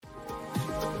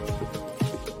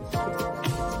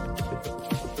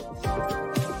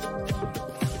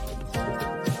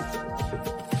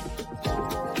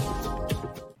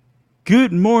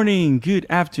Good morning, good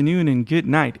afternoon, and good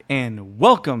night, and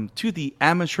welcome to the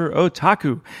Amateur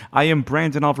Otaku. I am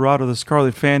Brandon Alvarado, the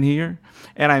Scarlet Fan here,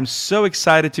 and I'm so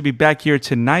excited to be back here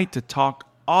tonight to talk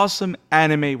awesome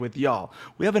anime with y'all.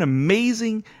 We have an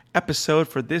amazing episode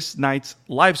for this night's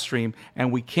live stream,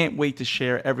 and we can't wait to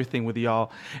share everything with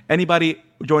y'all. Anybody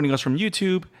joining us from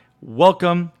YouTube,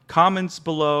 welcome. Comments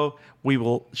below. We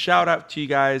will shout out to you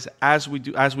guys as we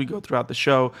go throughout the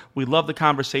show. We love the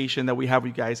conversation that we have with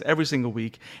you guys every single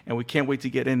week, and we can't wait to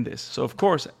get in this. So, of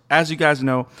course, as you guys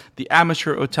know, the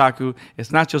Amateur Otaku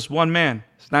is not just one man.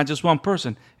 It's not just one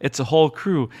person. It's a whole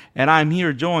crew. And I'm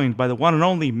here joined by the one and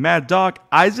only Mad Dog,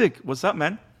 Isaac. What's up,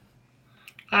 man?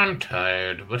 I'm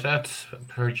tired, but that's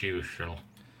per usual.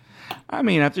 I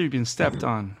mean, after you've been stepped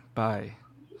on by...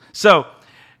 So,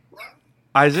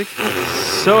 Isaac,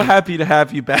 so happy to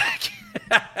have you back.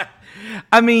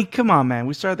 I mean, come on, man.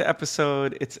 We started the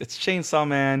episode. It's Chainsaw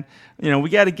Man. You know, we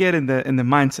got to get in the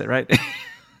mindset, right?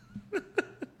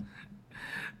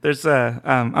 There's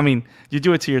I mean, you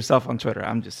do it to yourself on Twitter.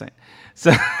 I'm just saying.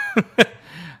 So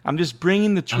I'm just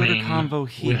bringing the Twitter convo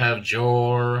here. We have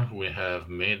Jor, we have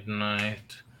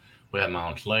Midnight, we have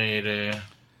Mount Lady,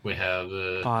 we have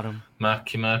Bottom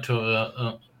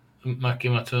Makimato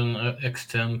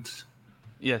Extent.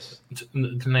 Yes.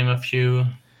 To name a few,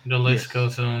 the list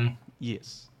goes on.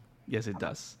 Yes, it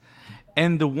does.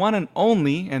 And the one and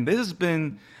only, and this has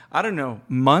been, I don't know,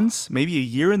 months, maybe a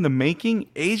year in the making.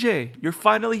 AJ, you're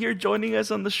finally here joining us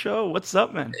on the show. What's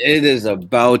up, man? It is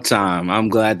about time. I'm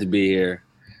glad to be here.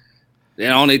 It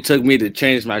only took me to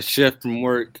change my shift from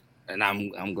work, and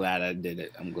I'm glad I did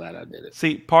it.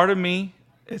 See, part of me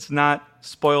is not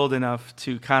spoiled enough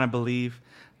to kind of believe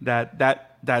that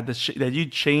you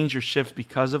change your shift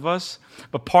because of us,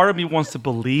 but part of me wants to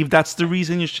believe that's the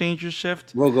reason you change your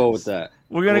shift. We'll go with that.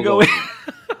 We're gonna go with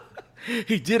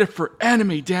he did it for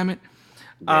anime, damn it.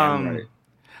 Right.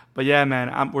 But yeah,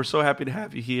 man, we're so happy to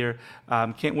have you here.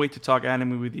 Can't wait to talk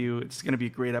anime with you. It's going to be a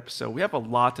great episode. We have a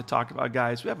lot to talk about,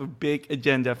 guys. We have a big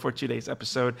agenda for today's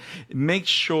episode. Make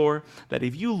sure that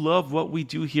if you love what we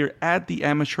do here at the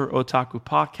Amateur Otaku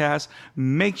Podcast,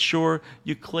 make sure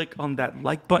you click on that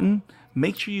like button.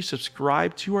 Make sure you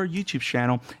subscribe to our YouTube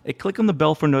channel and click on the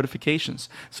bell for notifications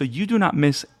so you do not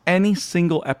miss any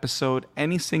single episode,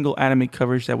 any single anime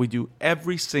coverage that we do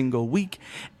every single week.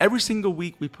 Every single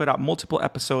week, we put out multiple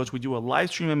episodes. We do a live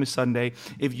stream every Sunday.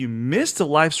 If you miss the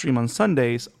live stream on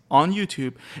Sundays on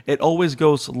YouTube, it always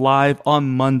goes live on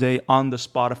Monday on the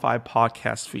Spotify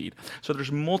podcast feed. So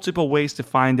there's multiple ways to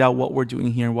find out what we're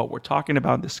doing here and what we're talking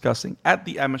about and discussing at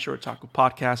the Amateur Otaku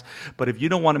Podcast. But if you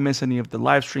don't want to miss any of the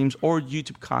live streams or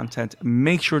YouTube content,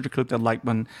 make sure to click that like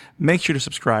button, make sure to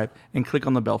subscribe, and click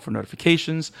on the bell for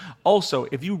notifications. Also,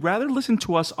 if you rather listen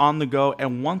to us on the go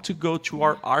and want to go to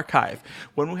our archive,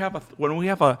 when we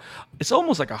have a it's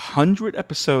almost like 100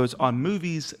 episodes on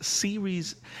movies,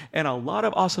 series, and a lot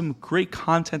of awesome, great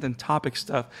content and topic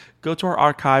stuff, go to our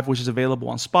archive, which is available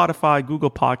on Spotify, Google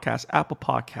Podcasts, Apple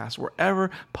Podcasts, wherever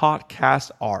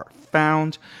podcasts are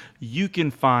found. You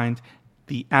can find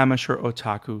the Amateur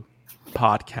Otaku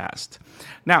Podcast.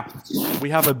 Now,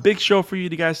 we have a big show for you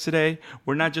guys today.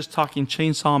 We're not just talking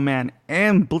Chainsaw Man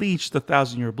and Bleach, the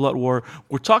 1,000-Year Blood War.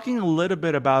 We're talking a little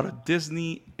bit about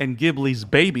Disney and Ghibli's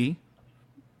baby,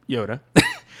 Yoda.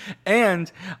 And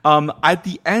at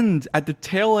the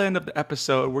tail end of the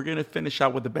episode, we're going to finish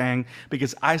out with a bang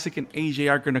because Isaac and AJ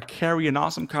are going to carry an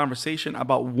awesome conversation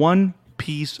about One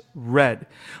Piece Red,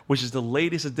 which is the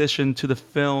latest addition to the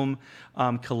film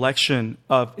collection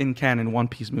of in-canon One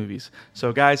Piece movies.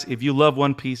 So, guys, if you love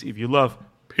One Piece, if you love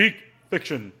peak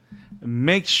fiction,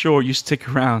 make sure you stick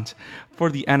around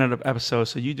for the end of the episode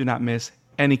so you do not miss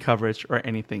any coverage or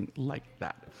anything like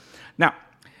that. Now,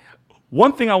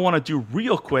 one thing I want to do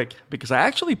real quick, because I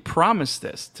actually promised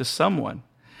this to someone.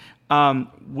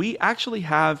 We actually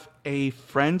have a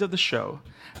friend of the show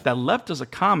that left us a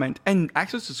comment and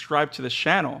actually subscribed to the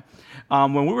channel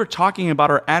when we were talking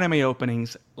about our anime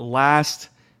openings last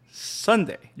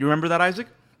Sunday. You remember that, Isaac?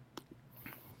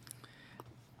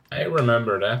 I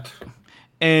remember that.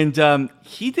 And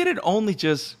he didn't only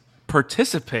just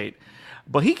participate,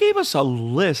 but he gave us a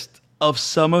list of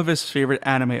some of his favorite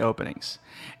anime openings.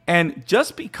 And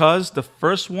just because the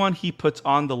first one he puts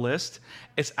on the list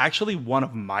is actually one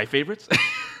of my favorites,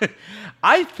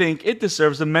 I think it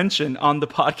deserves a mention on the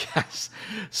podcast.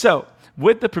 So,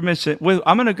 with the permission,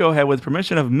 I'm going to go ahead with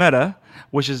permission of Meta,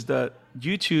 which is the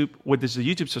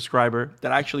YouTube subscriber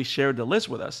that actually shared the list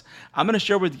with us. I'm going to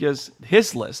share with you guys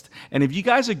his list. And if you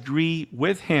guys agree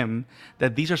with him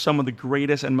that these are some of the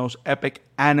greatest and most epic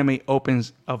anime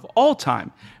opens of all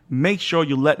time, make sure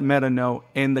you let Meta know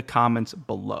in the comments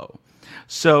below.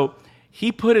 So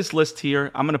he put his list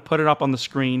here. I'm going to put it up on the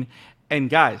screen. And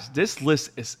guys, this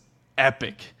list is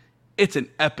epic. It's an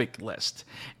epic list.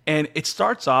 And it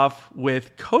starts off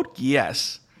with Code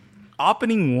Geass,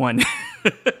 opening 1,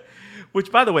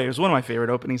 which, by the way, is one of my favorite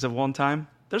openings of one time.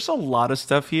 There's a lot of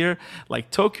stuff here, like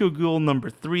Tokyo Ghoul number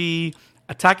 3,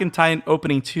 Attack on Titan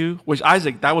opening 2, which,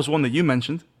 Isaac, that was one that you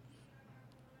mentioned.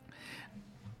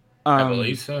 I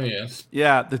believe so, yes.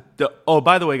 Yeah. Oh,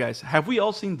 by the way, guys, have we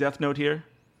all seen Death Note here?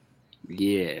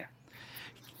 Yeah.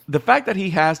 The fact that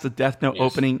he has the Death Note Yes.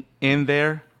 opening in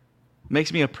there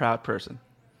makes me a proud person,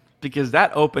 because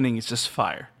that opening is just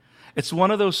fire. It's one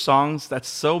of those songs that's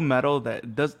so metal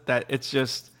that it's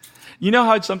just, you know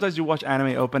how sometimes you watch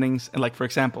anime openings and, like, for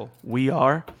example, We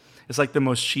Are, it's like the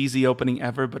most cheesy opening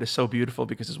ever, but it's so beautiful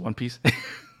because it's One Piece.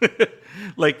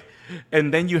 Like,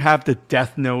 and then you have the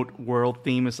Death Note world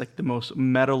theme. It's like the most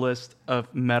metalist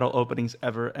of metal openings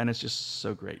ever, and it's just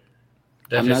so great.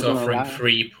 That I'm is not gonna offering lie.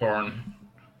 free porn.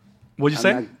 What'd you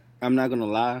say? I'm not gonna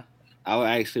lie. I would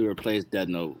actually replace Dead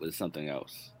Note with something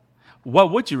else.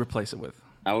 What would you replace it with?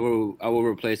 I will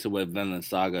replace it with Vinland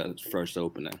Saga's first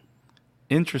opening.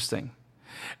 Interesting.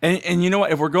 And you know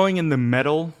what? If we're going in the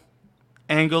metal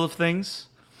angle of things,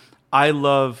 I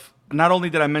love. Not only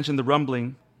did I mention the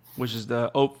Rumbling, which is the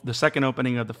second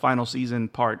opening of the final season,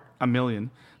 part a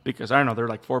million, because I don't know, they're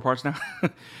like 4 parts now.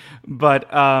 But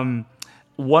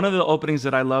one of the openings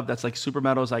that I love that's like super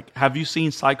metal is like, have you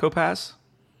seen Psycho-Pass?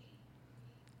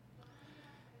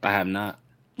 I have not.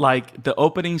 Like, the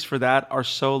openings for that are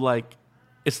so like,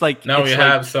 it's like Now it's we like,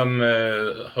 have some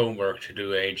homework to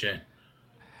do, AJ.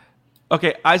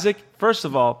 Okay, Isaac, first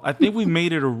of all, I think we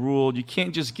made it a rule. You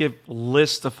can't just give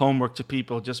lists of homework to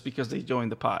people just because they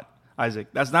joined the pod. Isaac,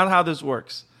 that's not how this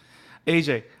works.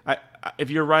 AJ, if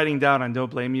you're writing down, I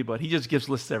don't blame you, but he just gives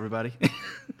lists to everybody.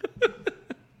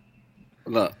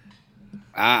 Look,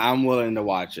 I'm willing to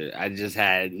watch it. I just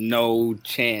had no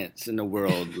chance in the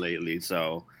world lately,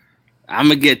 so I'm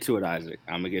gonna get to it, Isaac.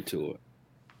 I'm gonna get to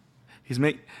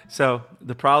it. So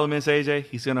the problem is, AJ,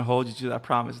 he's gonna hold you to that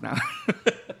promise now.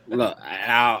 Look,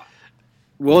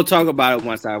 we'll talk about it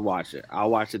once I watch it. I'll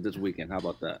watch it this weekend. How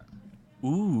about that?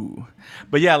 Ooh,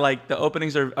 but yeah, like the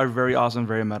openings are very awesome,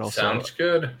 very metal. Sounds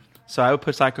good. So I would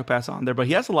put Psycho-Pass on there, but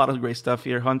he has a lot of great stuff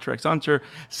here. Hunter x Hunter,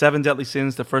 Seven Deadly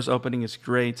Sins. The first opening is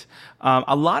great.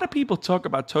 A lot of people talk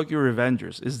about Tokyo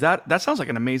Revengers. That sounds like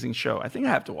an amazing show? I think I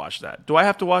have to watch that. Do I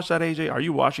have to watch that, AJ? Are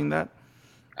you watching that?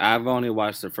 I've only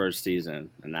watched the first season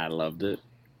and I loved it.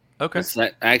 Okay.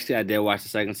 Actually, I did watch the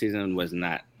second season and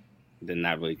did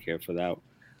not really care for that.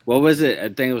 What was it? I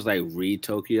think it was like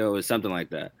Tokyo or something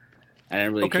like that. I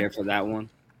didn't really care for that one.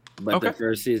 But the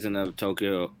first season of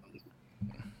Tokyo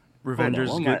Revengers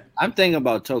is good. I'm thinking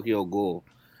about Tokyo Ghoul.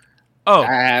 Oh,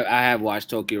 I have watched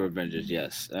Tokyo Revengers,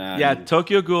 yes. yeah,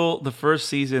 Tokyo Ghoul, the first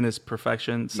season is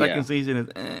perfection. Second season is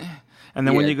and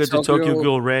then when you go to Tokyo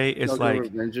Ghoul Ray, it's Tokyo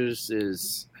like Revengers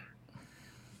is,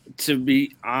 to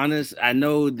be honest, I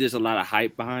know there's a lot of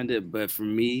hype behind it, but for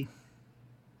me,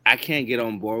 I can't get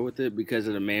on board with it because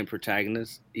of the main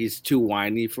protagonist. He's too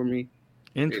whiny for me.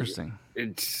 interesting.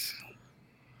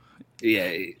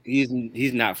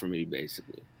 He's not for me,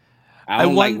 basically. I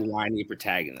don't like whiny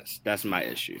protagonists. That's my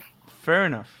issue. Fair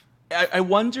enough. I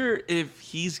wonder if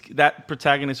he's that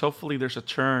protagonist. Hopefully, there's a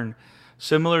turn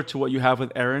similar to what you have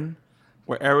with Eren,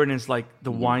 where Eren is like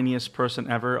the whiniest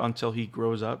person ever until he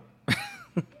grows up.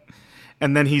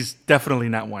 And then he's definitely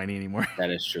not whiny anymore. That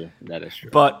is true.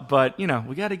 But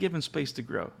we got to give him space to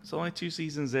grow. It's only 2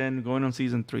 seasons in, going on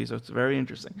season 3, so it's very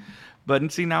interesting.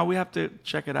 But see, now we have to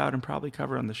check it out and probably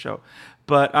cover on the show.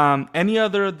 But any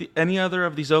other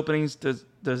of these openings does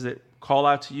it call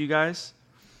out to you guys?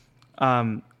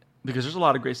 Because there's a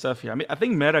lot of great stuff here. I mean, I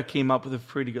think Meta came up with a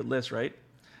pretty good list, right?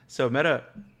 So Meta,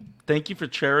 thank you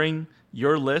for sharing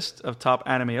your list of top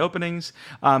anime openings.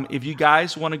 If you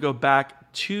guys want to go back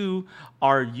to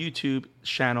our YouTube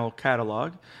channel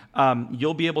catalog,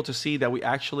 you'll be able to see that we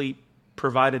actually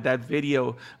provided that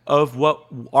video of what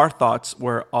our thoughts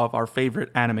were of our favorite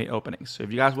anime openings. So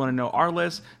if you guys want to know our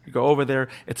list, you go over there.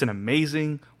 It's an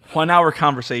amazing 1-hour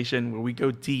conversation where we go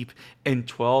deep in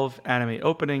 12 anime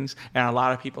openings, and a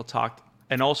lot of people talked,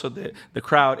 and also the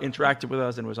crowd interacted with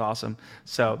us, and it was awesome.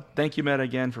 So thank you, Meta,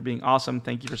 again, for being awesome.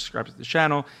 Thank you for subscribing to the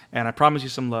channel, and I promise you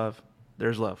some love.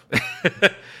 There's love.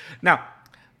 Now,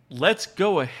 let's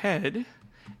go ahead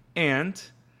and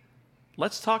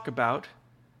let's talk about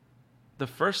the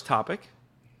first topic,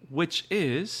 which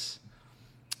is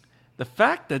the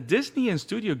fact that Disney and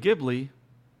Studio Ghibli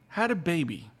had a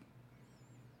baby.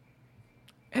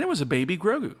 And it was a baby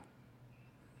Grogu.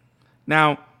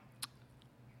 Now,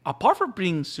 apart from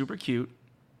being super cute,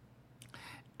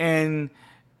 and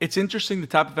it's interesting the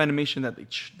type of animation that they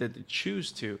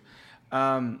choose to.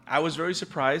 I was very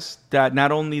surprised that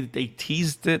not only did they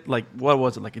teased it like what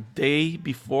was it like a day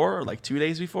before or like 2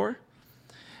 days before,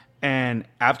 and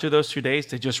after those 2 days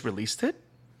they just released it.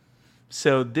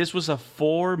 So this was a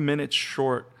 4 minute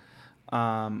short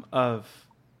of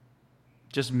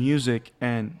just music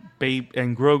and Babe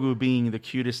and Grogu being the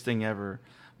cutest thing ever,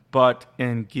 but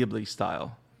in Ghibli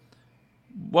style.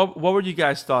 What were you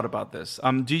guys thought about this?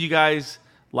 Do you guys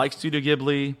like Studio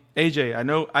Ghibli? AJ, I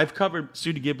know I've covered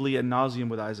Studio Ghibli ad nauseum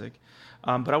with Isaac,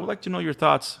 but I would like to know your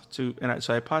thoughts too.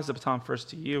 So I pass the baton first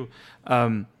to you.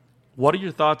 What are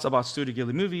your thoughts about Studio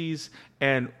Ghibli movies,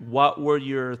 and what were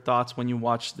your thoughts when you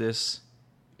watched this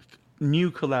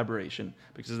new collaboration?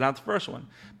 Because it's not the first one,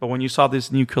 but when you saw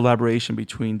this new collaboration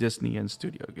between Disney and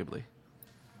Studio Ghibli.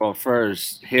 Well,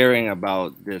 first, hearing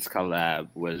about this collab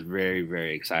was very,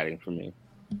 very exciting for me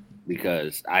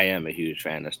because I am a huge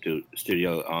fan of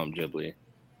Studio Ghibli.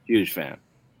 Huge fan.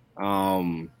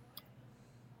 Um,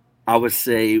 I would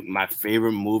say my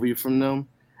favorite movie from them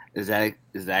is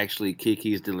actually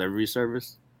Kiki's Delivery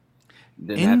Service.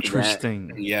 Then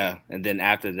Interesting. and then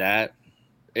after that,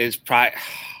 it's probably.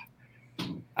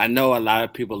 I know a lot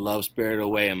of people love Spirited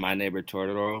Away and My Neighbor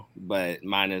Totoro, but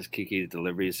mine is Kiki's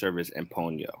Delivery Service and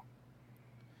Ponyo.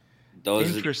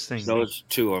 Interesting. Those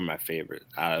two are my favorite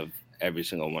out of every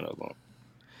single one of them.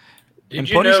 And Did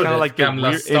you know Ponyo's kind of that like the Gamla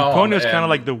weird. And Stan Ponyo's kind of and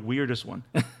like the weirdest one.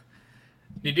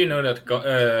 did you know that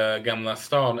Gamla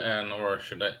Stan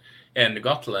and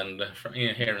Gotland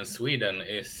here in Sweden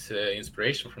is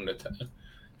inspiration from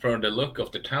from the look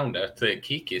of the town that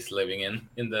Kiki is living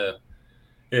in the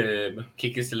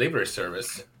Kiki's Delivery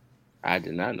Service. I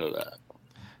did not know that.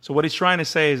 So what he's trying to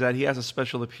say is that he has a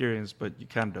special appearance, but you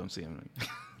kind of don't see him.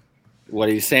 What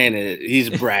he's saying is he's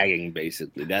bragging,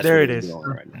 basically. That's There what it he's is. doing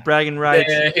right now. Bragging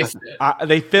rights.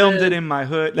 They filmed it in my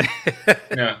hood.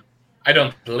 Yeah, I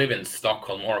don't live in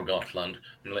Stockholm or Gotland,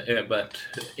 but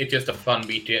it's just a fun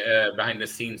beat behind the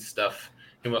scenes stuff.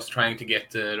 He was trying to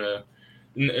get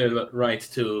rights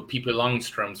to Pippi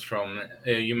Longströms from.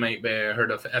 You may have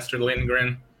heard of Astrid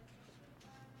Lindgren,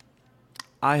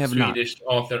 I have not. Swedish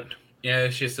author. Yeah,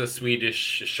 she's a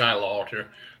Swedish child author.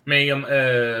 Mayhem,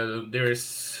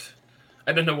 there's,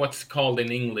 I don't know what's called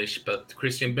in English, but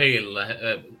Christian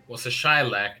Bale was a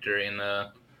child actor in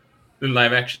a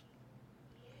live action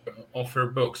of her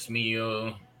books,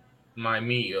 Mio, My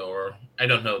Mio, or I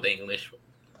don't know the English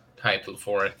title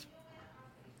for it.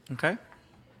 Okay.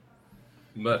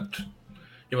 But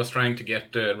he was trying to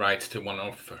get the rights to one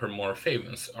of her more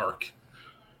famous arc.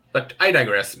 But I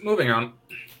digress. Moving on.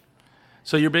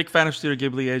 So you're a big fan of Studio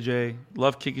Ghibli, AJ.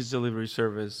 Love Kiki's Delivery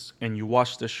Service, and you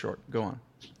watched this short. Go on.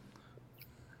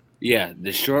 Yeah,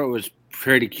 the short was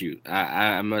pretty cute.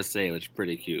 I must say it was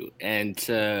pretty cute. And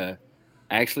to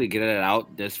actually get it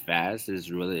out this fast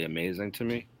is really amazing to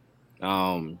me.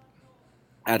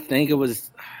 I think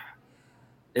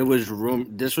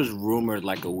this was rumored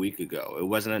like a week ago. It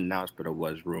wasn't announced, but it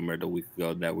was rumored a week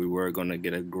ago that we were going to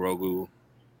get a Grogu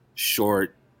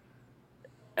short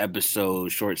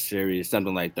episode, short series,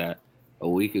 something like that a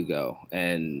week ago.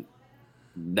 And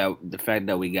that the fact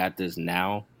that we got this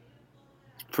now,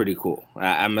 it's pretty cool.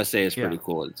 I must say it's pretty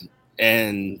cool.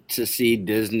 And to see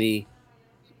Disney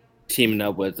teaming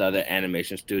up with other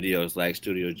animation studios like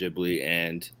Studio Ghibli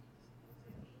and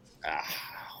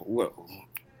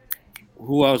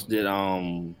who else did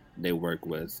they work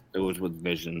with? It was with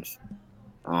Visions.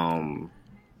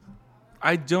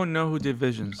 I don't know who did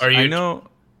Visions. I know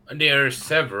there are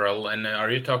several, and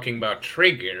are you talking about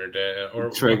Trigger?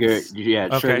 Trigger, yeah,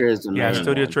 okay. Trigger is the main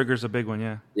Studio one. Trigger's a big one,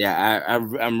 yeah. Yeah,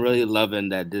 I'm really loving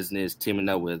that Disney is teaming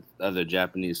up with other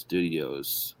Japanese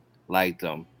studios like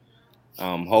them.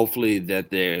 Hopefully that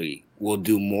they will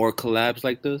do more collabs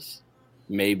like this.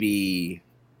 Maybe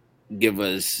give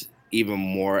us even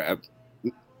more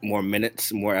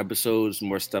minutes, more episodes,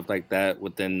 more stuff like that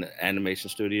within the animation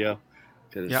studio.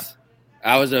 Because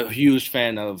I was a huge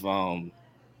fan of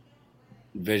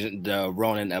the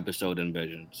Ronin episode in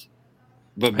Visions.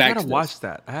 But I gotta watch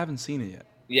that. I haven't seen it yet.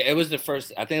 Yeah, it was the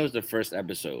first. I think it was the first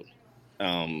episode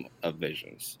of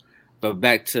Visions. But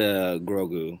back to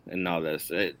Grogu and all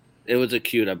this. It was a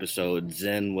cute episode.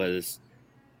 Zen was.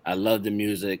 I loved the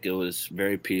music. It was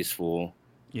very peaceful.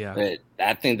 Yeah. But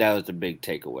I think that was the big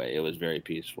takeaway. It was very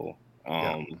peaceful.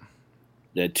 The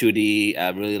 2D. I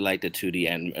really like the 2D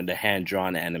and the hand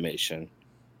drawn animation.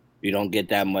 You don't get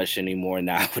that much anymore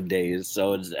nowadays,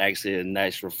 so it's actually a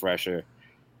nice refresher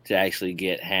to actually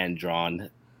get hand drawn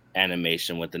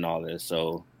animation within all this.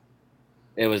 So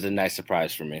it was a nice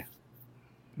surprise for me.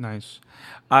 Nice.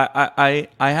 I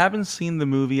haven't seen the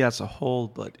movie as a whole,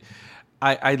 but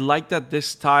I like that this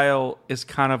style is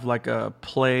kind of like a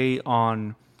play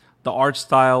on the art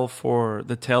style for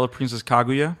the Tale of Princess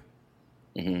Kaguya,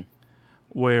 Hmm.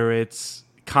 where it's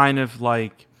kind of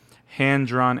like hand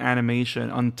drawn animation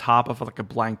on top of like a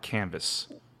blank canvas.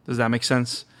 Does that make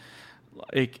sense?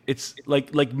 It's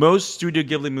like most Studio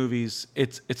Ghibli movies,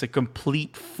 it's a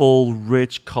complete, full,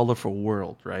 rich, colorful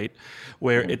world, right?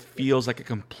 Where Hmm. it feels like a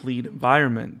complete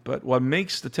environment. But what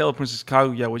makes the Tale of Princess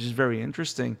Kaguya, which is very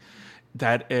interesting,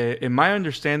 that in my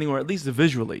understanding, or at least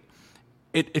visually,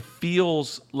 it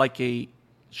feels like a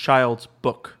child's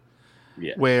book,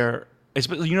 Yes. where it's,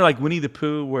 you know, like Winnie the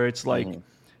Pooh, where it's like Hmm.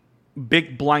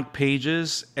 big blank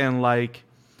pages, and like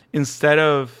instead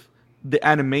of the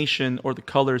animation or the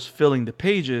colors filling the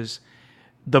pages,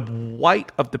 the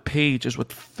white of the page is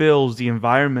what fills the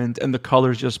environment and the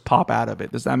colors just pop out of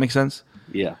it. Does that make sense?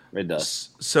 Yeah, it does.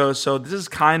 So this is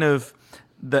kind of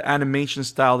the animation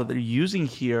style that they're using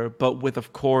here, but with,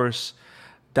 of course,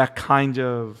 that kind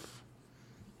of,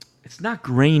 it's not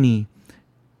grainy.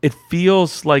 It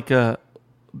feels like the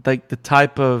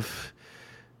type of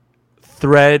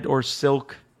thread or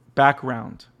silk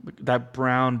background, that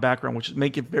brown background, which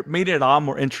made it a lot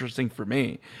more interesting for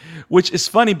me. Which is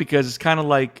funny because it's kind of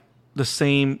like the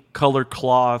same color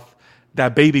cloth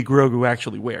that Baby Grogu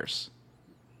actually wears,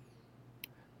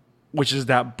 which is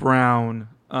that brown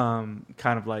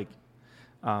kind of like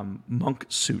monk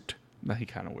suit that he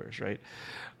kind of wears, right?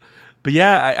 But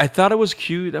yeah, I thought it was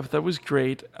cute. I thought it was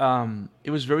great. It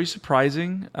was very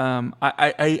surprising.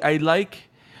 I like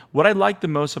what I like the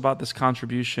most about this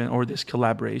contribution or this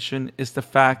collaboration is the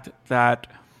fact that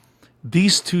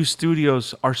these two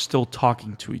studios are still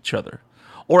talking to each other,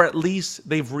 or at least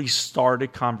they've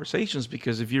restarted conversations.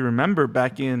 Because if you remember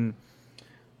back in,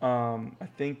 I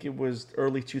think it was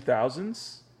early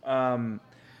 2000s,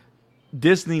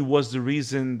 Disney was the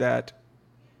reason that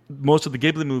most of the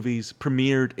Ghibli movies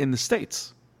premiered in the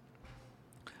States,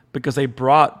 because they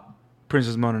brought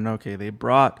Princess Mononoke, they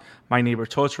brought My Neighbor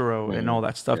Totoro, and all Hmm.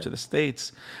 that stuff Yeah. to the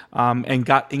States, and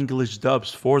got English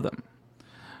dubs for them.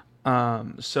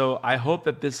 So I hope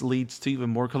that this leads to even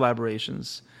more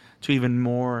collaborations, to even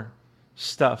more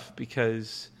stuff,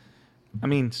 because I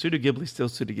mean, Studio Ghibli still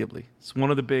Studio Ghibli. It's one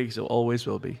of the bigs. It always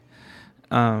will be.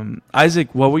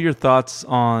 Isaac, what were your thoughts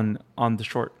on the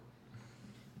short?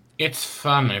 It's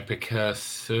funny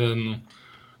because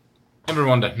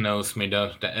everyone that knows me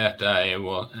that I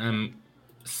was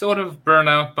sort of burned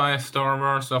out by Star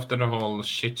Wars after the whole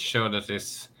shit show that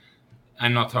is.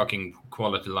 I'm not talking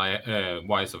quality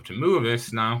wise of the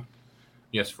movies now.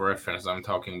 Just for reference, I'm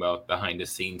talking about behind the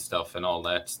scenes stuff and all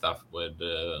that stuff with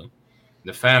the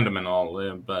fandom and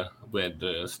all, but with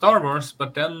Star Wars.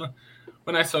 But then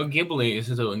when I saw Ghibli is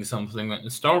doing something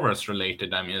Star Wars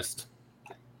related, I'm just,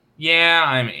 yeah,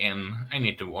 I'm in. I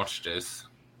need to watch this.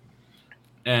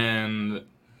 And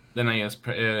then I just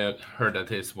heard that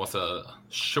this was a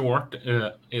short.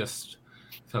 Just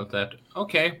felt that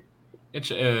okay,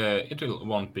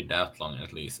 won't be that long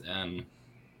at least. And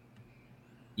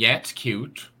yeah, it's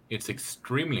cute. It's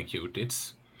extremely cute.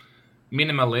 It's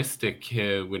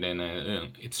minimalistic within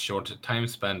its short time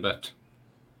span, but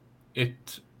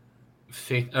it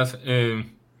fit as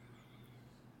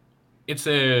it's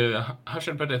a how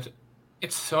should I put it?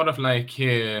 It's sort of like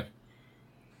uh,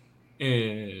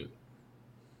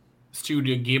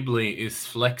 Studio Ghibli is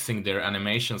flexing their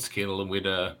animation skill with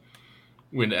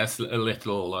as a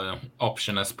little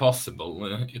option as possible.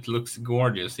 It looks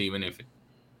gorgeous, even if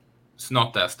it's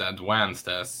not as advanced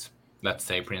as, let's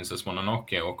say, Princess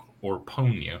Mononoke or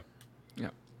Ponyo. Yeah,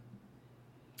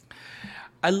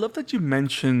 I love that you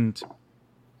mentioned,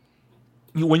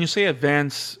 when you say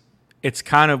advanced, it's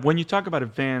kind of, when you talk about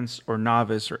advanced or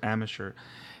novice or amateur,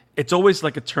 it's always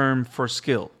like a term for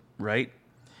skill, right?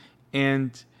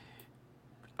 And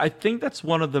I think that's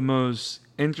one of the most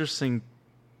interesting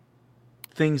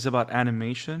things about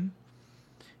animation,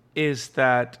 is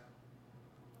that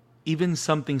even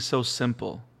something so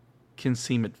simple can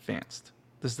seem advanced.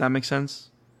 Does that make sense?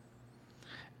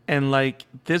 And like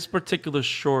this particular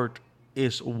short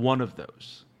is one of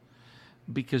those,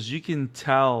 because you can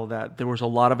tell that there was a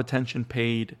lot of attention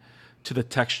paid to the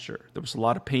texture. There was a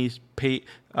lot of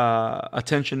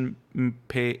attention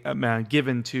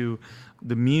given to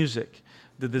the music,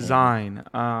 the Hmm. design.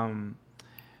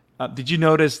 Did you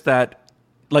notice that,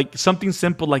 like something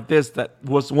simple like this, that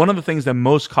was one of the things that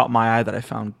most caught my eye that I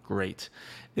found great,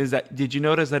 is that, did you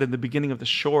notice that in the beginning of the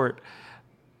short,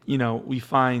 we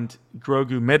find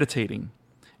Grogu meditating,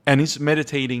 and he's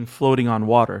meditating floating on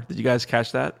water. Did you guys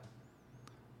catch that?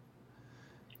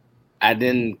 I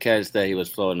didn't catch that he was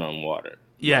floating on water.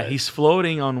 Yeah, but he's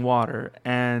floating on water,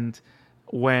 and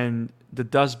when the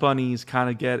dust bunnies kind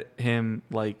of get him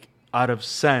like out of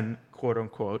sen, quote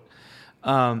unquote,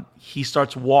 he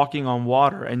starts walking on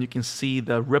water, and you can see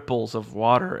the ripples of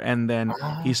water, and then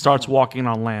he starts walking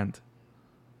on land.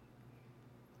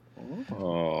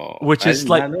 Oh, Which I is did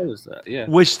like, not notice that. Yeah.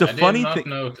 which the I did funny not thing,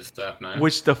 notice that, man.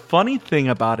 which the funny thing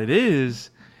about it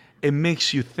is, it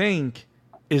makes you think: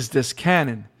 is this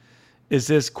canon? Is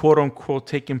this quote unquote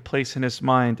taking place in his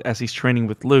mind as he's training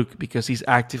with Luke because he's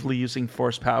actively using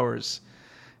force powers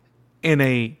in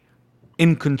a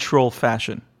in control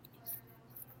fashion?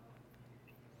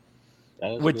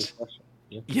 That is a Which, good question.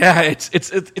 Yeah. yeah,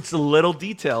 it's a little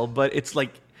detail, but it's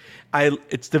like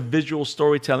it's the visual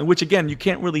storytelling, which again you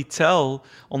can't really tell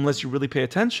unless you really pay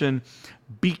attention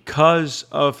because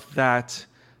of that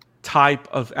type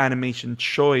of animation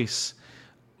choice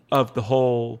of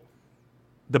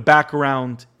the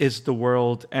background is the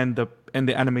world and the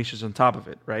animations on top of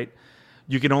it, right?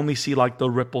 You can only see like the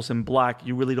ripples in black.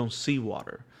 You really don't see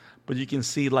water. But you can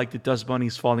see like the dust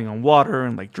bunnies falling on water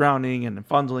and like drowning and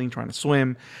fondling, trying to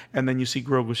swim, and then you see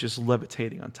Grogu's just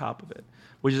levitating on top of it,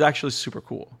 which is actually super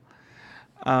cool.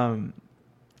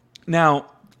 Now,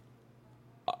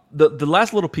 the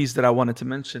last little piece that I wanted to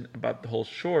mention about the whole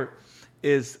short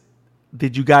is,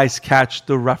 did you guys catch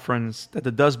the reference that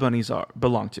the dust bunnies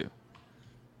belong to?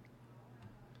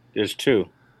 There's two.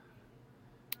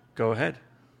 Go ahead.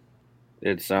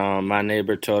 It's My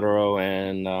Neighbor Totoro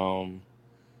and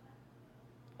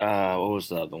what was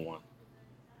the other one?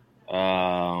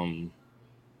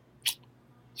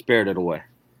 Spirited Away.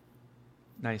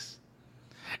 Nice.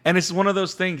 And it's one of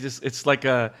those things. It's like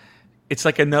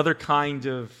another kind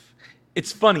of.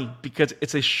 It's funny because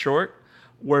it's a short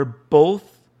where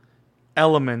both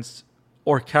elements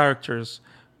or characters,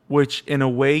 which in a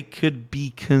way could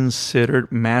be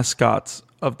considered mascots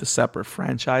of the separate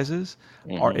franchises,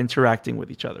 are interacting with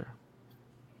each other.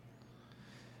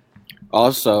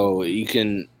 Also, you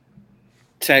can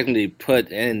technically put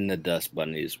in the Dust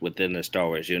Bunnies within the Star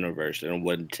Wars universe and it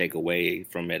wouldn't take away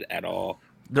from it at all.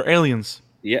 They're aliens.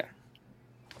 Yeah.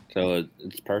 So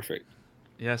it's perfect.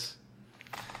 Yes.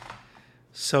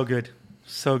 So good.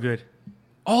 So good.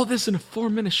 All this in a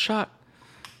 4-minute shot.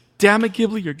 Damn it,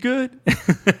 Ghibli, you're good.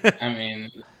 I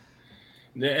mean,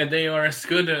 they are as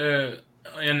good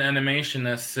in animation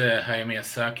as Hayao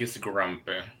Miyazaki's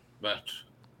Grumpy, but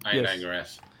I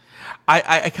digress.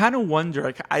 I kind of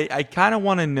wonder. I kind of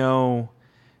want to know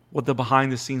what the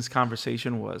behind the scenes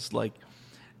conversation was. Like,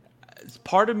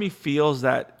 part of me feels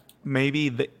that maybe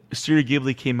the Studio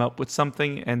Ghibli came up with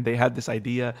something and they had this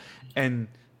idea, and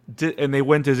they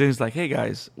went to Disney's like, "Hey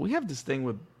guys, we have this thing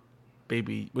with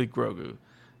Grogu.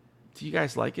 Do you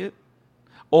guys like it?"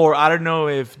 Or I don't know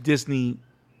if Disney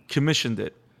commissioned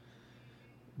it.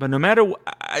 But no matter what,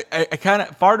 I kind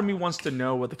of, part of me wants to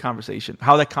know how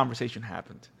that conversation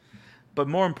happened. But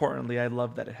more importantly, I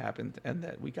love that it happened and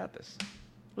that we got this. It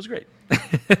was great.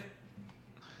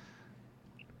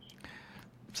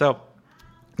 So,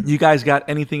 you guys got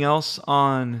anything else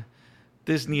on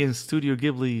Disney and Studio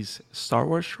Ghibli's Star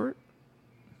Wars short?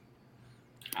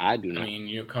 I do not. I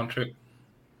mean,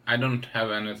 I don't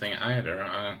have anything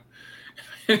either.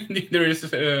 There is.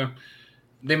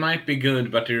 They might be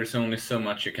good, but there's only so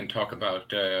much you can talk about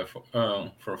for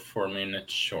a 4-minute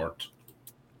short.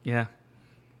 Yeah,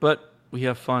 but we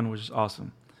have fun, which is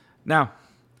awesome. Now,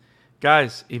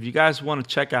 guys, if you guys want to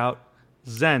check out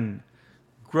Zen,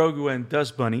 Grogu and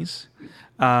Dust Bunnies,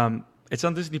 it's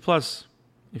on Disney Plus.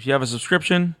 If you have a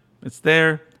subscription, it's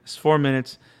there. It's 4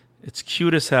 minutes. It's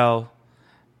cute as hell.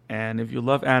 And if you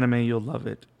love anime, you'll love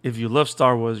it. If you love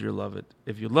Star Wars, you'll love it.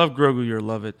 If you love Grogu, you'll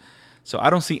love it. So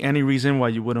I don't see any reason why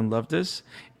you wouldn't love this.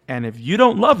 And if you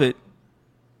don't love it,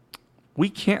 we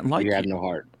can't like you. You have no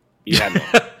heart. You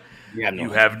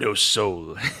have no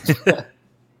soul.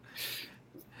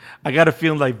 I got a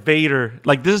feeling like Vader,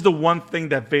 like this is the one thing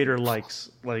that Vader likes,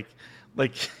 like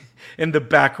in the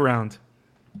background.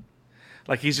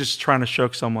 Like he's just trying to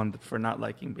choke someone for not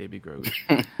liking Baby Grogu.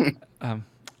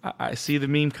 I see the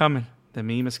meme coming. The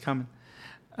meme is coming.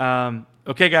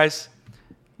 Okay, guys,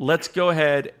 let's go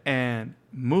ahead and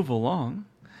move along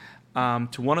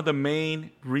to one of the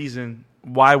main reasons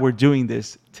why we're doing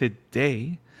this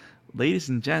today. Ladies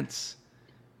and gents,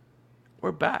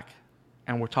 we're back,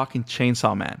 and we're talking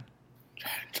Chainsaw Man.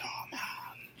 Chainsaw Man.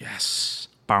 Yes.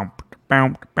 Am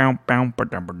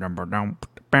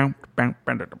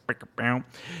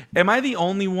I the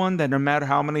only one that no matter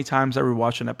how many times I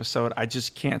rewatch an episode, I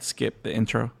just can't skip the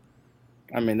intro?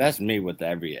 I mean, that's me with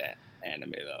every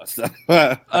anime, though. So.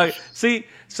 See,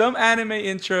 some anime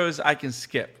intros I can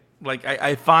skip. Like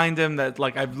I find them that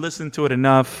like I've listened to it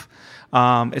enough.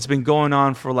 It's been going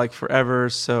on for like forever,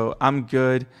 so I'm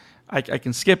good. I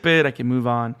can skip it. I can move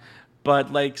on.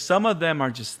 But like some of them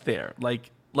are just there. Like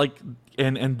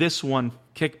and this one,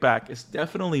 Kickback, is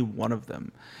definitely one of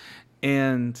them.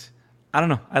 And I don't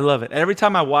know. I love it. Every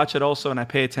time I watch it, also, and I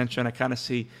pay attention, I kind of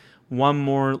see one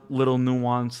more little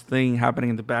nuanced thing happening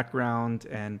in the background,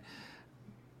 and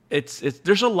it's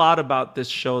there's a lot about this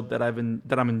show that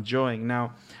I'm enjoying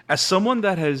now. As someone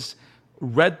that has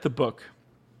read the book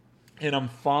and I'm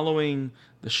following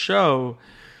the show,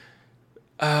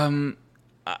 it's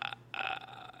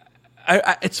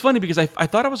funny because I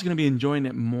thought I was going to be enjoying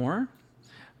it more,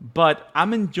 but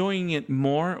I'm enjoying it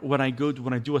more when I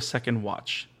do a second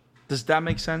watch. Does that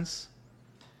make sense?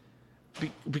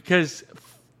 Because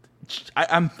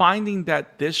I'm finding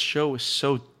that this show is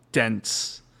so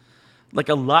dense, like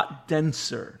a lot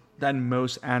denser than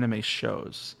most anime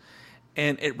shows.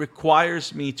 And it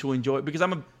requires me to enjoy it because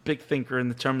I'm a big thinker in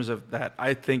the terms of that.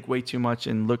 I think way too much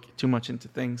and look too much into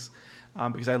things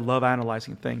because I love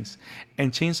analyzing things.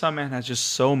 And Chainsaw Man has just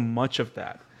so much of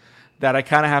that I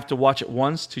kind of have to watch it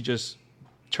once to just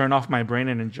turn off my brain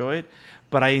and enjoy it.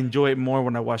 But I enjoy it more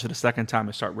when I watch it a second time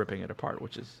and start ripping it apart,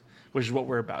 which is what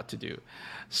we're about to do.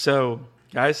 So,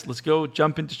 guys, let's go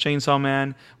jump into Chainsaw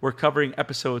Man. We're covering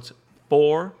episodes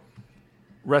 4,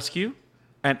 Rescue,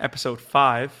 and episode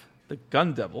 5, The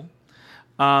Gun Devil.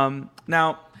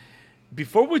 Now,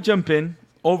 before we jump in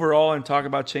overall and talk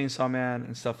about Chainsaw Man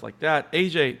and stuff like that,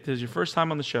 AJ, this is your first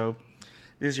time on the show.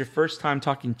 This is your first time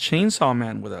talking Chainsaw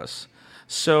Man with us.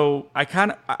 So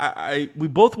we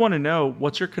both want to know,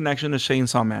 what's your connection to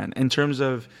Chainsaw Man in terms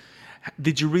of,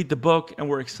 did you read the book and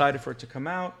were excited for it to come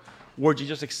out? Were you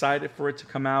just excited for it to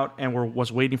come out and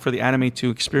was waiting for the anime to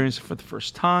experience it for the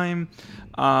first time?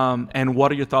 And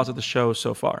what are your thoughts of the show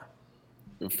so far?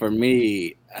 For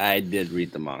me, I did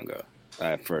read the manga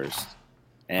at first.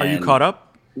 Are you caught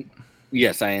up?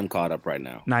 Yes, I am caught up right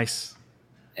now. Nice.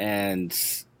 And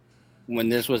when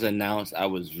this was announced, I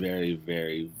was very,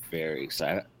 very, very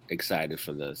excited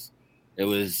for this. It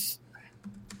was,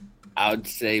 I would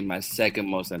say, my second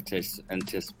most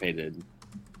anticipated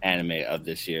anime of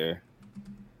this year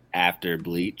after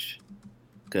Bleach,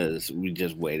 because we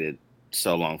just waited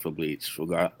so long for Bleach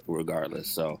regardless.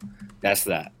 So that's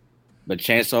that. But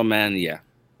Chainsaw Man, yeah.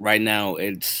 Right now,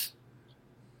 it's,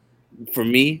 for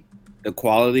me, the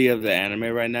quality of the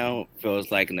anime right now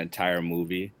feels like an entire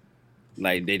movie.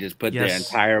 Like they just put their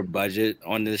entire budget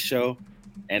on this show,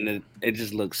 and it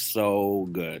just looks so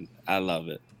good. I love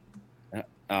it.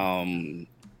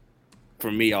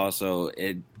 For me also,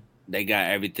 they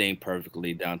got everything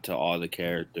perfectly down to all the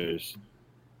characters.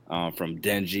 From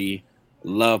Denji,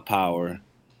 love Power,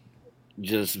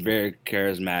 just very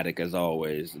charismatic as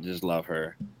always. Just love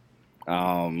her.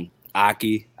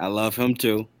 Aki, I love him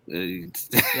too.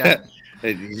 Yeah.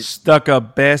 Stuck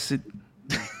up bastard.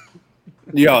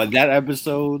 Yo, that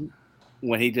episode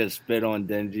when he just spit on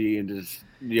Denji and just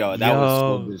was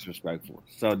so disrespectful.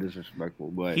 So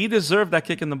disrespectful. But he deserved that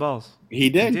kick in the balls. He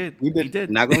did. He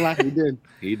did. Not gonna lie, he did.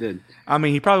 He did. I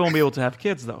mean, he probably won't be able to have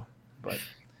kids though. But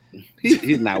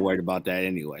he's not worried about that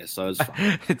anyway, so it's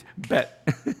fine. Bet.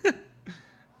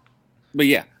 But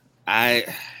yeah,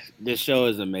 this show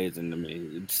is amazing to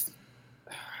me.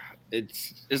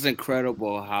 It's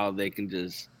incredible how they can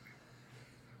just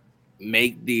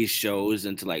make these shows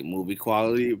into like movie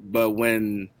quality, but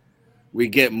when we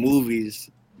get movies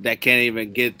that can't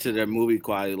even get to their movie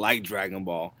quality, like Dragon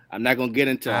Ball, I'm not gonna get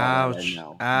into all that right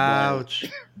now. Ouch!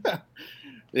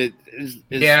 It's crazy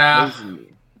to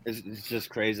me. It's just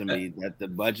crazy to me that the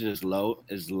budget is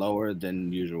lower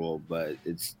than usual, but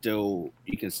it's still,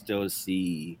 you can still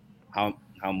see how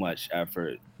much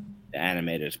effort the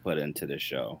animators put into the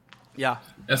show. Yeah.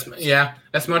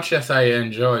 As much as I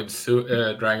enjoyed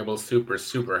Dragon Ball Super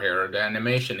Superhero, the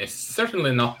animation is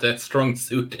certainly not that strong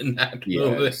suit in that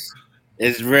movie.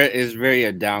 It's very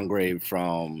a downgrade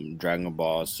from Dragon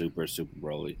Ball Super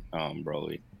Broly.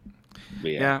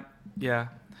 But yeah.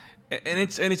 And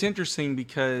it's interesting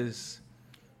because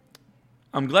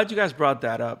I'm glad you guys brought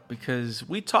that up, because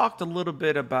we talked a little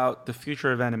bit about the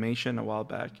future of animation a while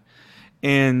back,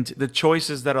 and the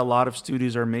choices that a lot of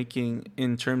studios are making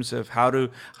in terms of how do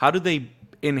they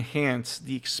enhance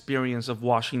the experience of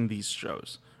watching these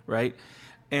shows, right?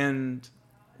 And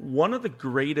one of the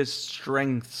greatest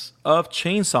strengths of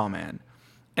Chainsaw Man,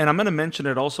 and I'm going to mention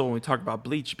it also when we talk about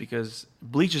Bleach, because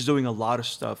Bleach is doing a lot of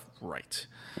stuff right,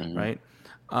 right?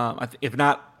 If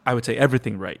not, I would say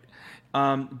everything right.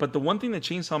 But the one thing that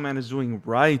Chainsaw Man is doing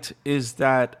right is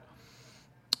that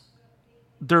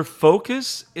their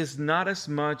focus is not as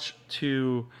much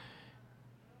to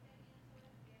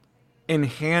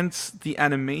enhance the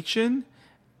animation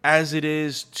as it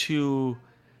is to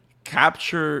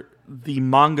capture the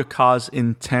mangaka's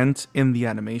intent in the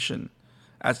animation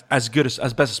as good as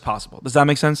best as possible. Does that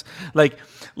make sense? Like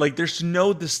there's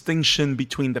no distinction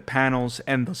between the panels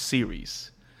and the series.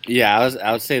 Yeah,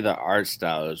 I would say the art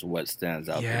style is what stands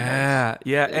out. Yeah, the most.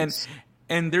 yeah, It's-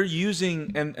 and they're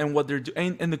using and what they're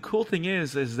doing, and the cool thing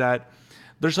is that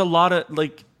there's a lot of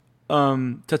like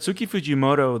Tatsuki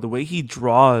Fujimoto, the way he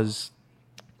draws,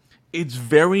 it's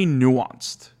very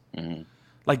nuanced.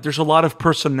 Like there's a lot of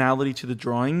personality to the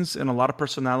drawings and a lot of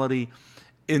personality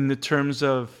in the terms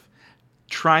of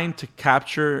trying to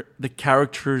capture the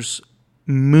character's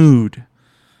mood.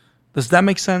 Does that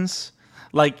make sense?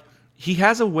 Like he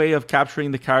has a way of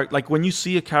capturing the character. Like when you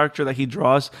see a character that he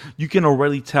draws, you can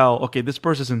already tell, okay, this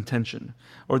person's in tension,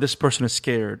 or this person is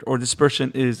scared, or this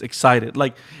person is excited.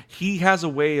 Like he has a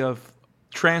way of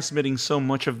transmitting so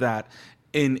much of that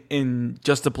in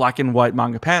just a black and white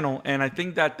manga panel, and I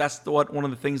think that that's one of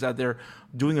the things that they're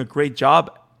doing a great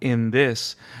job in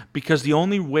this, because the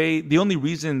only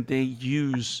reason they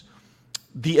use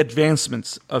the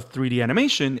advancements of 3D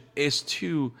animation is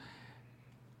to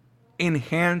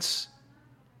enhance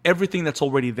everything that's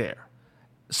already there.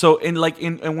 So and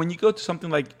when you go to something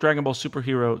like Dragon Ball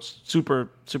superhero,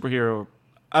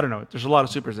 I don't know, there's a lot of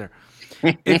supers there.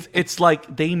 It's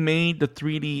like they made the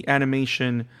 3D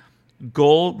animation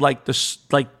goal like this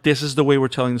is the way we're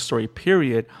telling the story,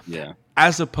 period. yeah.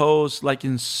 As opposed like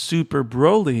in Super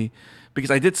Broly,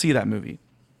 because I did see that movie,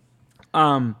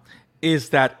 is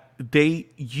that they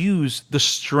use the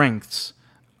strengths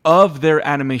of their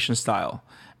animation style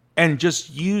and just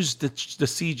use the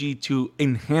CG to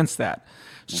enhance that.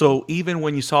 So even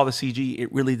when you saw the CG,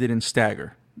 it really didn't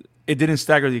stagger. It didn't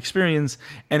stagger the experience,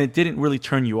 and it didn't really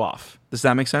turn you off. Does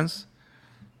that make sense?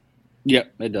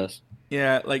 Yep, it does.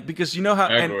 Yeah, like because you know how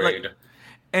Agreed.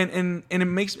 and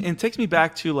it takes me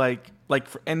back to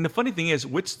and the funny thing is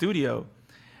with Studio,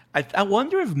 I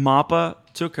wonder if Mappa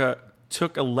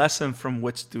took a lesson from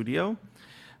Wit Studio,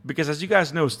 because as you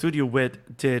guys know, Studio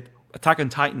Wit did Attack on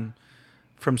Titan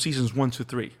from seasons 1 to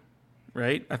 3,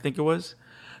 right? I think it was.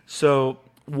 So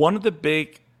one of the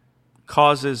big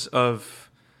causes of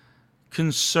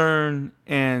concern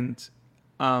and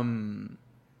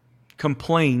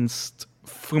complaints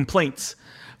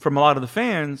from a lot of the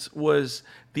fans was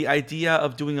the idea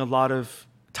of doing a lot of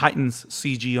Titans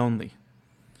CG only,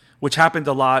 which happened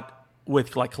a lot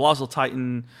with like Colossal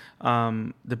Titan,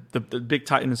 the big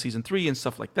Titan in season 3 and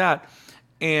stuff like that.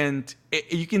 And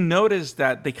you can notice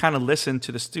that they kind of listen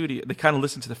to the studio, they kind of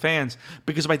listen to the fans,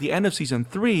 because by the end of season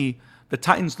 3, the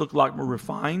Titans look a lot more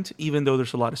refined, even though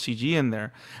there's a lot of CG in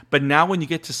there. But now when you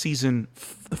get to the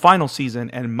final season,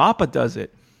 and Mappa does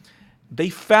it, they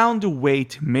found a way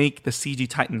to make the CG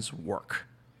Titans work.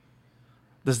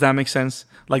 Does that make sense?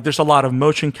 Like there's a lot of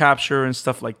motion capture and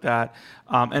stuff like that,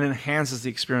 and enhances the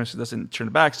experience. It doesn't turn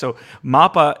it back. So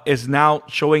Mappa is now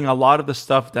showing a lot of the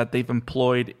stuff that they've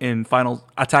employed in Final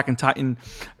Attack on Titan,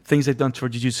 things they've done for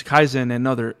Jujutsu Kaisen and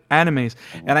other animes.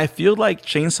 And I feel like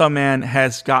Chainsaw Man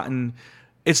has gotten,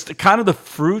 it's kind of the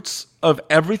fruits of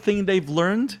everything they've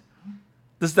learned.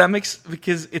 Does that make sense?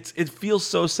 Because it feels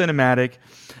so cinematic.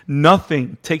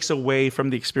 Nothing takes away from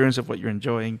the experience of what you're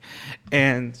enjoying.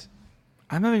 And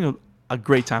I'm having a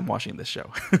great time watching this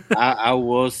show. I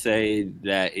will say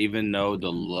that even though the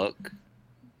look,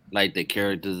 like the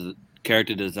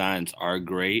character designs are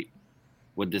great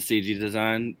with the CG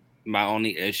design, my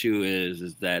only issue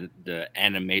is that the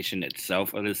animation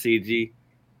itself of the CG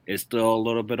is still a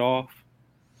little bit off.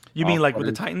 You mean like with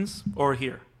the Titans or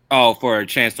here? Oh, for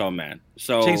Chainsaw Man.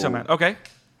 So Chainsaw Man. Okay.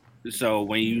 So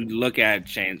when you look at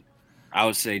I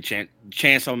would say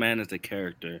Chainsaw Man as a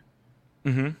character.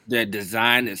 Mm-hmm. The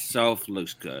design itself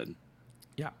looks good.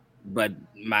 Yeah. But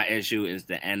my issue is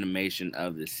the animation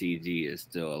of the CG is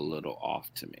still a little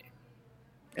off to me.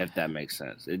 If that makes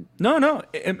sense. It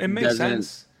makes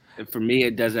sense. For me,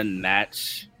 it doesn't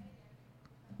match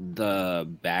the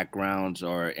backgrounds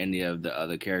or any of the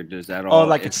other characters at all. Oh,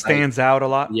 like it stands out a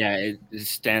lot? Yeah, it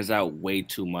stands out way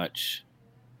too much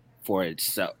for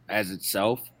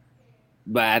itself.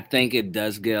 But I think it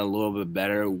does get a little bit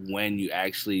better when you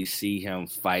actually see him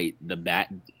fight the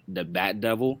Bat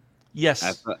Devil.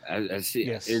 Yes, I see.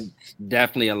 Yes. It's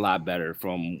definitely a lot better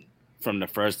from the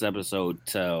first episode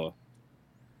to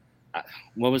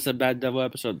what was the Bat Devil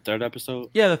episode? Third episode?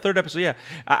 Yeah, the third episode. Yeah,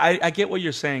 I get what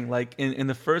you're saying. Like in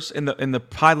the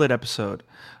pilot episode,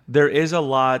 there is a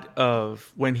lot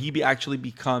of when he actually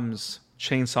becomes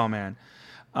Chainsaw Man.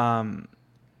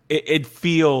 It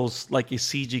feels like a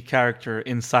CG character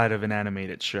inside of an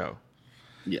animated show.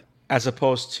 Yeah. as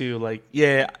opposed to like,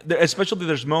 especially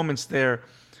there's moments there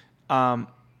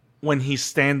when he's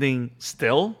standing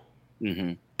still.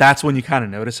 Mm-hmm. That's when you kind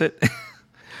of notice it.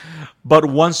 But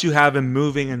once you have him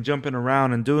moving and jumping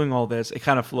around and doing all this, it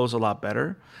kind of flows a lot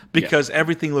better because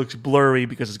everything looks blurry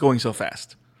because it's going so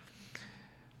fast.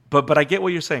 But I get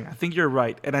what you're saying. I think you're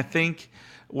right. And I think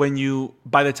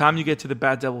by the time you get to the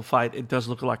Bat Devil fight, it does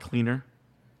look a lot cleaner.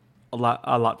 A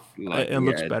lot. It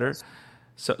looks better.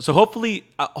 So hopefully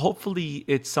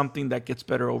it's something that gets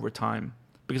better over time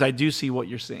because I do see what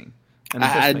you're seeing. And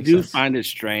I do find it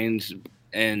strange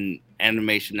in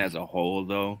animation as a whole,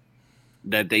 though,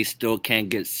 that they still can't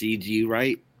get CG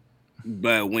right.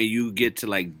 But when you get to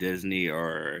like Disney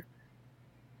or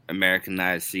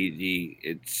Americanized CG,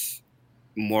 it's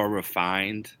more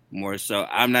refined, more so.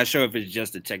 I'm not sure if it's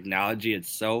just the technology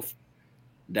itself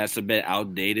that's a bit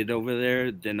outdated over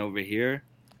there than over here.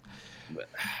 But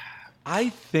I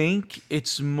think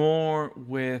it's more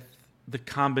with the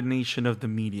combination of the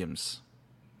mediums.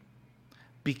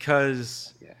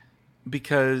 Because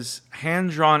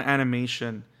hand-drawn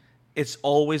animation, it's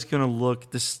always going to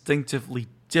look distinctively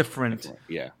different.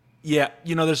 Yeah.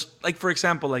 There's like, for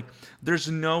example, like there's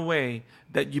no way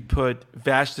that you put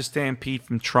Vash the Stampede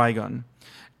from Trigun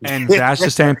and Vash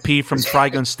the Stampede from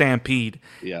Trigun Stampede.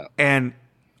 Yeah. And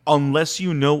unless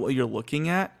you know what you're looking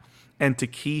at, and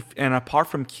apart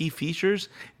from key features,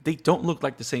 they don't look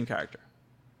like the same character.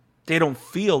 They don't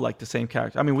feel like the same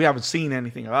character. I mean, we haven't seen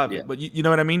anything of it, but you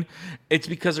know what I mean? It's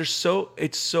because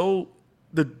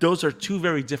those are two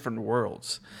very different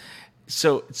worlds.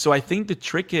 So I think the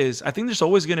trick is, I think there's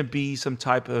always going to be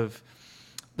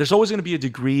a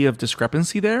degree of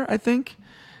discrepancy there, I think.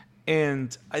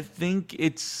 And I think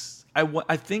it's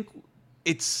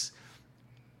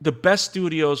the best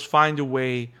studios find a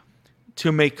way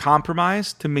to make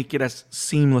compromise to make it as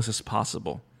seamless as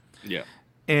possible. Yeah.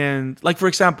 And like, for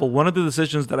example, one of the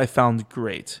decisions that I found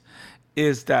great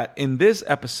is that in this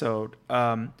episode,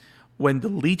 when the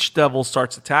Leech Devil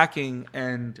starts attacking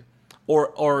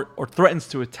or threatens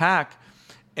to attack,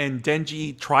 and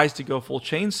Denji tries to go full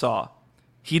chainsaw,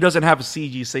 he doesn't have a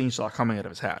CG chainsaw coming out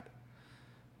of his hat.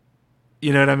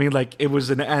 You know what I mean? Like, it was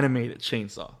an animated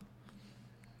chainsaw.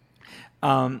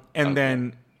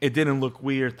 Then it didn't look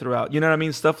weird throughout. You know what I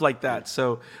mean? Stuff like that.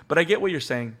 So, but I get what you're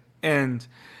saying. And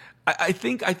I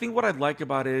think what I'd like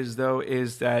about it is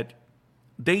that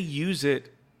they use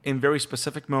it in very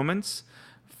specific moments.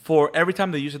 For every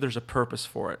time they use it, there's a purpose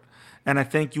for it. And I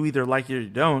think you either like it or you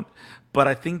don't. But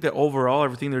I think that overall,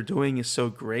 everything they're doing is so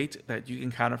great that you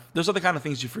can those are the kind of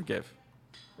things you forgive,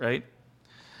 right?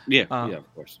 Yeah,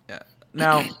 of course. Yeah.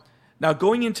 Now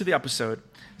going into the episode,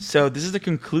 so this is the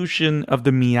conclusion of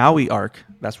the Meowie arc.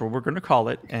 That's what we're going to call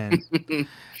it, and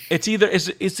it's either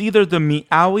the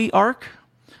Meowie arc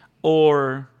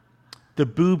or the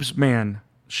Boobs Man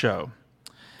show.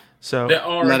 So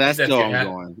that's still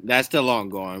ongoing. That's still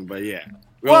ongoing, but yeah.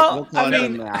 The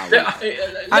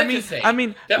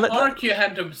arc you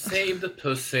had to save the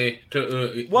pussy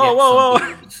to whoa.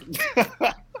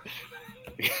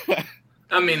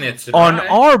 I mean, it's on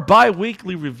our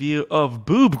bi-weekly review of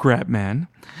Boob Grab Man.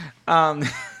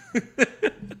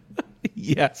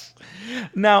 Yes.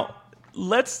 Now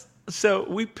so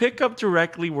we pick up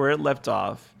directly where it left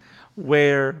off,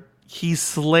 where he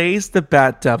slays the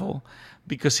Bat Devil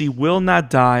because he will not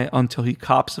die until he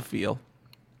cops a feel.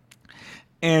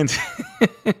 And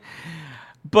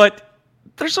but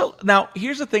now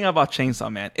here's the thing about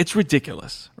Chainsaw Man. It's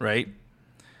ridiculous, right?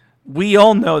 We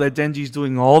all know that Denji's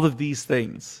doing all of these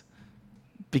things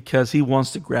because he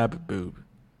wants to grab a boob.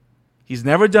 He's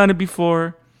never done it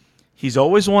before. He's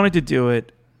always wanted to do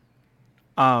it.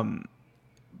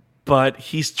 But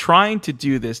he's trying to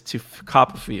do this to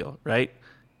cop a feel, right?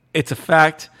 It's a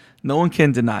fact. No one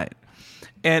can deny it.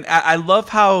 And I love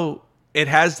how it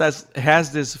has this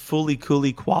Fooly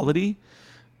Cooly quality,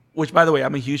 which, by the way,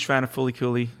 I'm a huge fan of Fooly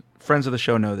Cooly. Friends of the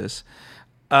show know this.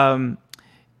 And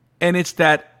it's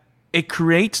that it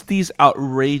creates these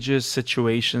outrageous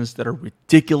situations that are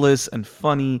ridiculous and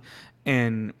funny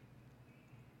and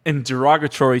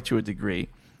derogatory to a degree.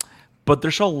 But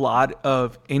there's a lot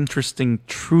of interesting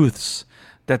truths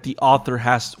that the author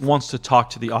wants to talk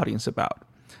to the audience about.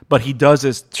 But he does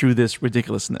this through this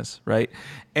ridiculousness, right?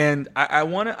 And I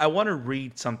want to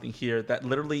read something here that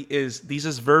literally is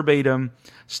verbatim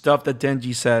stuff that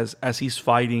Denji says as he's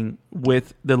fighting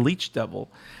with the Leech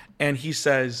Devil. And he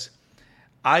says,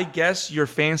 "I guess your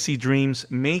fancy dreams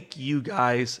make you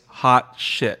guys hot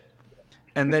shit."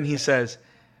 And then he says,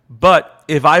 "But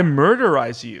if I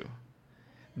murderize you,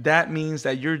 that means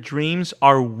that your dreams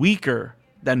are weaker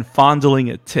than fondling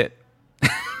a tit."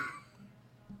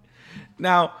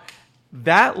 Now,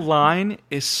 That line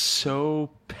is so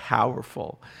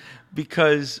powerful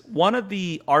because one of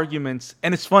the arguments,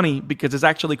 and it's funny because it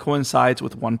actually coincides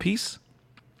with One Piece,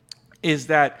 is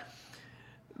that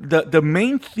the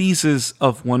main thesis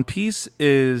of One Piece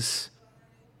is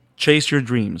chase your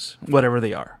dreams, whatever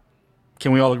they are.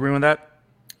 Can we all agree on that?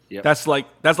 Yep. That's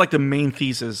like the main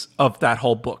thesis of that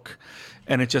whole book,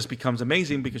 and it just becomes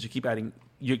amazing because you keep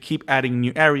adding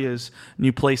new areas,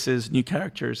 new places, new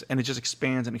characters, and it just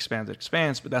expands and expands and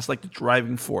expands. But that's like the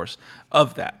driving force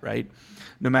of that, right?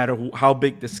 No matter how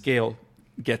big the scale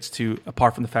gets to,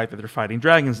 apart from the fact that they're fighting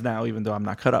dragons now, even though I'm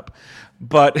not cut up,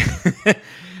 but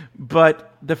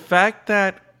but the fact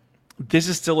that this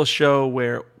is still a show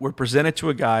where we're presented to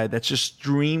a guy that's just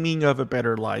dreaming of a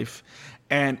better life,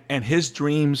 and his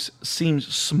dreams seem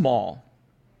small.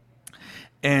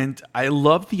 And I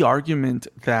love the argument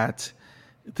that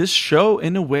this show,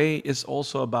 in a way, is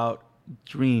also about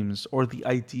dreams or the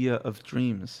idea of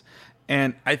dreams.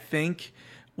 And I think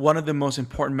one of the most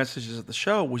important messages of the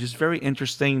show, which is very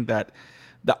interesting that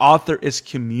the author is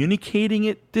communicating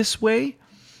it this way,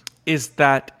 is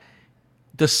that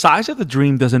the size of the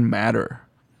dream doesn't matter.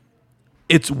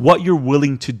 It's what you're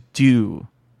willing to do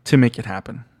to make it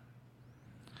happen.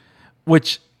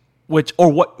 Which what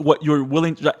you're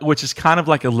willing to, which is kind of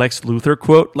like a Lex Luthor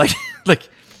quote, like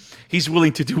he's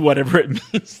willing to do whatever it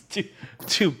means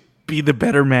to be the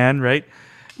better man, right?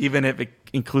 Even if it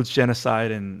includes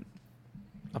genocide and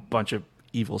a bunch of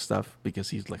evil stuff because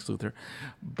he's Lex Luthor.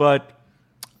 But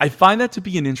I find that to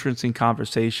be an interesting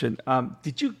conversation.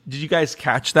 Did you guys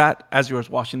catch that as you were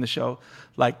watching the show,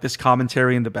 like this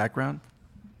commentary in the background?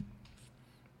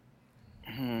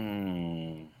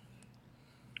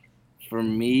 For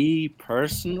me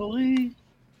personally,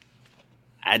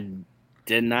 I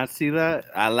did not see that.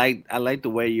 I like the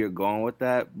way you're going with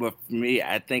that, but for me,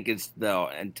 I think it's the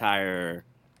entire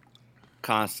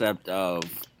concept of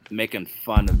making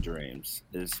fun of dreams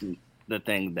is the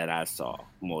thing that I saw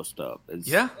most of. It's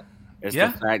the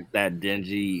fact that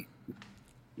Denji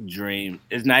dream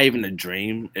is not even a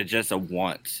dream; it's just a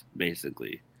want,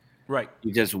 basically. Right.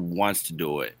 He just wants to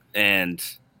do it, and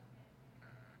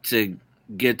to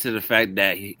get to the fact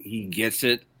that he gets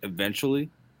it eventually,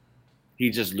 he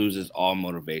just loses all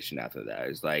motivation after that.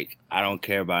 It's like, I don't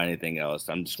care about anything else.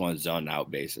 I'm just going to zone out,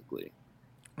 basically.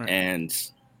 Right. And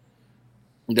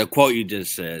the quote you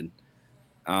just said,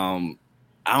 I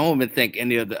don't even think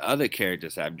any of the other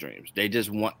characters have dreams. They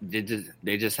just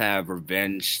have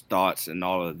revenge thoughts and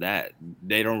all of that.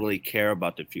 They don't really care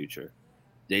about the future.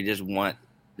 They just want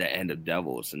the end of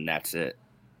Devils, and that's it.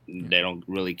 They don't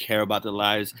really care about their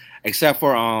lives, except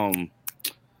for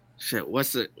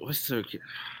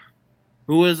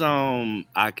who is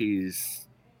Aki's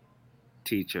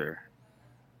teacher?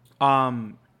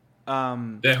 The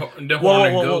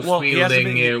horn ghost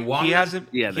wielding one. He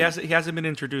hasn't been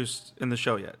introduced in the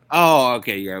show yet. Oh,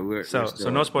 okay, yeah. So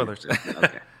no spoilers.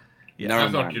 Okay. Yeah,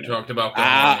 I thought you talked about the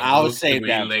I'll say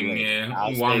that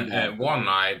wielding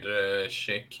one-eyed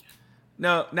chick.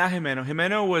 No, not Himeno.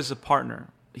 Himeno was a partner.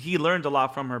 He learned a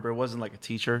lot from her, but it wasn't like a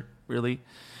teacher, really,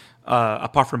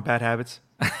 apart from bad habits.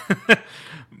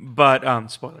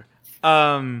 But, spoiler.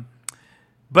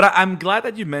 But I'm glad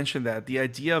that you mentioned that, the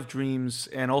idea of dreams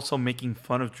and also making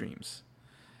fun of dreams.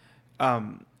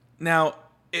 Now,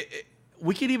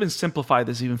 we could even simplify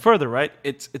this even further, right?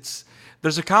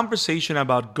 There's a conversation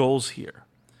about goals here.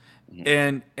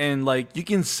 And like, you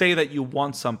can say that you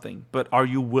want something, but are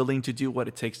you willing to do what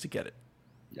it takes to get it?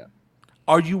 Yeah.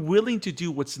 Are you willing to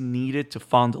do what's needed to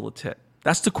fondle a tit?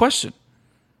 That's the question.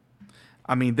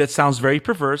 I mean, that sounds very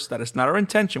perverse. That is not our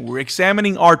intention. We're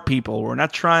examining art, people. We're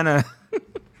not trying to.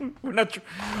 we're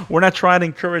not trying to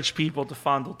encourage people to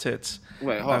fondle tits.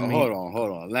 Wait, hold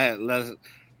on.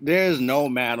 There's no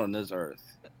man on this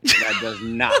earth that does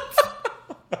not.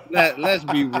 Let's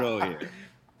be real here.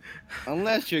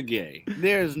 Unless you're gay,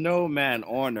 there's no man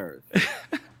on earth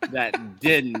that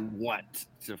didn't want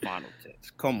to fondle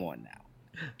tits. Come on now.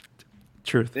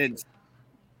 Truth.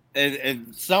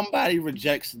 If somebody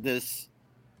rejects this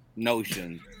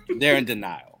notion, they're in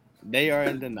denial. They are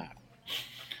in denial.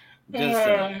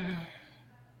 I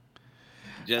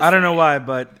don't know why,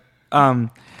 but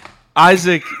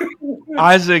Isaac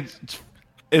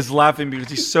is laughing because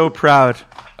he's so proud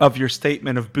of your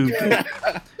statement of Boobgate.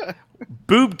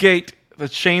 Boobgate, the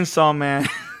chainsaw man.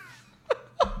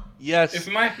 Yes. If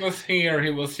Mike was here, he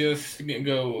was just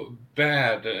go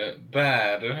bad.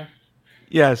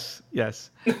 Yes.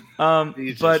 He's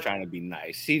just trying to be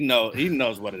nice. He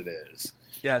knows what it is.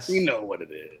 Yes. He knows what it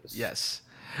is. Yes.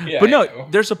 Yeah, but no,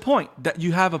 there's a point that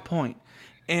you have a point.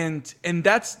 And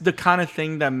that's the kind of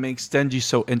thing that makes Denji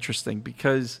so interesting,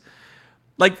 because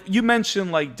Like you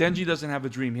mentioned, like Denji doesn't have a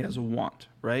dream; he has a want,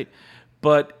 right?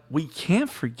 But we can't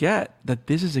forget that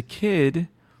this is a kid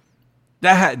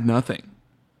that had nothing.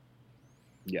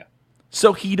 Yeah.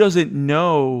 So he doesn't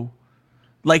know.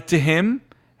 Like to him,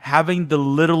 having the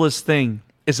littlest thing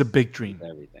is a big dream.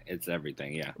 Everything. It's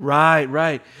everything. Yeah. Right,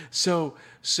 right. So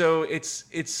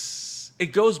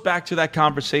it goes back to that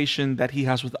conversation that he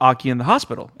has with Aki in the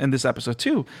hospital in this episode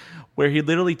too, where he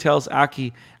literally tells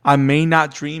Aki, "I may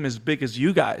not dream as big as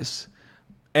you guys,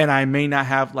 and I may not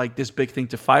have like this big thing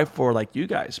to fight for like you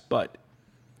guys, but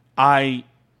I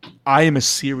am as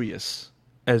serious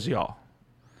as y'all.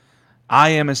 I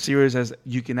am as serious as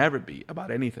you can ever be about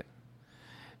anything."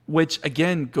 Which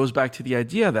again goes back to the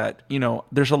idea that,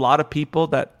 there's a lot of people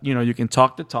that, you can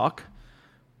talk the talk,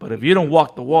 but if you don't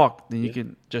walk the walk, then you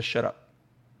can just shut up.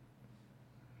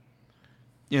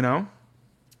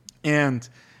 And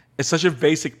it's such a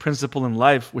basic principle in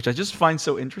life, which I just find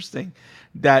so interesting,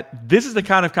 that this is the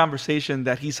kind of conversation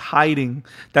that he's hiding,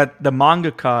 that the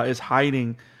mangaka is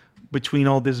hiding between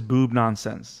all this boob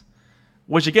nonsense.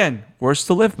 Which again, words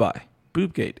to live by.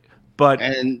 Boobgate. But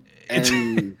and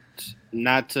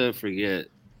not to forget,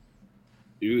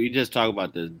 you just talk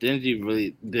about this. Denji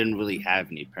really didn't really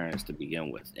have any parents to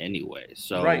begin with anyway.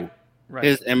 So right.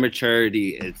 His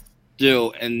immaturity is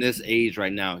still in this age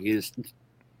right now. He is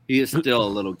still a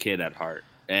little kid at heart.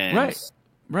 And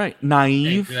right.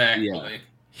 Naive. Exactly. Yeah.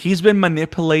 He's been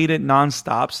manipulated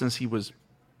nonstop since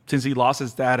he lost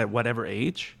his dad at whatever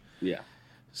age. Yeah.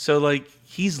 So like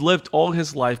he's lived all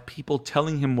his life, people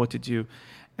telling him what to do.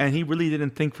 And he really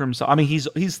didn't think for himself. I mean,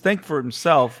 he's think for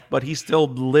himself, but he still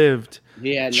lived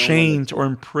chained or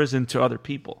imprisoned to other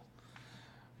people.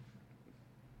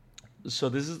 So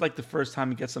this is like the first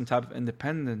time he gets some type of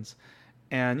independence.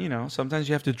 And, sometimes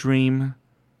you have to dream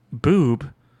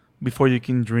boob before you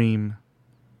can dream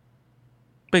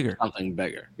bigger. Something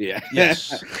bigger. Yeah.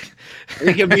 Yes.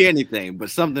 It can be anything,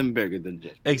 but something bigger than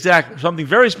just. Exactly. Something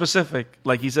very specific,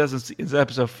 like he says in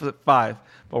episode 5.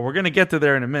 But we're going to get to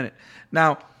there in a minute.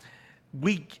 Now,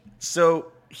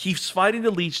 so he's fighting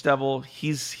the Leech Devil.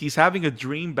 He's having a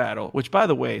dream battle, which, by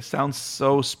the way, sounds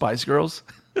so Spice Girls.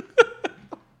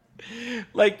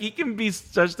 Like, he can be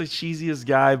such the cheesiest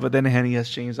guy, but then he has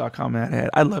Chainsaw coming at head.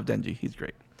 I love Denji. He's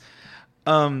great.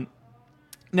 Now,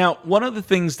 one of the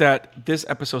things that this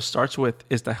episode starts with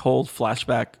is the whole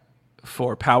flashback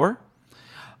for Power.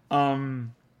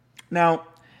 Now,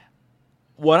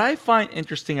 what I find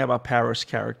interesting about Power's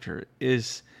character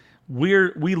is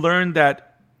we learn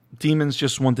that demons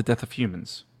just want the death of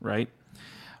humans, right?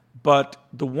 But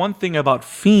the one thing about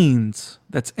fiends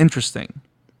that's interesting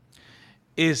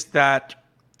is that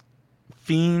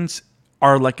fiends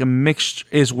are like a mixture,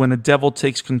 is when a devil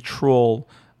takes control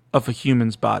of a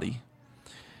human's body.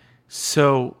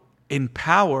 So in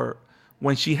Power,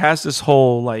 when she has this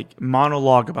whole like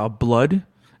monologue about blood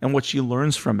and what she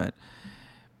learns from it,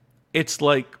 it's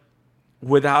like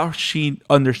without she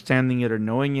understanding it or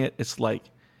knowing it, it's like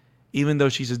even though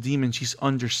she's a demon, she's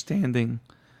understanding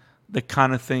the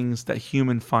kind of things that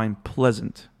humans find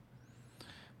pleasant,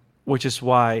 which is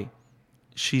why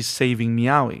she's saving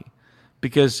Meowie.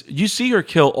 Because you see her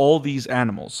kill all these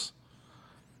animals.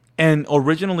 And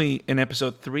originally in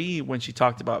episode 3, when she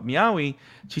talked about Meowie,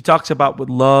 she talks about with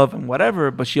love and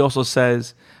whatever, but she also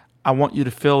says, I want you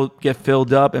to get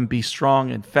filled up and be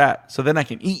strong and fat, so then I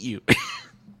can eat you.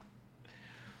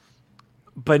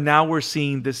 But now we're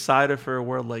seeing this side of her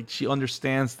where like she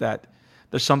understands that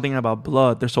there's something about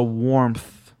blood. There's a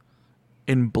warmth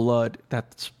in blood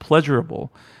that's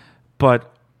pleasurable.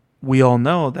 But we all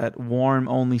know that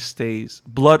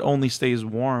blood only stays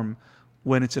warm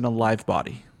when it's in a live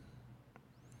body.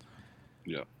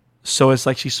 Yeah. So it's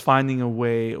like she's finding a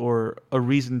way or a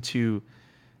reason to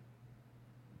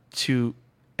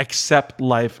accept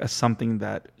life as something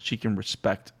that she can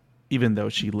respect, even though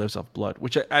she lives off blood,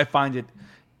 which I find it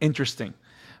interesting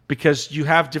because you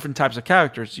have different types of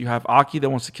characters. You have Aki that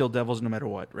wants to kill devils no matter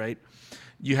what, right?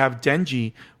 You have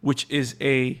Denji, which is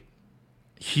a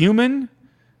human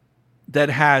that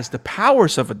has the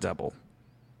powers of a devil,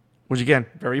 which again,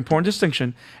 very important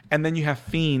distinction. And then you have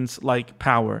fiends like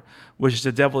Power, which is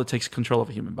the devil that takes control of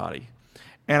a human body.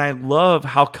 And I love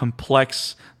how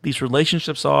complex these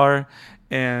relationships are.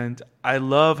 And I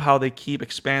love how they keep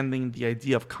expanding the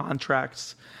idea of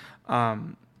contracts.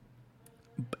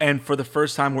 And for the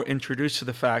first time, we're introduced to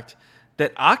the fact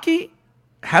that Aki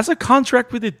has a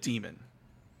contract with a demon.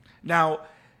 Now,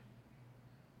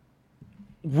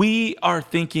 we are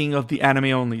thinking of the anime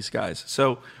onlys, guys.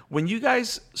 So when you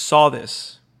guys saw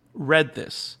this, read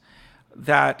this,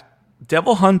 that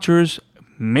devil hunters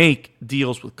make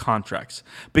deals with contracts.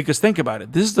 Because think about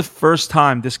it. This is the first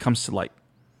time this comes to light.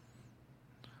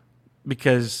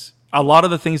 Because a lot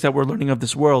of the things that we're learning of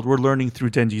this world, we're learning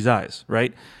through Denji's eyes,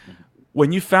 right?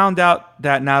 When you found out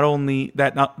that not only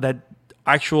that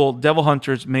actual devil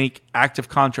hunters make active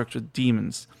contracts with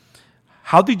demons,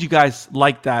 how did you guys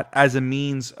like that as a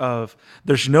means of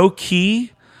there's no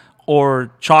key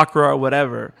or chakra or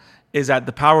whatever, is that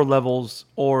the power levels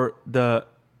or the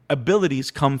abilities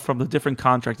come from the different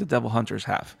contracts that devil hunters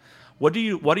have? What do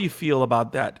you feel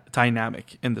about that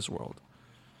dynamic in this world?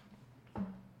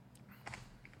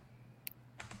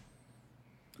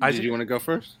 Did you want to go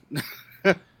first?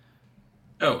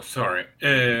 Oh, sorry.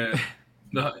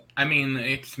 I mean,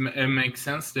 it makes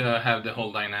sense to have the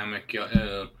whole dynamic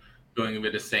going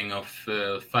with the thing of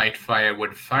fight fire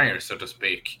with fire, so to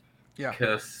speak. Yeah.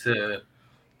 Because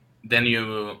then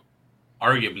you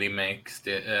arguably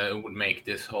would make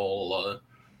this whole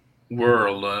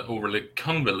world overly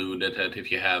convoluted. That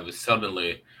if you have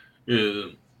suddenly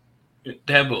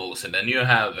devils, and then you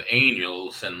have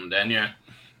angels, and then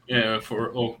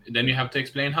then you have to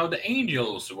explain how the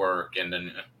angels work, and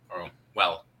then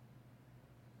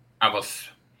I was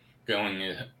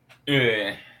going.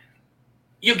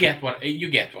 You get what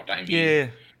I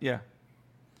mean. Yeah.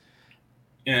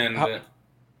 And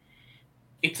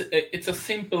it's a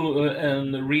simple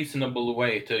and reasonable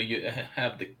way to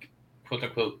have the quote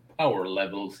unquote power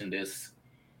levels in this.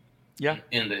 Yeah.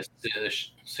 In this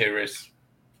series.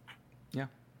 Yeah.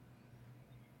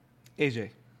 AJ.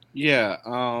 Yeah.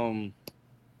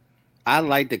 I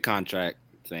like the contract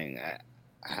thing.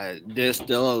 There's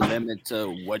still a limit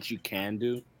to what you can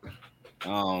do,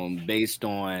 based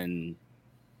on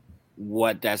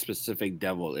what that specific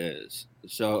devil is.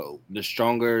 So the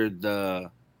stronger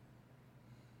the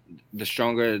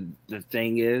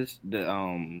thing is,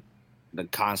 the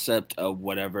concept of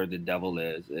whatever the devil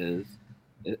is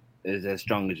as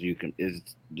strong as you can, is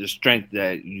the strength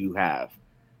that you have.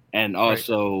 And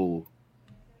also,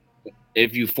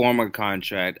 if you form a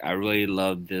contract, I really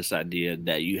love this idea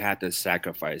that you have to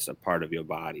sacrifice a part of your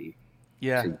body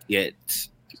to get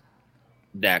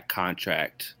that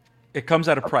contract. It comes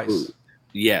at a price.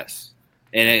 Yes.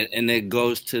 And it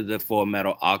goes to the Full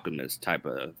Metal Alchemist type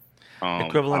of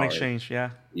equivalent power. exchange,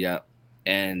 yeah. Yeah.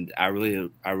 And I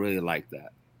really like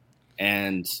that.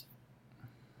 And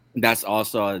that's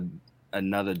also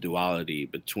another duality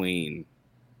between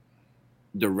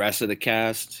the rest of the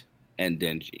cast and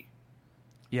Denji.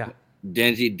 Yeah.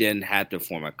 Denji didn't have to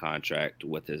form a contract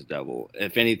with his devil.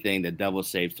 If anything, the devil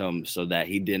saved him so that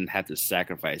he didn't have to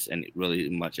sacrifice really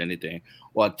much anything.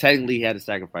 Well, technically he had to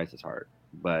sacrifice his heart,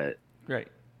 but right.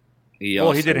 He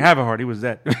didn't have a heart. He was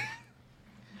dead.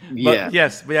 Yeah.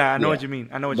 I know what you mean.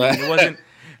 You mean. It wasn't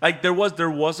like there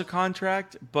was a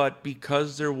contract, but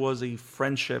because there was a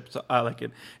friendship, like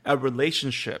a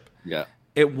relationship,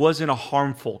 it wasn't a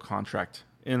harmful contract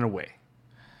in a way.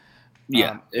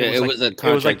 Yeah, it was a contract.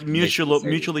 It was like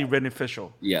mutually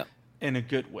beneficial. Yeah, in a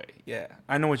good way. Yeah,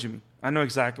 I know what you mean. I know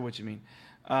exactly what you mean.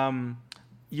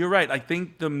 You're right. I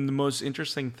think the most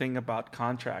interesting thing about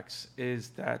contracts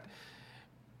is that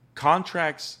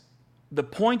the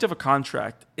point of a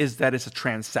contract is that it's a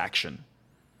transaction.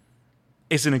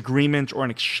 It's an agreement or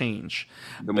an exchange.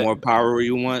 The more power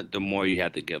you want, the more you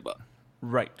have to give up.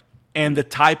 Right. And the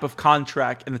type of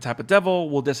contract and the type of devil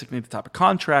will designate the type of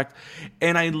contract.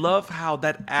 And I love how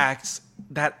that adds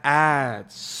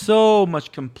so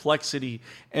much complexity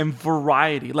and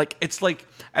variety. Like, it's like,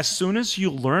 as soon as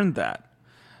you learn that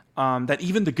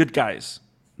even the good guys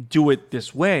do it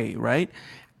this way, right?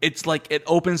 It's like, it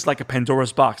opens like a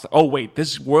Pandora's box. Like, oh, wait,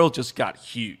 this world just got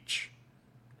huge,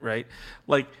 right?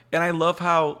 Like, and I love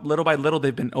how little by little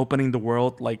they've been opening the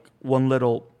world, like one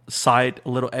little side, a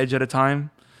little edge at a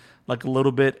time. Like a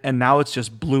little bit, and now it's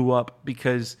just blew up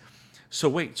because,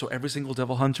 so every single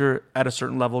devil hunter at a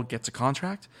certain level gets a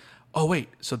contract? Oh wait,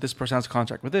 so this person has a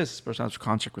contract with this person has a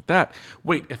contract with that.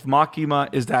 Wait, if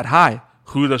Makima is that high,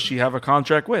 who does she have a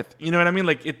contract with? You know what I mean?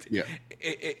 Like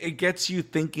it gets you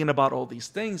thinking about all these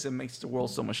things and makes the world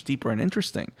so much deeper and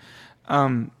interesting.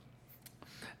 And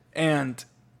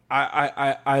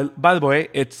I by the way,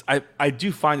 I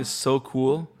do find it so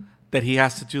cool that he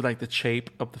has to do like the shape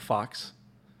of the fox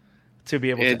to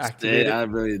be able to activate it. I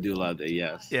really do love that,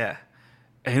 yes. Yeah.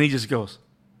 And he just goes,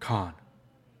 Khan.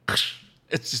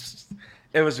 That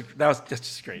was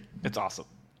just great. It's awesome.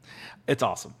 It's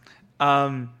awesome.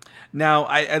 Now,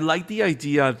 I like the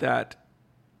idea that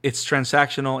it's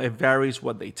transactional. It varies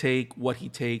what they take, what he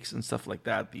takes, and stuff like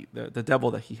that, the devil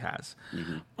that he has.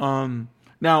 Mm-hmm.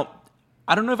 Now,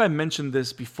 I don't know if I mentioned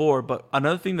this before, but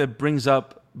another thing that brings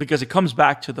up because it comes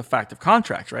back to the fact of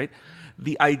contracts, right?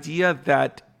 The idea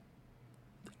that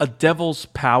a devil's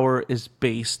power is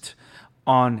based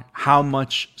on how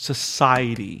much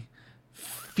society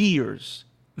fears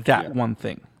that one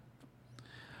thing.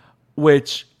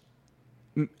 Which,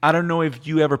 I don't know if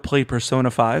you ever played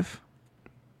Persona 5.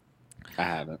 I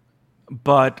haven't.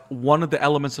 But one of the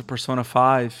elements of Persona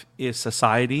 5 is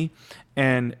society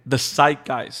and the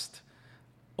zeitgeist,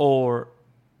 or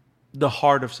the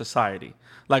heart of society.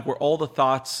 Like where all the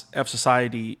thoughts of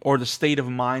society or the state of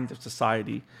mind of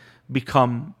society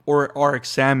become or are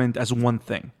examined as one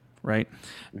thing, right?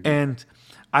 Mm-hmm. And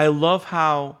I love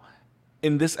how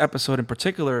in this episode in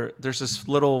particular, there's this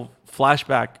little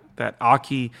flashback that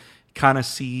Aki kind of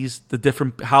sees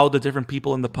how the different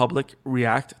people in the public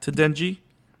react to Denji.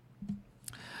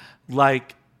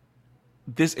 Like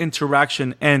this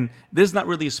interaction, and this is not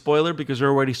really a spoiler because we're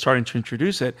already starting to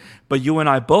introduce it, but you and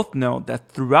I both know that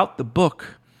throughout the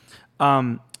book,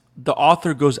 the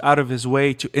author goes out of his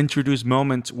way to introduce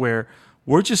moments where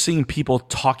we're just seeing people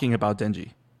talking about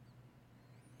Denji.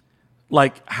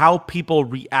 Like how people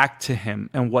react to him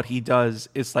and what he does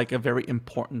is like a very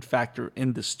important factor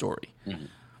in this story. Mm-hmm.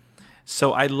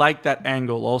 So I like that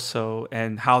angle also,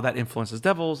 and how that influences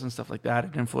devils and stuff like that.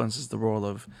 It influences the role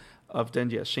of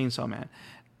Denji as Chainsaw Man.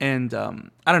 And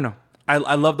I don't know.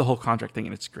 I love the whole contract thing,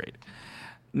 and it's great.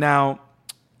 Now,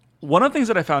 one of the things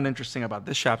that I found interesting about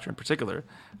this chapter in particular,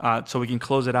 so we can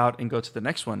close it out and go to the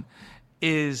next one,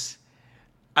 is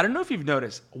I don't know if you've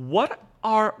noticed, what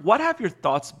have your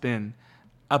thoughts been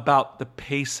about the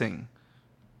pacing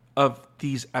of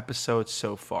these episodes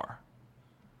so far?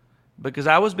 Because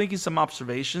I was making some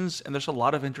observations, and there's a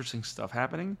lot of interesting stuff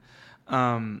happening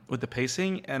with the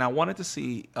pacing, and I wanted to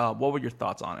see what were your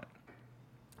thoughts on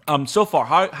it. So far,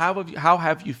 how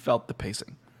have you felt the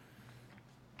pacing?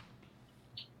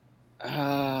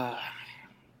 I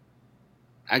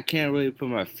can't really put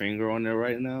my finger on it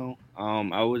right now.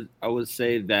 I would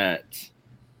say that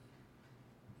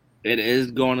it is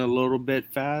going a little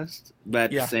bit fast,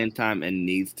 but at the same time, it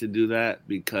needs to do that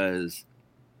because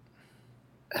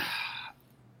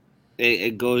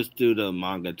it goes through the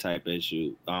manga type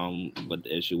issue. What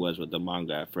the issue was with the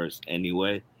manga at first,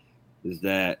 anyway, is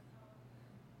that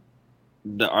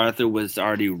the author was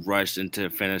already rushed into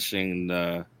finishing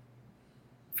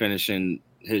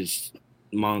his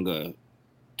manga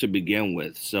to begin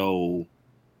with. So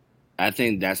I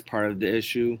think that's part of the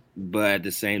issue. But at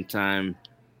the same time,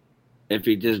 if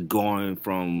you're just going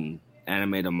from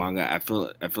anime to manga, I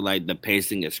feel like the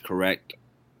pacing is correct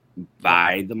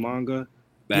by the manga.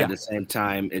 But at the same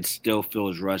time, it still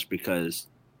feels rushed because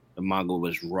the manga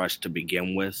was rushed to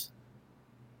begin with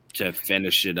to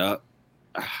finish it up.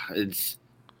 It's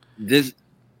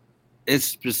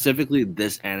specifically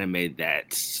this anime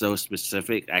that's so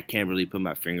specific. I can't really put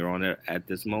my finger on it at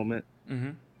this moment.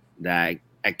 Mm-hmm. That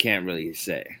I can't really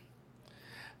say.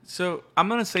 So I'm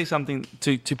going to say something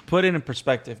to put it in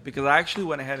perspective, because I actually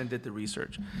went ahead and did the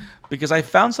research, because I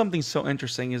found something so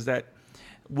interesting is that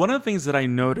one of the things that I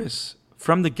noticed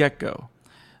from the get-go,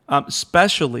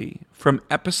 especially from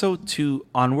episode 2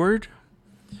 onward,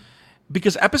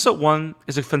 because episode 1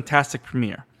 is a fantastic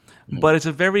premiere, but it's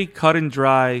a very cut and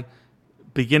dry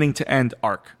beginning to end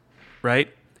arc,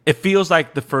 right? It feels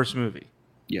like the first movie.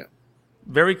 Yeah.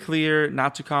 Very clear,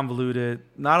 not too convoluted.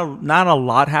 Not a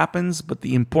lot happens, but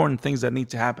the important things that need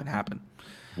to happen.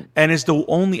 And it's the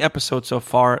only episode so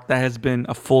far that has been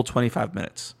a full 25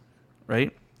 minutes,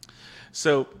 right?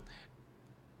 So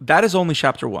that is only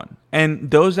chapter 1.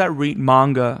 And those that read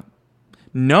manga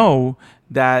know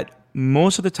that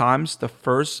most of the times the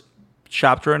first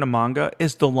chapter in a manga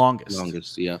is the longest.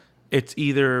 Longest, yeah. It's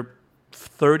either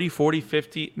 30, 40,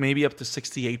 50, maybe up to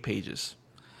 68 pages.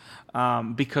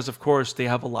 Because, of course, they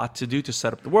have a lot to do to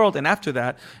set up the world. And after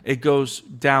that, it goes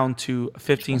down to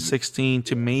 15, 16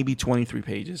 to maybe 23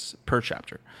 pages per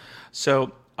chapter.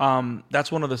 So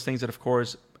that's one of those things that, of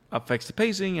course, affects the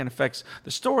pacing and affects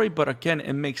the story. But, again,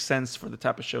 it makes sense for the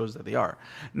type of shows that they are.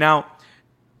 Now,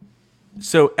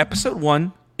 so episode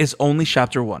 1 is only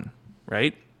chapter 1,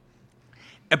 right?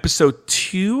 Episode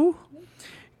 2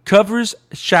 covers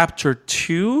chapter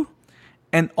 2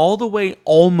 and all the way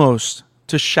almost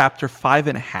to chapter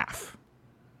 5.5.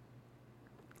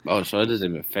 Oh, so it doesn't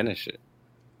even finish it.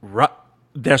 Right.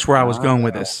 That's where I was going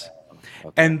with this.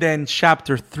 Okay. And then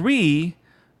chapter 3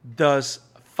 does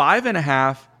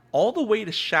 5.5 all the way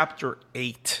to chapter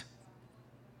 8.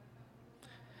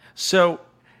 So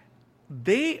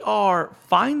they are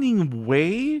finding a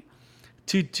way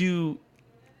to do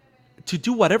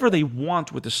whatever they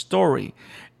want with the story,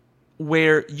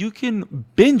 where you can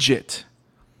binge it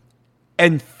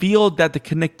and feel that the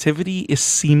connectivity is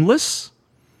seamless,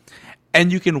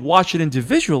 and you can watch it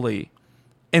individually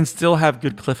and still have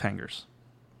good cliffhangers.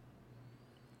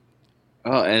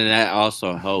 Oh, and that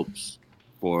also helps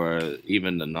for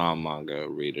even the non-manga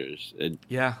readers. It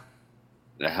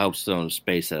helps them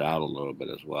space it out a little bit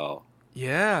as well.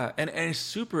 Yeah, and it's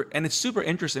super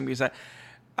interesting because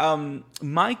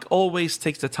Mike always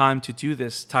takes the time to do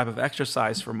this type of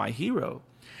exercise for My Hero.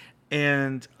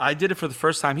 And I did it for the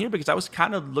first time here because I was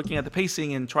kind of looking at the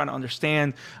pacing and trying to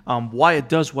understand why it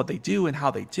does what they do and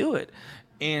how they do it.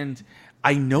 And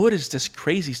I noticed this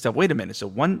crazy stuff. Wait a minute. So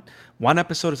one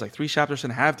episode is like 3 chapters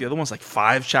and a half. The other one's like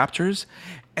 5 chapters.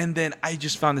 And then I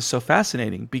just found this so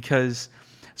fascinating because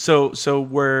so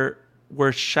where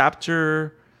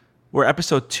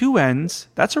episode 2 ends,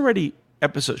 that's already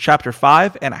chapter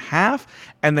 5 and a half,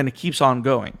 and then it keeps on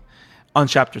going on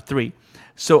chapter 3.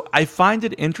 So I find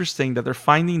it interesting that they're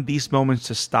finding these moments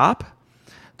to stop,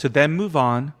 to then move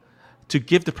on, to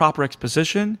give the proper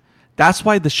exposition. That's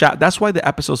why the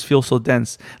episodes feel so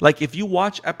dense. Like if you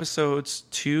watch episodes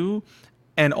 2,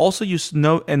 and also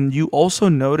you also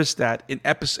notice that in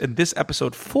this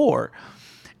episode 4,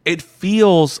 it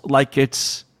feels like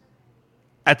it's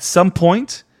at some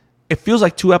point it feels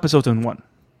like 2 episodes in one.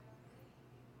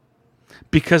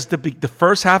 Because the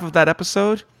first half of that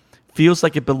episode feels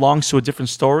like it belongs to a different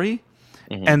story,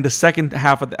 and the second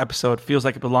half of the episode feels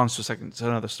like it belongs to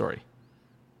another story.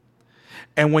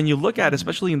 And when you look at it,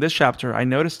 especially in this chapter, I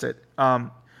noticed it.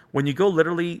 When you go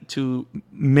literally to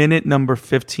minute number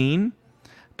 15,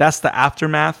 that's the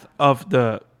aftermath of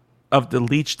the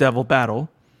Leech Devil battle,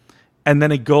 and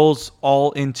then it goes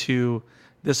all into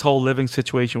this whole living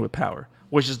situation with power,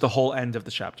 which is the whole end of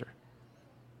the chapter.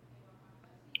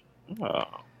 Oh.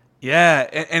 Yeah,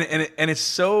 and it's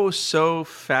so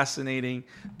fascinating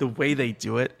the way they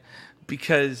do it,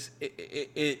 because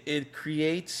it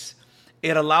creates,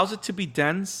 it allows it to be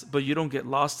dense, but you don't get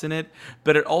lost in it.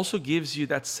 But it also gives you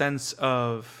that sense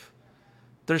of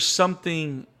there's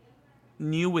something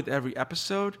new with every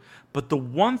episode. But the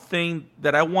one thing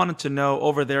that I wanted to know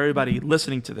over there, everybody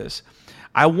listening to this,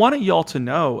 I wanted y'all to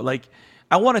know,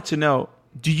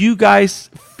 do you guys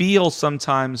feel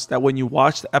sometimes that when you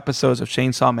watch the episodes of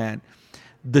Chainsaw Man,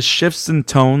 the shifts in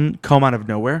tone come out of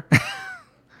nowhere?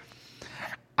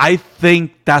 I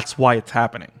think that's why it's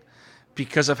happening,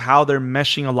 because of how they're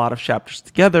meshing a lot of chapters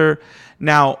together.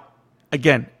 Now,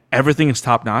 again, everything is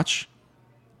top notch.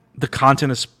 The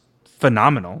content is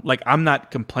phenomenal. Like, I'm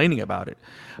not complaining about it.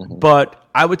 Mm-hmm. But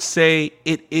I would say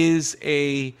it's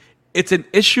an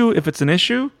issue if it's an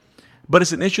issue. But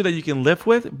it's an issue that you can live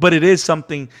with, but it is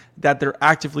something that they're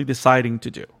actively deciding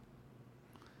to do.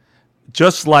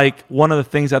 Just like one of the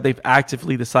things that they've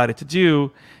actively decided to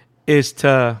do is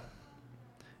to...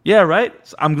 Yeah, right?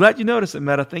 I'm glad you noticed it,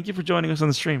 Meta. Thank you for joining us on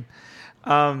the stream.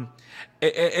 And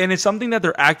it's something that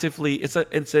they're actively...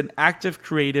 It's an active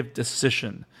creative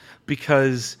decision,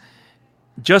 because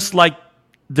just like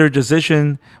their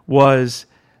decision was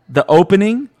the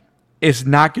opening is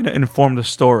not going to inform the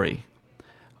story.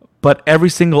 But every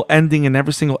single ending and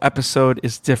every single episode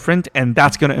is different, and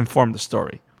that's going to inform the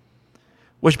story.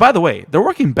 Which, by the way, they're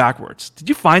working backwards. Did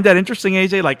you find that interesting,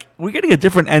 AJ? Like, we're getting a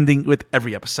different ending with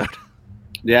every episode.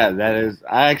 Yeah, that is.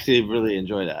 I actually really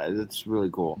enjoy that. It's really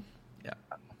cool. Yeah,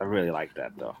 I really like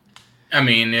that, though. I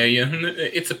mean,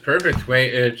 it's a perfect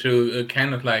way to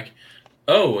kind of like,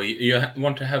 you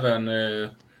want to have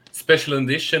a special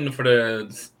edition for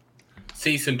the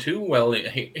season 2? Well,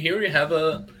 here you have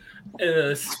a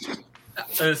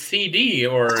CD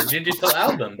or digital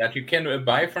album that you can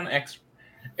buy for an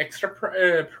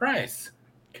extra price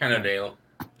kind of deal.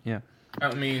 Yeah.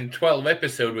 I mean, 12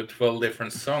 episodes with 12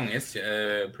 different songs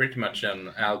is pretty much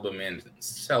an album in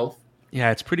itself.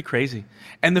 Yeah, it's pretty crazy.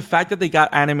 And the fact that they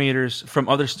got animators from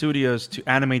other studios to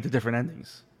animate the different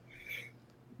endings.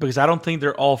 Because I don't think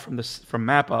they're all from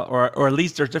MAPPA, or at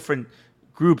least there's different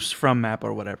groups from MAPPA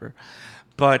or whatever.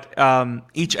 But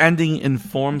each ending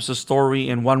informs the story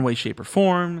in one way, shape, or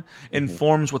form,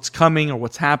 informs what's coming or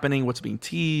what's happening, what's being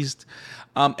teased.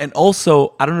 And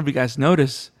also, I don't know if you guys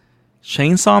notice,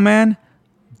 Chainsaw Man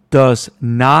does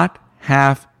not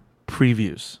have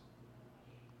previews.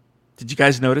 Did you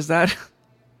guys notice that?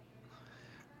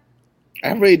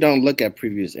 I really don't look at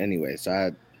previews anyway,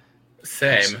 so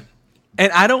Same.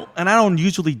 And I don't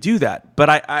usually do that, but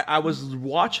I was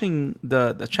watching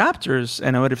the chapters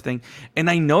and everything, and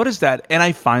I noticed that, and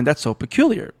I find that so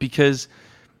peculiar, because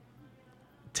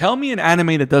tell me an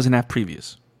anime that doesn't have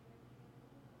previews.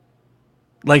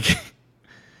 Like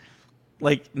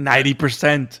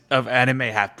 90% of anime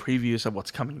have previews of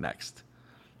what's coming next.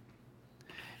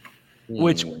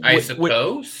 I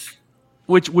suppose.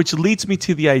 which leads me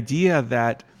to the idea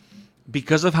that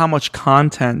because of how much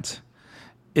content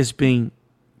is being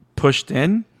pushed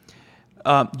in,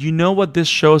 you know what this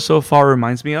show so far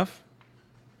reminds me of?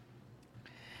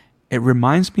 It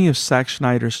reminds me of Zack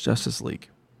Snyder's Justice League,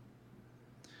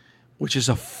 which is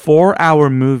a 4-hour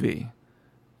movie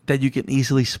that you can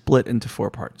easily split into 4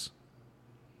 parts.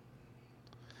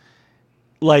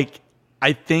 Like,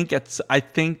 I think this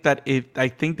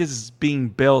is being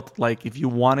built like if you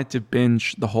wanted to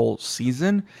binge the whole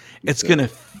season, it's gonna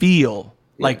feel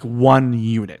like one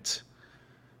unit,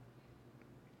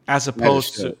 as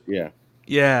opposed to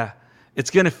it's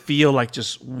gonna feel like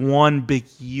just one big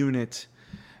unit.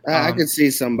 I could see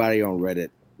somebody on Reddit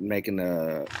making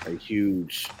a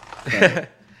huge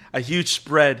a huge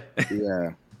spread.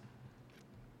 Yeah.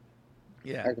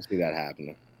 Yeah. I can see that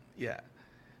happening. Yeah.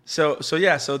 So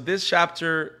this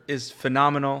chapter is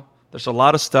phenomenal. There's a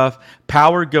lot of stuff.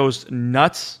 Power goes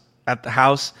nuts at the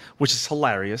house, which is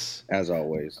hilarious. As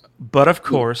always. But of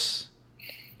course,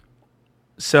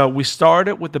 so we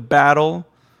started with the battle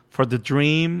for the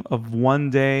dream of one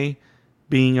day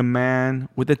being a man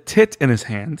with a tit in his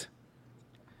hand.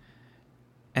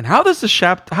 And how does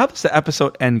the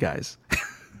episode end, guys?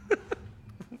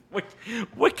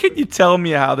 What can you tell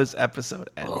me how this episode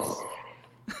ends?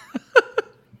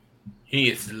 He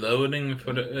is loading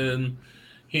for the.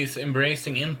 He's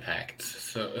embracing impact,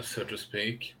 so to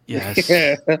speak. Yes.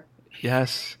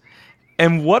 Yes.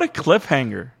 And what a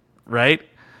cliffhanger, right?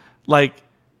 Like,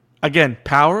 again,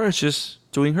 Power is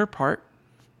just doing her part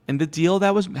in the deal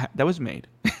that was made.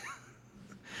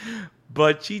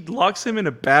 But she locks him in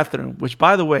a bathroom, which,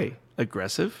 by the way,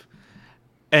 aggressive.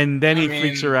 And then he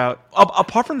freaks her out.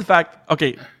 Apart from the fact,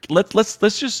 okay, let's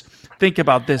just think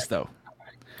about this though,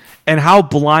 and how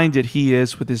blinded he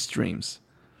is with his dreams.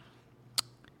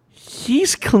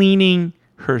 He's cleaning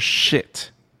her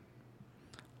shit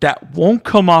that won't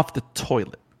come off the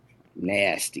toilet.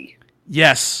 Nasty.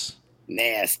 Yes.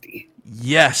 Nasty.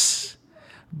 Yes.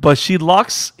 But she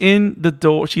locks in the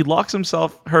door. She locks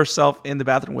herself in the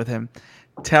bathroom with him.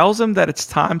 Tells him that it's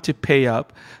time to pay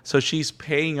up. So she's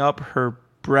paying up her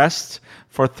breast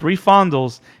for 3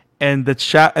 fondles, and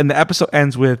the episode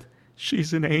ends with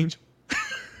she's an angel.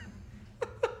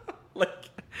 Like,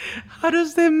 how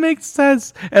does that make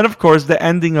sense? And of course, the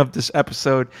ending of this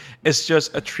episode is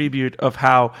just a tribute of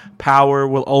how Power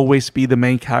will always be the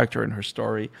main character in her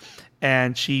story.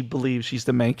 And she believes she's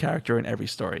the main character in every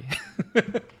story.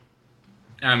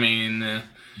 I mean,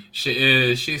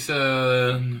 she's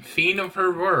a fiend of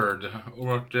her word.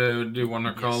 What do you want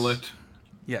to call it?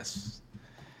 Yes.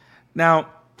 Now,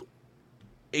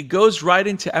 it goes right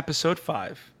into episode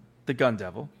 5, the Gun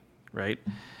Devil, right?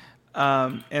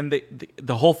 And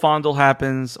the whole fondle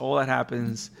happens. All that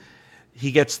happens.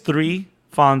 He gets 3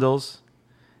 fondles.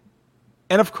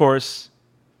 And of course,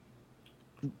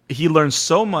 he learns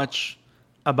so much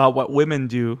about what women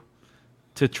do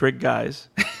to trick guys.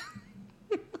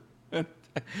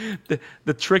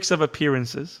 the tricks of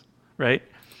appearances, right?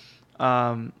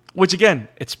 Which again,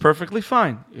 it's perfectly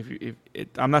fine.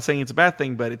 I'm not saying it's a bad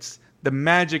thing, but it's the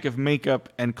magic of makeup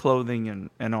and clothing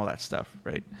and all that stuff,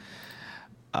 right?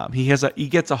 He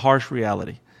gets a harsh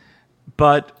reality.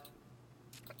 But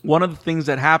one of the things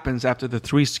that happens after the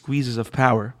 3 squeezes of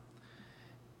power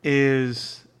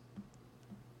is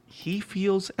he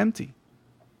feels empty.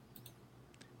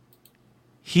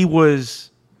 He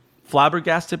was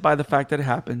flabbergasted by the fact that it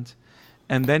happened,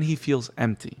 and then he feels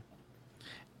empty.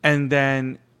 And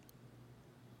then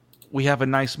we have a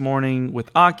nice morning with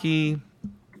Aki.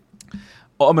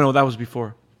 Oh, no, that was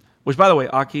before. Which, by the way,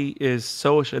 Aki is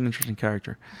such an interesting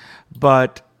character.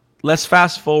 But let's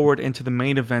fast forward into the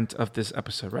main event of this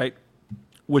episode, right?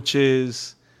 Which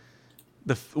is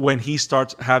when he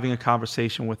starts having a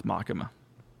conversation with Makima.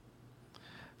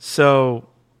 So,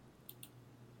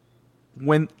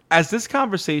 as this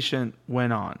conversation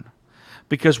went on,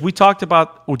 because we talked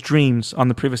about dreams on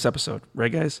the previous episode,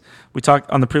 right, guys? We talked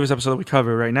on the previous episode that we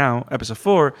cover right now, episode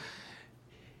 4,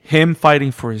 him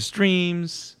fighting for his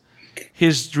dreams.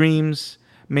 His dreams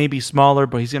may be smaller,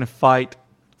 but he's going to fight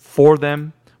for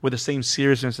them with the same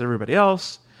seriousness as everybody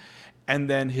else. And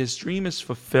then his dream is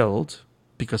fulfilled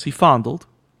because he fondled,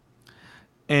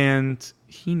 and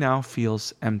he now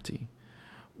feels empty.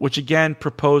 Which again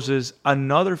proposes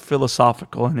another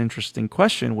philosophical and interesting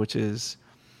question, which is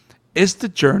the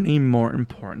journey more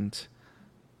important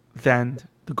than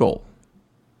the goal?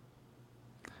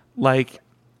 Like,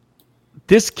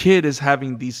 this kid is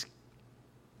having these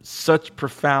such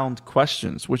profound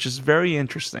questions, which is very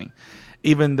interesting,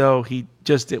 even though he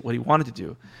just did what he wanted to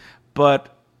do.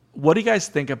 But what do you guys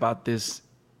think about this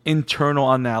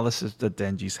internal analysis that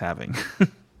Denji's having.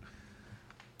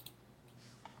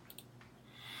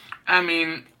 I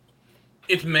mean,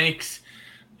 it makes.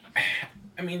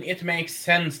 I mean, it makes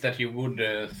sense that you would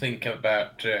think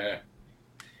about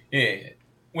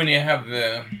when you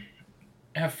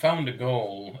have found a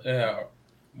goal.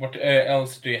 What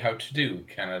else do you have to do,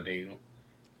 kind of deal?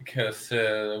 Because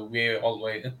we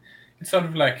always, it's sort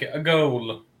of like a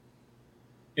goal.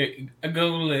 A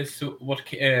goal is what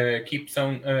keeps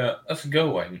on us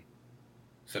going,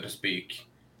 so to speak.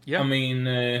 I Yeah. mean,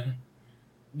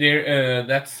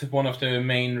 that's one of the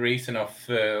main reason of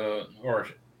or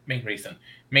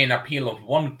main appeal of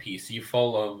One Piece. You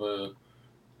follow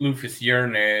Luffy's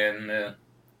journey and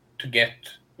to get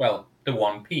the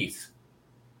One Piece,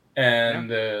 Yeah.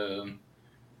 and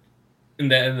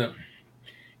and then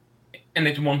and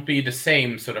it won't be the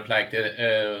same sort of like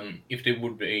if they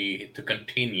would be to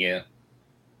continue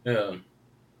um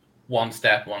once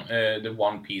that the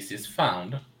One Piece is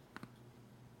found.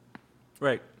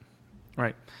 Right.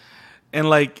 Right. And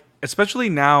like, especially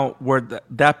now where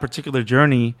that particular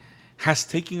journey has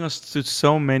taken us to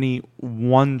so many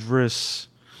wondrous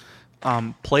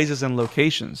places and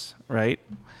locations, right?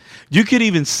 You could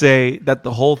even say that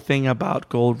the whole thing about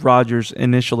Gold Roger's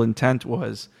initial intent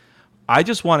was, I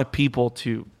just wanted people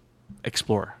to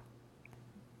explore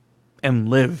and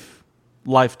live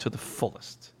life to the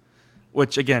fullest.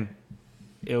 Which, again,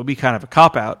 it would be kind of a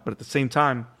cop out, but at the same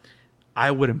time, I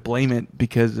wouldn't blame it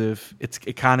because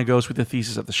it kind of goes with the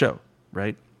thesis of the show,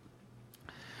 right?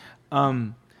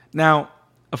 Now,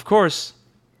 of course,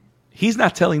 he's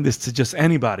not telling this to just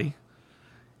anybody.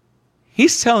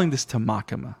 He's telling this to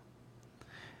Makima.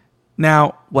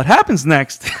 Now, what happens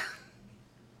next?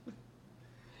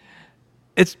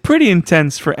 It's pretty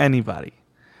intense for anybody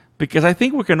because I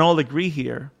think we can all agree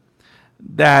here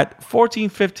that 14,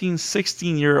 15,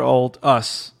 16-year-old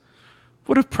us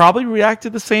would have probably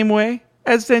reacted the same way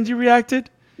as Denji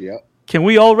reacted. Yep. Can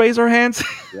we all raise our hands?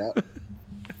 Yep.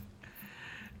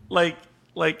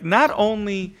 like not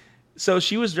only, so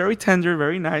she was very tender,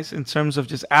 very nice in terms of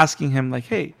just asking him like,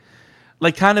 hey,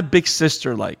 like kind of big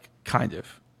sister, like kind of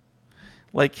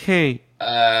like, hey,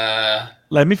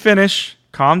 let me finish.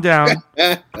 Calm down.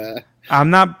 I'm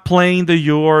not playing the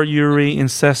Yuri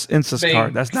incest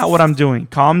card. That's not what I'm doing.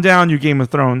 Calm down, you Game of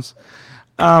Thrones.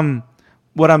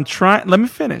 What I'm trying, let me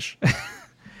finish.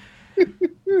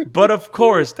 But of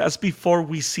course, that's before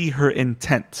we see her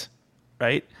intent,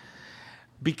 right?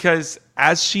 Because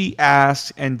as she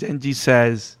asks and Denji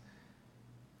says,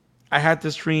 I had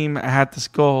this dream, I had this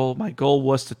goal. My goal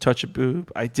was to touch a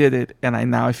boob. I did it,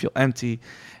 and now I feel empty.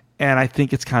 And I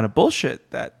think it's kind of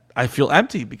bullshit that I feel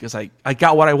empty because I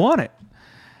got what I wanted.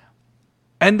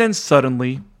 And then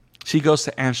suddenly, she goes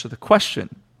to answer the question.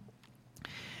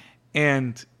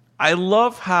 And I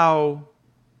love how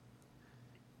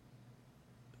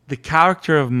the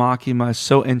character of Makima is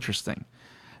so interesting.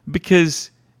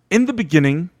 Because in the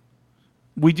beginning,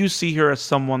 we do see her as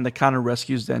someone that kind of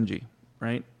rescues Denji,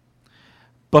 right?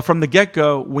 But from the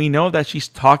get-go, we know that she's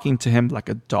talking to him like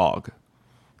a dog,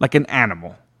 like an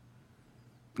animal.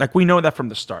 Like, we know that from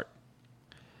the start.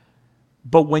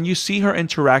 But when you see her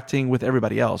interacting with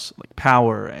everybody else, like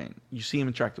Power, and you see him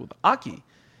interacting with Aki,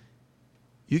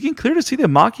 you can clearly see that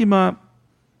Makima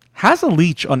has a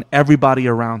leash on everybody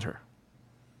around her.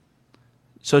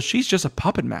 So she's just a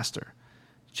puppet master.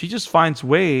 She just finds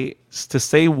ways to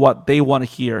say what they want to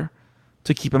hear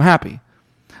to keep him happy.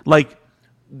 Like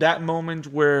that moment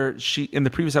where she, in the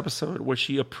previous episode, where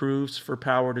she approves for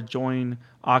Power to join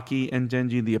Aki and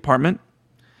Denji in the apartment.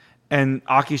 And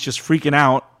Aki's just freaking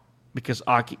out because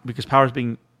Power's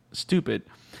being stupid.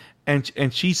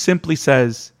 And she simply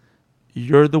says,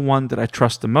 you're the one that I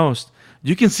trust the most.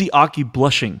 You can see Aki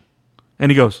blushing. And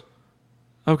he goes,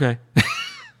 okay.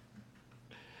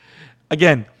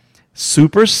 Again,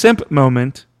 super simp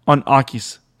moment on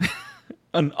Aki's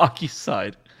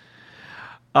side.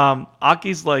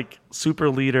 Aki's like super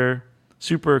leader,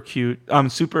 super cute,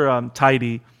 super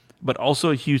tidy, but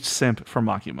also a huge simp for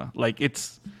Makima. Like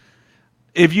it's,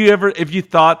 if you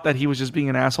thought that he was just being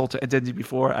an asshole to Denji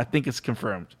before, I think it's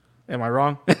confirmed. Am I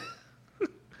wrong?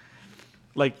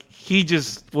 Like he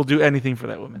just will do anything for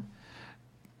that woman.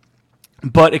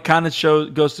 But it kind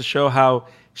of goes to show how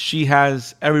she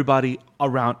has everybody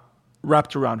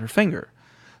wrapped around her finger.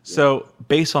 So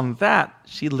based on that,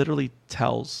 she literally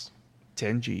tells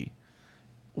Denji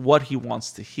what he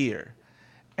wants to hear.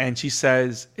 And she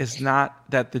says, it's not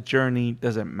that the journey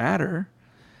doesn't matter,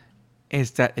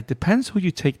 it's that it depends who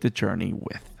you take the journey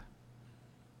with.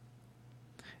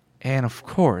 And of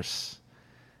course,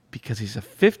 because he's a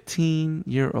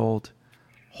 15-year-old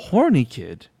horny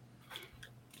kid,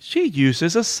 she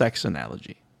uses a sex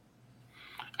analogy.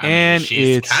 I mean, And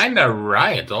she's it's kind of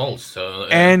right also.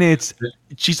 and it's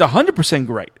she's 100%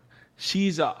 right.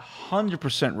 She's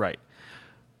 100% right.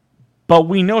 But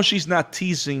we know she's not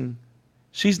teaching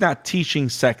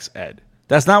sex ed.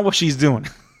 That's not what she's doing.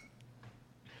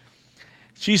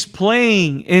 She's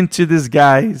playing into this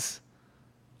guy's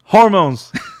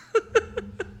hormones.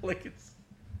 Like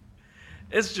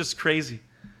it's just crazy.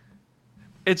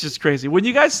 It's just crazy. When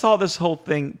you guys saw this whole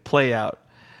thing play out,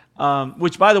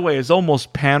 which by the way is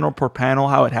almost panel per panel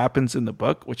how it happens in the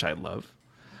book, which I love.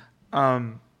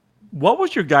 What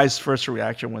was your guys' first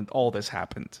reaction when all this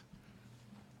happened?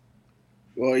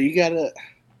 Well, you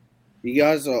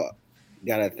guys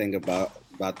gotta think about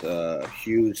the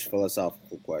huge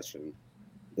philosophical question: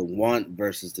 the want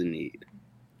versus the need.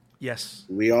 Yes.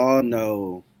 We all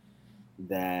know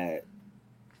that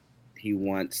he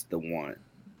wants the want,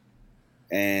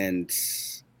 and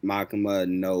Makima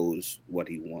knows what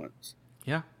he wants.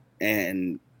 Yeah.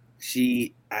 And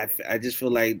I just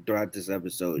feel like throughout this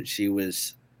episode, she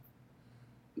was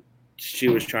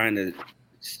trying to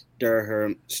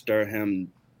stir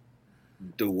him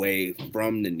the way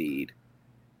from the need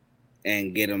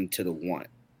and get him to the want,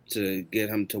 to get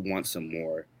him to want some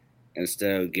more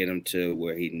instead of get him to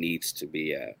where he needs to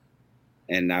be at.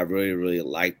 And I really, really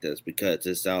like this because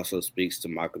this also speaks to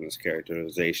Makima's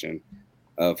characterization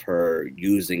of her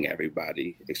using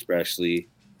everybody, especially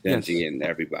Denji and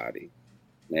everybody.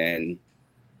 And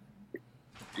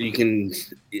you can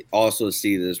also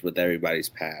see this with everybody's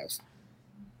past,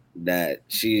 that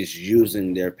she's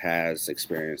using their past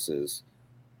experiences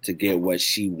to get what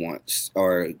she wants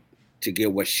or to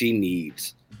get what she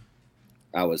needs,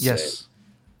 I would say.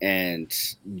 And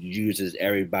uses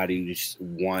everybody's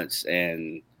wants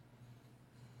and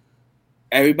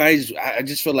I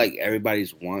just feel like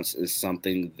everybody's wants is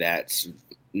something that's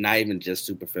not even just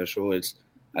superficial.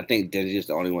 I think Denji is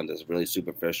the only one that's really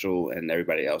superficial and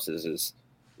everybody else is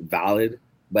valid,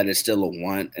 but it's still a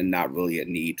want and not really a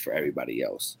need for everybody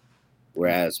else.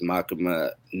 Whereas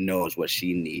Makima knows what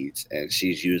she needs and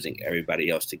she's using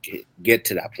everybody else to get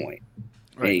to that point.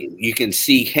 Right. And you can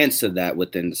see hints of that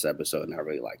within this episode, and I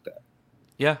really like that.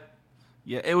 Yeah.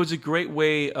 Yeah, it was a great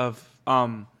way of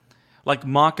like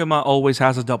Makima always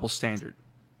has a double standard.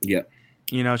 Yeah.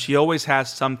 You know, she always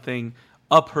has something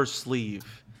up her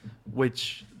sleeve,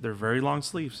 which they're very long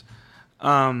sleeves.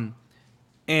 And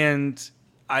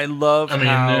I love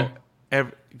how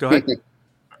go ahead.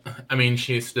 I mean,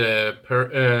 she's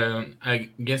I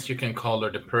guess you can call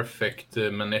her the perfect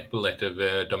manipulative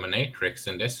dominatrix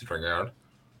in this regard.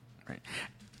 Right.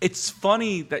 It's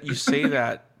funny that you say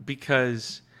that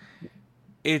because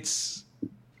it's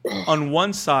on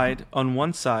one side,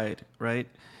 right?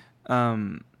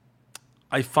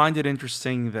 I find it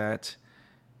interesting that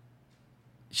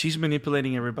she's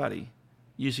manipulating everybody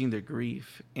using their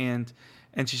grief, and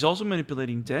she's also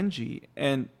manipulating Denji,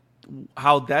 and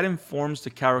how that informs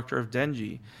the character of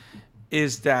Denji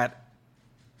is that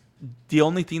the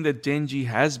only thing that Denji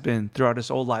has been throughout his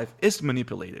whole life is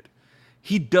manipulated.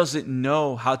 He doesn't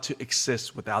know how to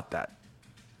exist without that.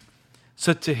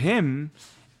 So to him,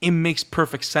 it makes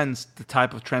perfect sense the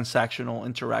type of transactional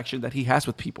interaction that he has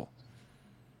with people.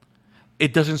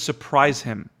 It doesn't surprise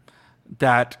him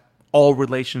that all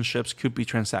relationships could be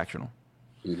transactional.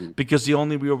 Mm-hmm. Because the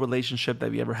only real relationship that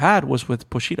we ever had was with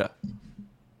Poshita.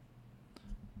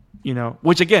 You know,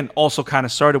 which again also kind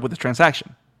of started with the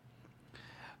transaction.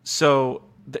 So,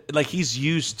 like, he's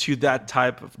used to that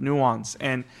type of nuance,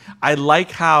 and I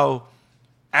like how,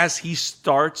 as he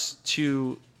starts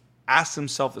to ask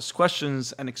himself these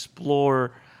questions and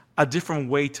explore a different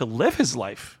way to live his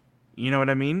life, you know what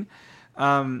I mean?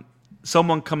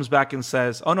 Someone comes back and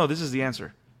says, "Oh no, this is the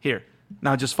answer. Here,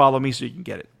 now just follow me so you can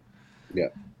get it." Yeah.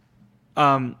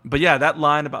 But yeah, that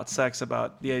line about sex,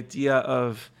 about the idea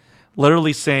of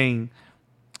literally saying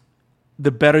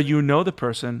the better you know the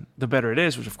person, the better it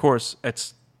is, which of course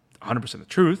it's 100% the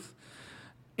truth.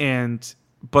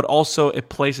 But also it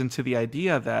plays into the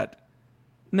idea that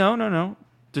no,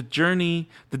 the journey,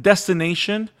 the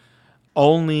destination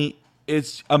only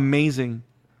is amazing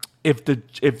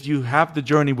if you have the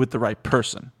journey with the right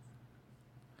person.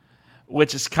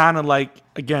 Which is kind of like,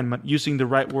 again, using the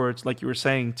right words, like you were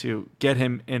saying, to get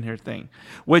him in her thing.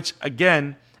 Which,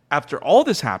 again, after all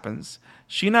this happens,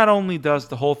 she not only does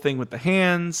the whole thing with the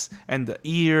hands and the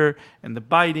ear and the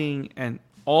biting and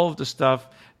all of the stuff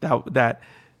that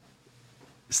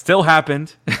still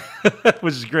happened,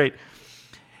 which is great.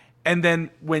 And then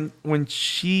when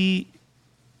she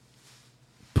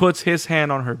puts his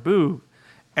hand on her boob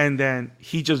and then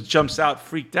he just jumps out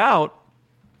freaked out,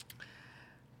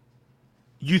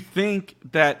 you think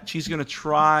that she's going to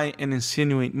try and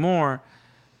insinuate more,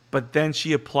 but then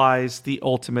she applies the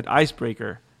ultimate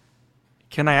icebreaker.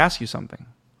 Can I ask you something?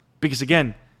 Because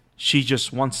again, she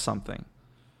just wants something.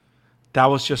 That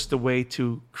was just a way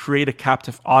to create a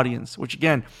captive audience, which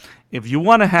again, if you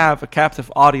want to have a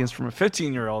captive audience from a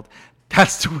 15-year-old,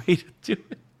 that's the way to do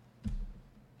it.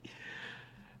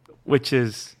 Which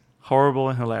is horrible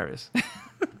and hilarious.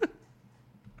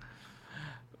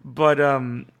 But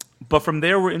from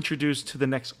there, we're introduced to the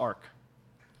next arc,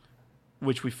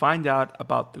 which we find out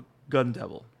about the Gun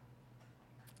Devil.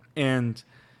 And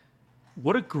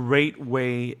what a great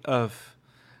way of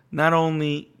not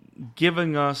only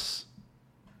giving us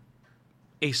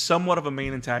a somewhat of a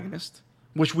main antagonist,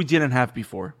 which we didn't have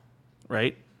before,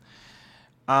 right?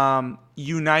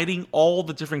 Uniting all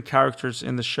the different characters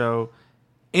in the show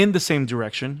in the same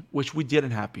direction, which we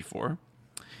didn't have before,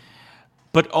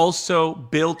 but also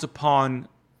built upon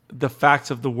the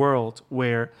facts of the world,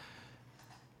 where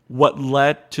what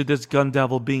led to this gun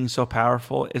devil being so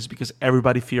powerful is because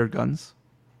everybody feared guns.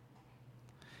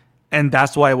 And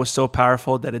that's why it was so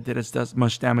powerful that it did as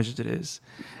much damage as it is.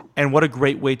 And what a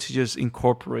great way to just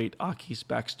incorporate Aki's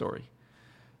backstory,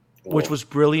 which was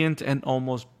brilliant and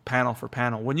almost panel for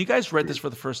panel. When you guys read this for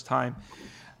the first time,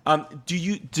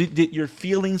 did your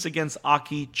feelings against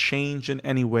Aki change in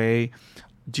any way?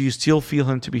 Do you still feel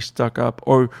him to be stuck up,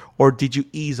 or did you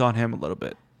ease on him a little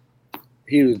bit?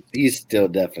 He's still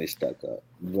definitely stuck up.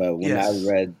 But when I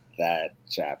read that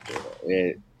chapter,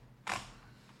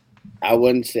 I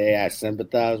wouldn't say I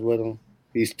sympathize with him.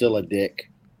 He's still a dick.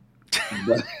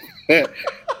 But,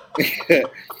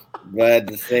 but at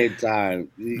the same time,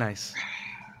 nice.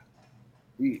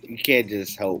 You can't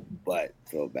just help but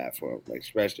feel bad for him, like,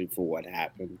 especially for what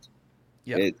happened.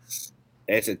 Yep.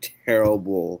 It's a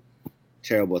terrible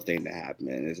thing to happen,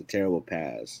 and it's a terrible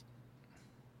past.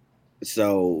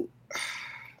 So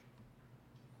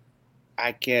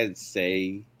I can't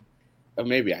say, or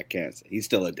maybe I can say, he's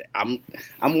still a dick. I'm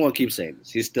gonna keep saying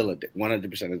this. He's still a dick,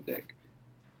 100% a dick.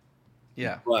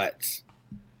 Yeah. But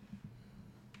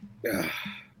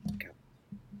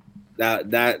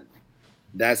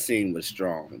that scene was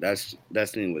strong. That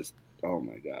scene was, oh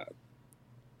my god.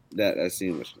 That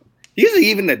scene was strong. He's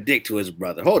even a dick to his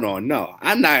brother. Hold on, no,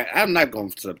 I'm not going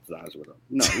to sympathize with him.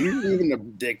 No, he's even a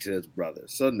dick to his brother.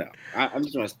 So no, I'm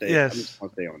just going to stay. Yes. I'm just going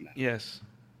to stay on that.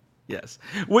 Yes.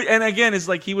 And again, it's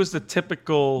like he was the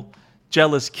typical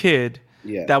jealous kid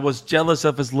that was jealous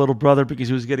of his little brother because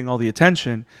he was getting all the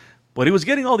attention, but he was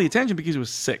getting all the attention because he was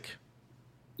sick.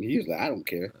 He was like, I don't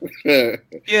care.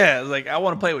 Yeah, like, I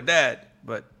want to play with dad,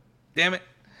 but damn it.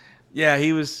 Yeah,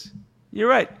 he was. You're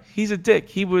right. He's a dick.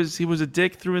 He was a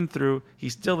dick through and through.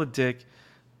 He's still a dick,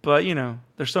 but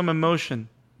there's some emotion.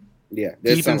 Yeah,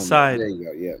 deep inside. There you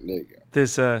go. Yeah, there you go.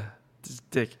 This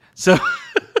dick. So,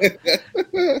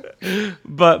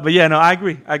 but yeah, no, I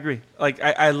agree. Like,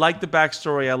 I like the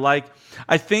backstory.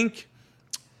 I think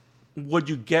what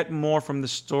you get more from the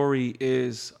story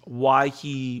is why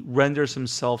he renders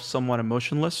himself somewhat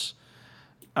emotionless.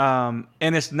 And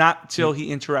it's not till he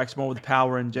interacts more with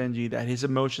Power and Genji that his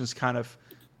emotions kind of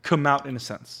come out, in a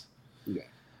sense. Yeah.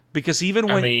 Because even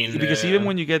when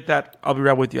you get that, I'll be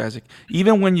right with you, Isaac.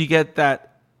 Even when you get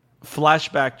that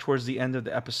flashback towards the end of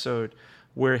the episode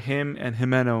where him and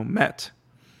Himeno met,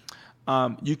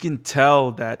 you can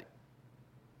tell that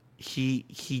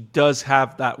he does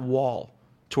have that wall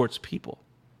towards people,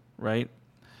 right?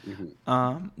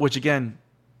 Mm-hmm. Which again,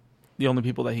 the only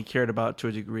people that he cared about to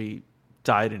a degree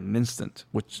died in an instant,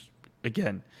 which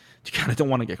again, you kind of don't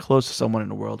want to get close to someone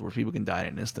in a world where people can die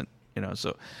in an instant,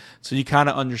 so you kind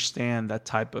of understand that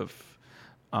type of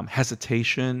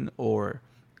hesitation or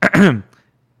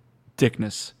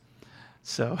dickness.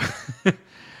 So,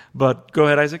 but go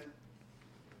ahead, Isaac.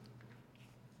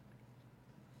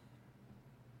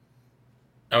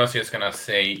 I was just gonna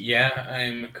say, yeah,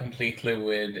 I'm completely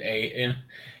with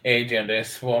AJ on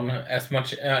this one. As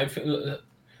much I feel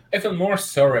more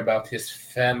sorry about his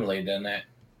family than him.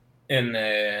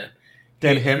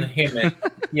 Than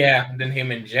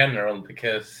him in general,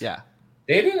 because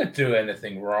they didn't do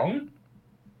anything wrong.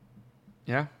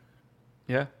 Yeah.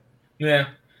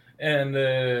 And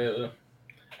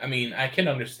I mean, I can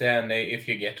understand if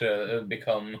you get to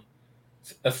become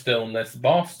a stoneless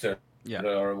bastard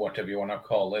or whatever you want to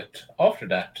call it after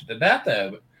that.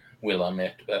 That will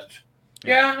admit, but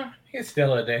he's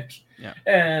still a dick. Yeah.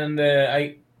 And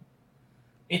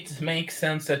it makes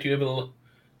sense that you will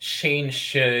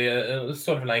change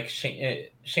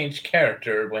change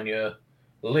character when you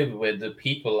live with the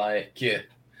people like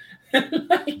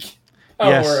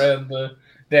Power and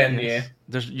Denny.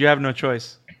 You have no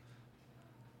choice.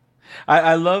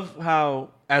 I love how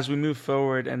as we move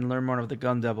forward and learn more of the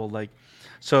gun devil, like,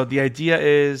 so the idea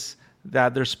is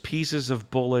that there's pieces of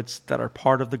bullets that are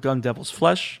part of the gun devil's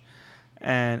flesh,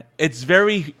 and it's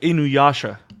very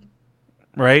Inuyasha,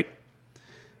 right?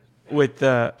 With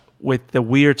the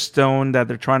weird stone that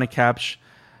they're trying to catch.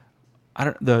 I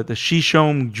don't the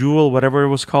Shishome jewel, whatever it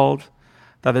was called,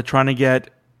 that they're trying to get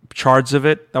shards of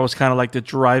it. That was kind of like the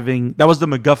driving. That was the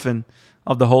MacGuffin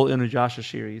of the whole Inuyasha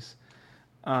series,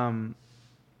 um,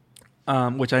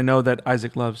 which I know that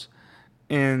Isaac loves.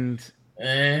 And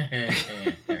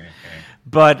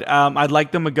but I'd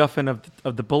like the MacGuffin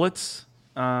of the bullets,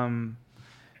 and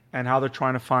how they're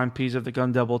trying to find pieces of the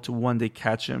gun devil to one day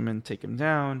catch him and take him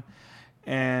down.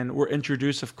 And we're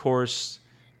introduced, of course,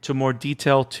 to more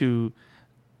detail to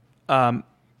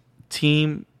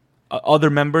team other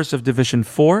members of Division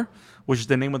 4, which is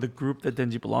the name of the group that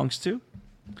Denji belongs to.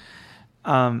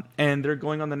 And they're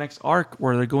going on the next arc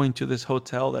where they're going to this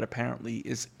hotel that apparently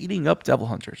is eating up devil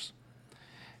hunters.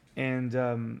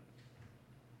 And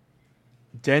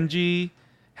Denji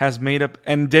has made up,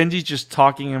 and Denji's just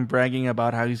talking and bragging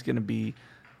about how he's going to be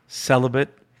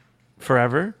celibate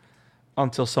forever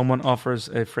until someone offers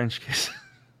a French kiss.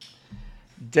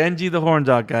 Denji the horn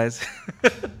dog, guys.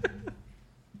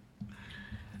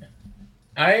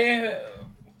 I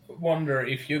wonder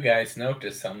if you guys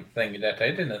noticed something that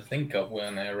I didn't think of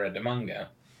when I read the manga.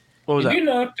 What was Did that? you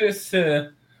notice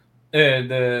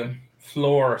the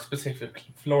floor, specific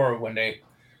floor, when they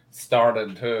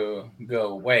started to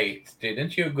go? Wait,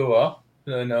 didn't you go up?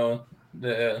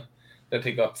 That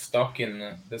he got stuck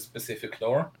in the specific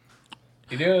floor.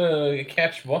 Did you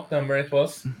catch what number it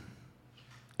was?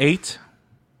 8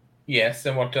 Yes,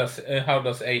 and how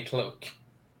does 8 look?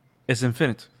 is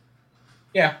infinite.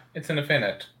 Yeah, it's an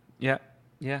infinite. Yeah,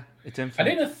 it's I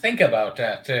infinite. didn't think about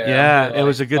that. Yeah, until it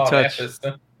was a good saw the touch.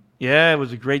 episode. Yeah, it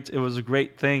was a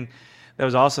great thing. That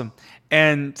was awesome.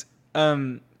 And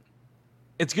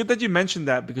it's good that you mentioned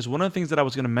that, because one of the things that I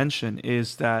was going to mention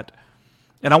is that,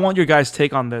 and I want your guys'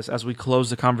 take on this as we close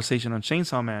the conversation on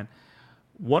Chainsaw Man.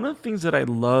 One of the things that I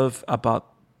love about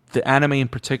the anime in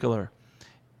particular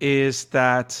is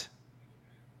that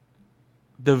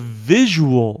the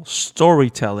visual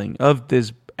storytelling of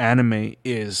this anime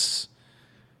is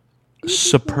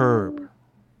superb.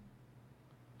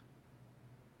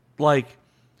 Like,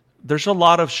 there's a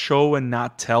lot of show and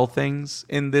not tell things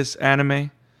in this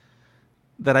anime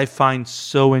that I find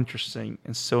so interesting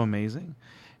and so amazing.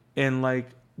 And like,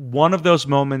 one of those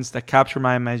moments that captured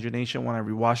my imagination when I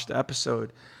rewatched the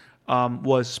episode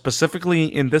was specifically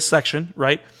in this section,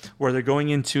 right, where they're going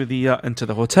into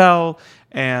the hotel,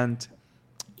 and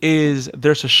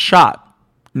there's a shot,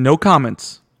 no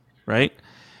comments, right,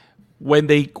 when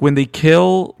they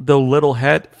kill the little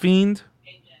head fiend,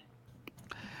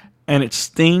 and it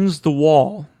stains the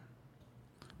wall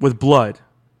with blood.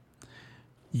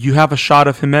 You have a shot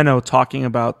of Himeno talking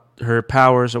about her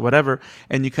powers or whatever,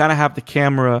 and you kind of have the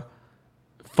camera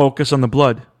focus on the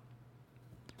blood.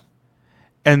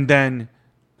 And then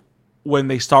when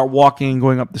they start walking and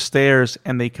going up the stairs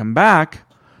and they come back,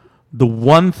 the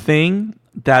one thing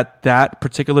that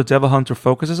particular devil hunter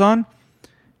focuses on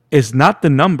is not the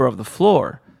number of the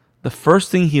floor. The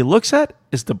first thing he looks at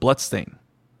is the blood stain.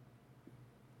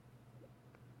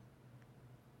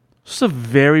 It's a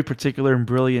very particular and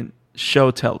brilliant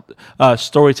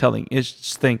storytelling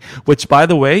thing, which, by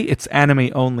the way, it's anime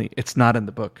only. It's not in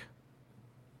the book.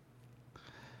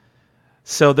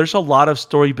 So there's a lot of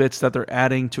story bits that they're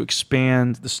adding to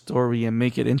expand the story and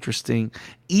make it interesting,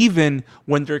 even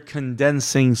when they're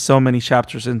condensing so many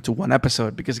chapters into one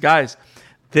episode. Because, guys,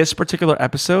 this particular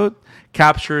episode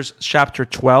captures chapter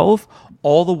 12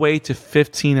 all the way to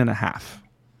 15 and a half.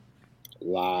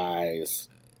 Lies.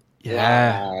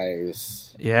 Yeah.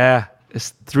 Lies. Yeah.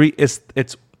 It's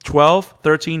 12,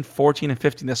 13, 14, and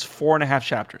 15. That's 4.5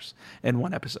 chapters in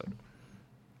one episode.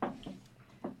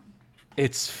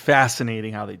 It's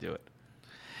fascinating how they do it.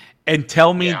 And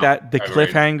tell me that the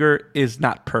cliffhanger is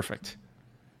not perfect.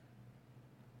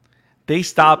 They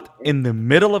stopped in the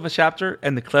middle of a chapter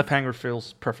and the cliffhanger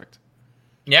feels perfect.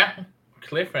 Yeah,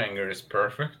 cliffhanger is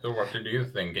perfect. Or what do you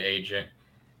think, AJ?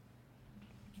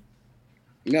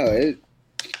 No,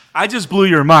 I just blew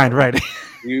your mind, right?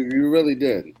 You really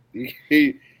did.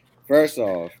 First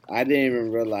off, I didn't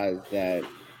even realize that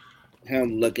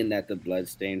him looking at the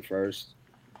bloodstain first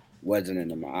wasn't in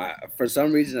the manga. For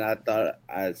some reason, I thought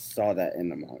I saw that in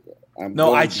the manga.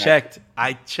 No, I checked.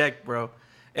 I checked, bro.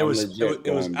 It was.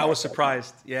 I was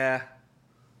surprised. Yeah.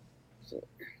 So,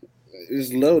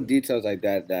 there's little details like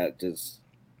that just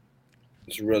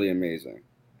it's really amazing.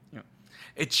 Yeah.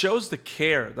 It shows the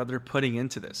care that they're putting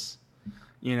into this.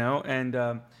 and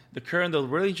the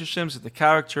relationships, the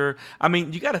character. I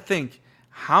mean, you got to think,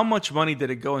 how much money did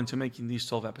it go into making these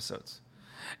 12 episodes?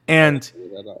 And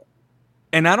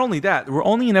not only that, we're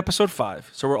only in episode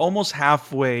 5, so we're almost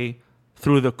halfway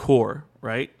through the core,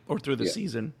 right? Or through the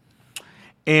season.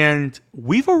 And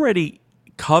we've already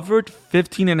covered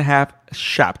 15 and a half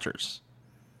chapters.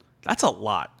 That's a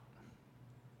lot.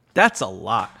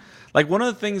 Like, one of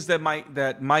the things that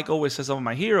Mike always says on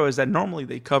My Hero is that normally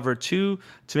they cover 2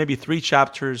 to maybe 3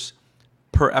 chapters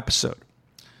per episode.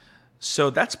 So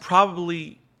that's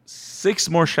probably 6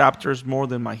 more chapters more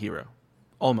than My Hero.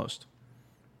 Almost.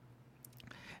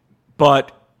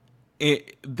 But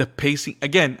the pacing,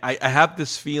 again, I have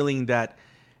this feeling that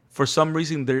for some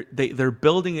reason they're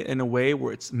building it in a way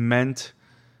where it's meant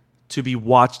to be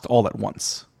watched all at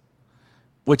once.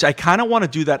 Which I kind of want to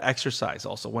do that exercise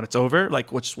also when it's over.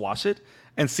 Like, we'll just watch it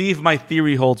and see if my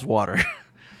theory holds water.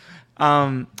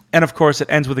 And of course, it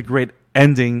ends with a great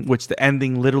ending, which the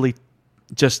ending literally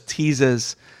just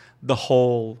teases the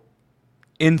whole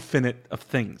infinite of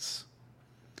things.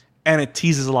 And it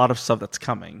teases a lot of stuff that's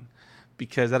coming.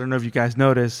 Because I don't know if you guys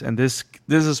notice, and this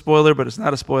is a spoiler, but it's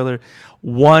not a spoiler.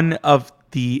 One of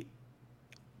the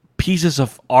pieces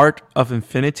of art of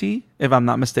Infinity, if I'm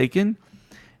not mistaken,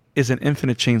 is an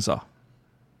infinite chainsaw.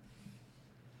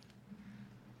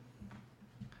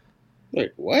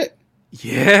 Wait, what?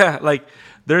 Yeah, like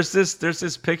there's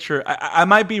this picture. I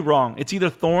might be wrong. It's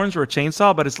either thorns or a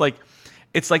chainsaw, but it's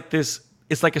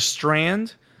like a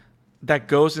strand that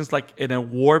goes in a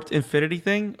warped infinity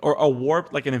thing, or a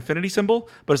warped, like an infinity symbol,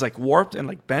 but it's like warped and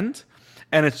like bent,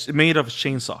 and it's made of a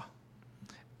chainsaw,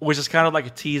 which is kind of like a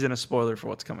tease and a spoiler for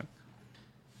what's coming.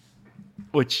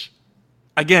 Which,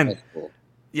 again, That's cool.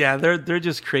 Yeah, they're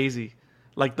just crazy.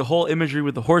 Like the whole imagery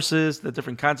with the horses, the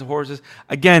different kinds of horses.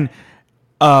 Again,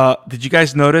 did you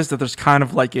guys notice that there's kind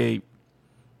of like a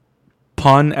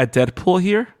pun at Deadpool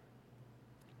here?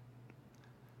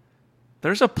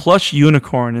 There's a plush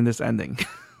unicorn in this ending.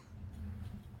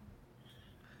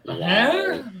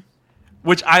 Yeah.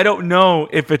 Which I don't know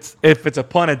if it's a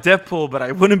pun at Deadpool, but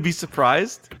I wouldn't be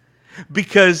surprised.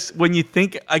 Because when you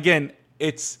think, again,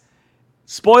 it's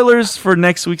spoilers for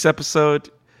next week's episode,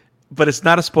 but it's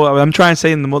not a spoiler. I'm trying to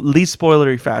say in the least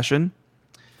spoilery fashion.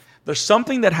 There's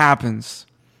something that happens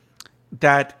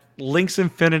that links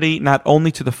Infinity not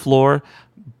only to the floor,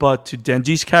 but to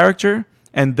Denji's character.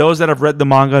 And those that have read the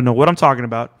manga know what I'm talking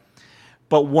about.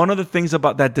 But one of the things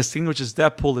about that distinguishes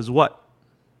Deadpool is what?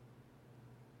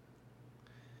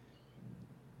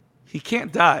 He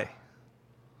can't die.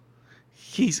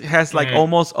 He has like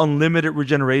almost unlimited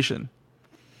regeneration.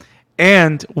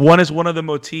 And one of the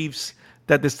motifs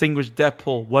that distinguish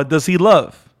Deadpool. What does he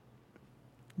love?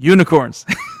 Unicorns.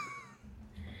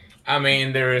 I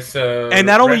mean, there is and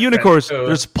not only unicorns,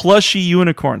 there's plushy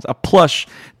unicorns. A plush.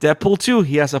 Deadpool 2,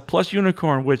 he has a plush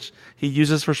unicorn, which he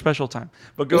uses for special time.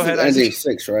 But go ahead. This is ending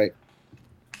 6, right?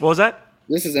 What was that?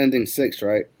 This is ending 6,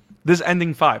 right? This is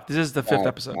ending 5. This is the 5th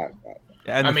episode. Five.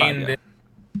 Yeah,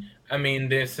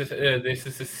 this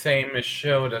is the same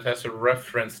show that has a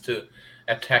reference to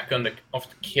Attack of the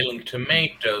Killing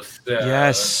Tomatoes.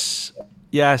 Yes.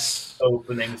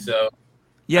 Opening. So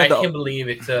yeah, I can't believe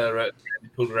it's a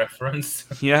Deadpool reference.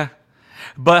 Yeah,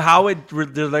 but how it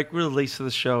relates to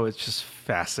the show is just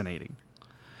fascinating.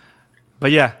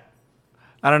 But yeah,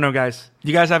 I don't know, guys. Do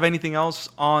you guys have anything else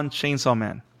on Chainsaw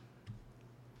Man?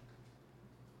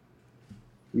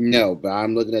 No, but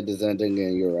I'm looking at this ending,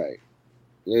 and you're right.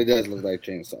 It does look like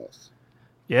chainsaws.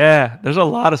 Yeah, there's a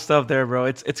lot of stuff there, bro.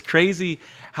 It's crazy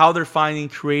how they're finding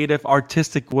creative,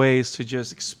 artistic ways to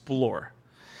just explore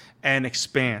and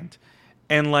expand.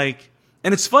 And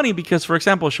it's funny because, for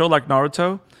example, a show like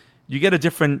Naruto, you get a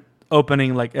different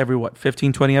opening like every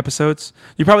 15, 20 episodes.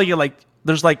 You probably get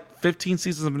there's 15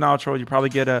 seasons of Naruto. You probably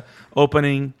get a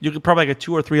opening. You could probably get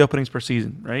 2 or 3 openings per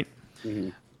season, right? Mm-hmm.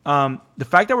 The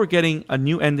fact that we're getting a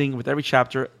new ending with every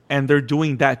chapter and they're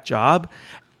doing that job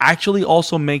actually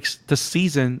also makes the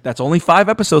season, that's only 5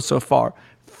 episodes so far,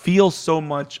 feel so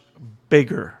much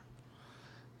bigger.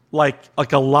 Like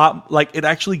a lot, it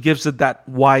actually gives it that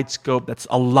wide scope. That's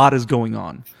a lot is going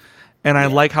on. And I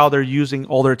like how they're using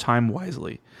all their time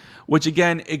wisely. Which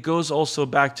again, it goes also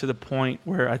back to the point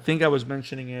where I think I was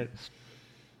mentioning it.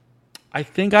 I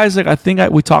think, Isaac,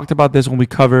 we talked about this when we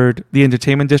covered the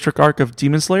Entertainment District arc of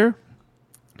Demon Slayer,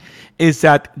 is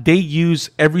that they use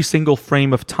every single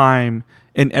frame of time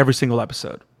in every single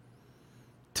episode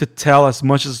to tell as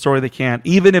much of the story they can.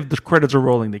 Even if the credits are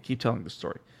rolling, they keep telling the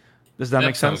story. Does that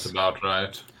make sense? Sounds about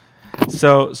right.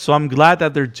 So I'm glad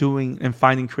that they're doing and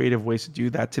finding creative ways to do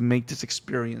that to make this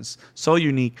experience so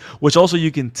unique. Which also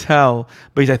you can tell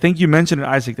because I think you mentioned it,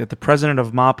 Isaac, that the president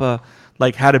of MAPPA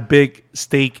like had a big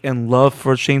stake and love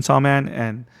for Chainsaw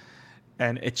Man,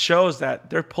 and it shows that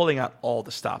they're pulling out all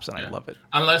the stops, and I love it.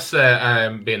 Unless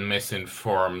I've been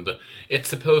misinformed, it's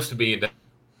supposed to be that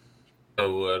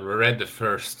read the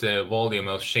first volume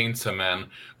of Chainsaw Man,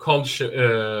 called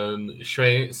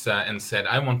Shueisha, and said,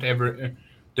 "I want every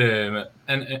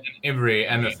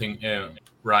anything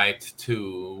right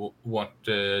to what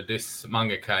this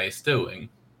mangaka is doing."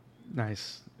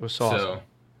 Nice. It was so awesome.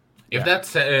 If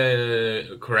that's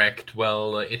correct,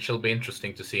 well, it shall be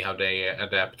interesting to see how they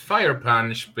adapt Fire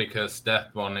Punch, because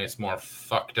that one is more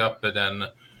fucked up than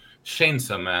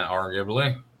Chainsaw Man,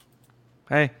 arguably.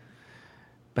 Hey.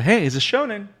 But hey, is it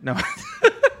shonen? No.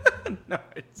 No,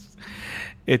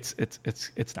 it's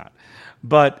not.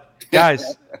 But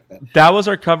guys, that was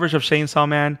our coverage of Chainsaw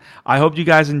Man. I hope you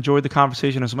guys enjoyed the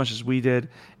conversation as much as we did.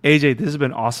 AJ, this has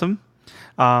been awesome.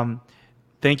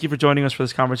 Thank you for joining us for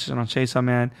this conversation on Chainsaw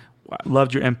Man. I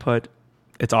loved your input.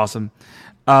 It's awesome.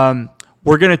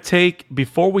 We're going to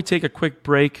before we take a quick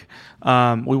break, we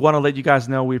want to let you guys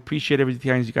know we appreciate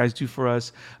everything you guys do for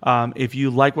us. If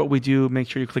you like what we do, make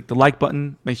sure you click the like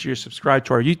button. Make sure you subscribe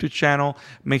to our YouTube channel.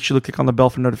 Make sure you click on the bell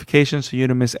for notifications so you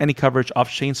don't miss any coverage of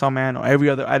Chainsaw Man or every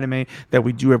other anime that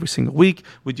we do every single week.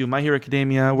 We do My Hero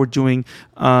Academia. We're doing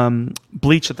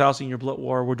Bleach, 1,000-Year Blood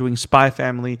War. We're doing Spy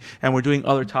Family. And we're doing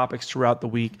other topics throughout the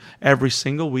week, every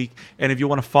single week. And if you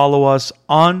want to follow us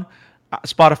on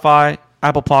Spotify,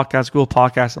 Apple Podcasts, Google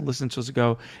Podcasts, and listen to us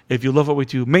go. If you love what we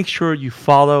do, make sure you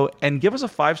follow and give us a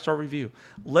 5-star review.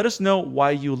 Let us know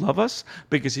why you love us,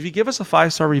 because if you give us a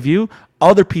 5-star review,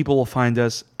 other people will find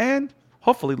us and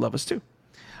hopefully love us too.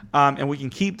 And we can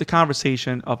keep the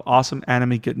conversation of awesome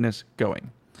anime goodness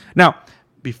going. Now,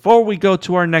 before we go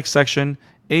to our next section,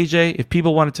 AJ, if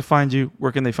people wanted to find you,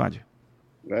 where can they find you?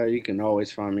 Well, you can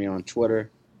always find me on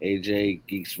Twitter, AJ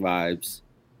Geeks Vibes.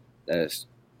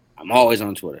 I'm always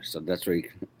on Twitter, so that's where you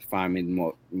can find me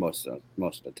most of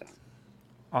the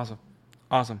time.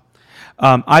 Awesome.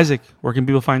 Isaac, where can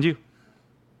people find you?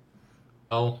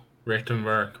 Well, written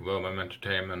work, Woman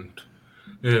Entertainment,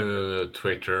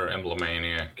 Twitter,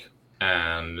 Emblemaniac,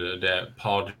 and the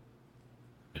pod.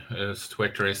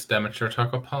 Twitter is Amateur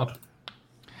Taco Pod.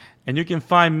 And you can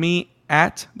find me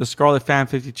at the Scarlet Fan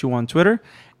 52 on Twitter,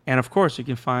 and of course, you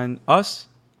can find us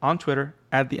on Twitter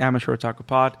at the Amateur Taco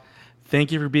Pod.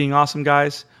 Thank you for being awesome,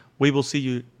 guys. We will see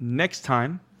you next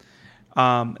time.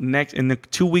 Next in the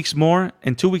 2 weeks more.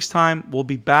 In 2 weeks' time, we'll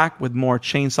be back with more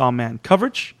Chainsaw Man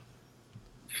coverage.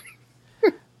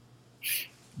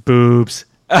 Boobs.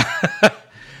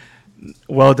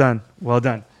 Well done.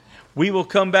 We will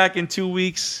come back in 2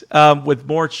 weeks with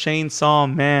more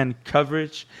Chainsaw Man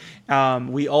coverage.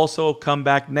 We also come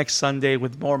back next Sunday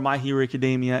with more My Hero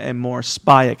Academia and more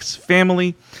Spy X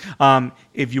Family.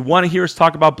 If you want to hear us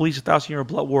talk about Bleach, 1,000-Year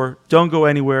Blood War, don't go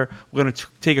anywhere. We're going to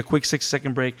take a quick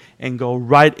 6-second break and go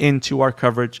right into our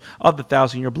coverage of the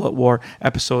 1,000-Year Blood War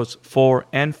episodes 4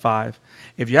 and 5.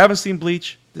 If you haven't seen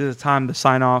Bleach, this is the time to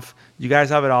sign off. You guys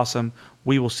have it awesome.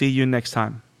 We will see you next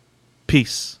time.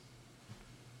 Peace.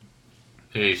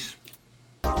 Peace.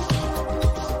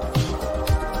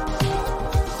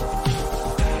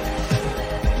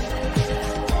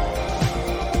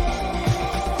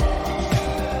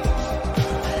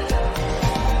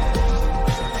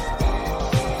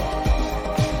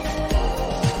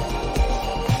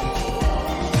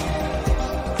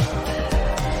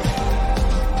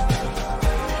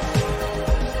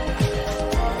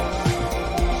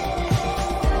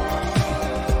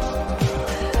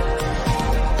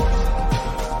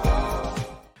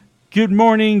 Good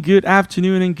morning, good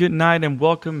afternoon, and good night, and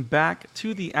welcome back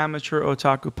to the Amateur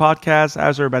Otaku Podcast.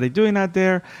 How's everybody doing out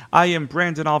there? I am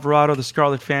Brandon Alvarado, the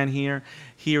Scarlet Fan here.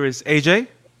 Here is AJ.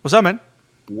 What's up, man?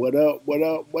 What up?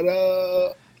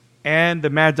 And the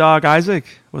Mad Dog, Isaac.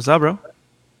 What's up, bro?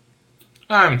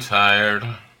 I'm tired.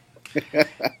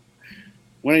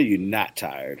 When are you not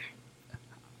tired?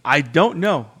 I don't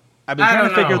know. I've been trying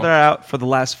to figure that out for the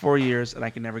last 4 years, and I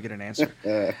can never get an answer.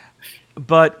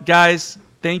 But, guys,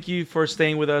 thank you for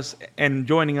staying with us and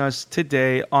joining us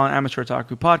today on Amateur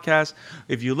Otaku Podcast.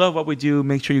 If you love what we do,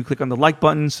 make sure you click on the like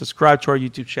button, subscribe to our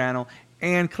YouTube channel,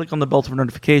 and click on the bell for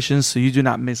notifications so you do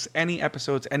not miss any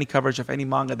episodes, any coverage of any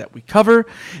manga that we cover.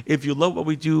 If you love what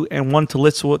we do and want to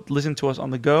listen to us on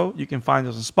the go, you can find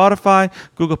us on Spotify,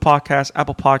 Google Podcasts,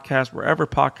 Apple Podcasts, wherever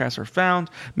podcasts are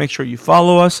found. Make sure you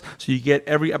follow us so you get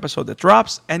every episode that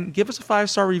drops, and give us a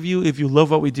 5-star review if you love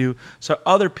what we do so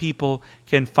other people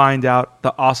can find out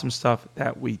the awesome stuff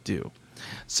that we do.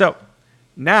 So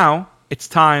now it's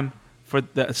time for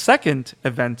the second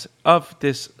event of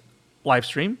this live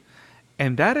stream,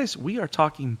 and that is we are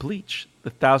talking Bleach,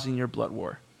 the 1,000-Year Blood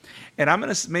War. And I'm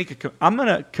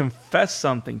gonna confess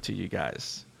something to you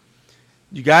guys.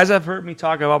 You guys have heard me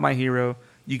talk about my hero.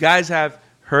 You guys have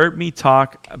heard me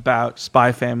talk about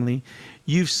Spy Family.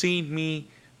 You've seen me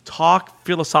talk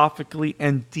philosophically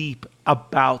and deep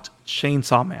about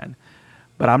Chainsaw Man.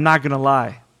 But I'm not gonna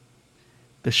lie.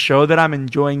 The show that I'm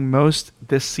enjoying most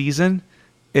this season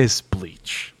is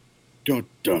Bleach. Dun,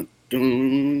 dun,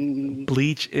 dun.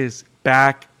 Bleach is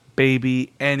back,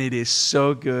 baby, and it is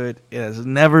so good. It has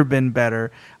never been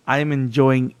better. I am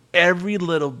enjoying every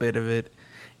little bit of it,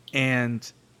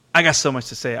 and I got so much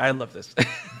to say. I love this.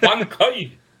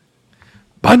 Bankai.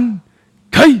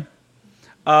 Bankai!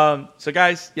 So,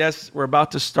 guys, yes, we're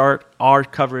about to start our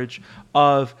coverage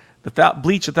of the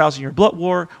Bleach, 1,000-Year Blood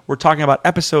War. We're talking about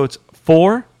episodes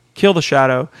 4, Kill the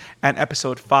Shadow, and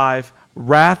episode 5,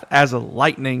 Wrath as a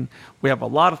Lightning. We have a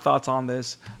lot of thoughts on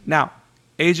this. Now,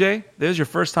 AJ, this is your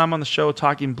first time on the show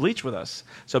talking Bleach with us.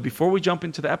 So before we jump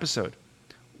into the episode,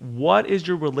 what is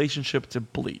your relationship to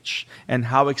Bleach? And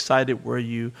how excited were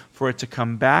you for it to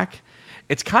come back?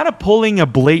 It's kind of pulling a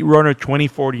Blade Runner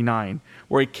 2049,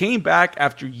 where it came back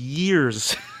after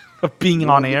years of being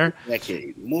on air.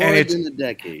 More than a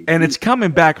decade. And it's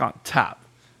coming back on top,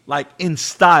 like in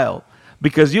style.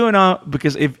 Because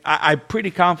if I'm pretty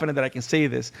confident that I can say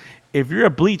this, if you're a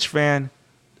Bleach fan,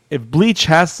 if Bleach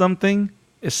has something,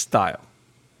 it's style.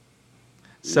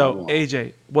 So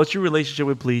AJ, what's your relationship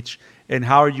with Bleach, and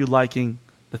how are you liking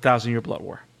the 1,000-Year Blood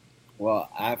War? Well,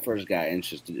 I first got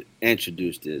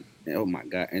introduced to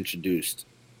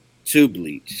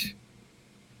Bleach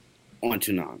on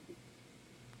Toonami.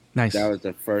 Nice. That was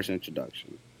the first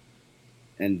introduction,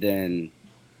 and then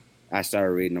I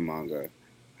started reading the manga.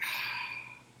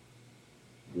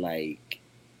 Like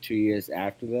 2 years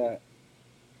after that,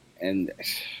 and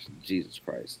Jesus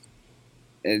Christ,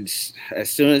 it's as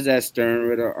soon as that Stern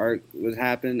Ritter arc was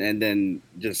happening, and then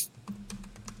just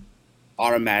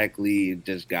automatically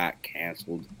just got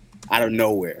canceled out of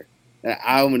nowhere.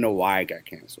 I don't even know why it got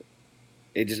canceled.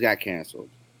 It just got canceled.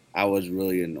 I was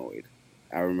really annoyed.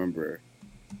 I remember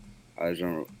I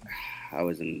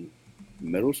was in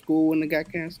middle school when it got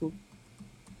canceled.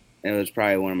 And it was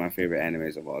probably one of my favorite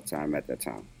animes of all time at that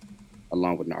time,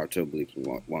 along with Naruto, Bleach, and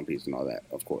One Piece and all that,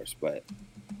 of course. But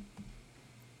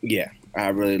yeah, I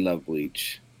really love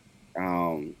Bleach.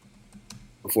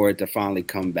 For it to finally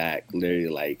come back, literally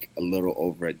like a little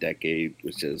over a decade,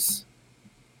 which is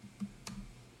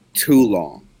too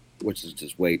long, which is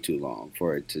just way too long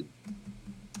for it to.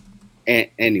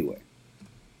 Anyway,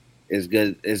 it's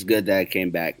good. It's good that it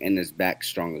came back, and it's back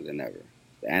stronger than ever.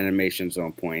 The animation's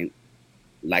on point.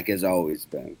 Like it's always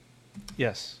been.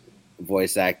 Yes.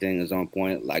 Voice acting is on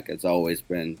point like it's always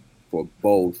been for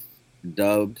both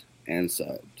dubbed and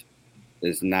subbed.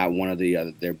 It's not one or the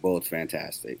other. They're both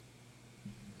fantastic.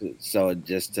 So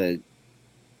just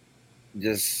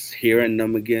hearing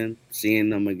them again, seeing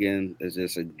them again is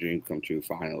just a dream come true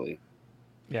finally.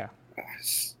 Yeah.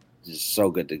 It's just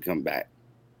so good to come back.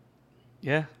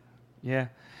 Yeah. Yeah.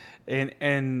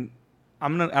 And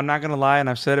I'm not gonna lie, and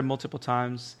I've said it multiple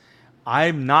times.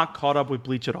 I'm not caught up with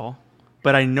Bleach at all,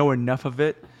 but I know enough of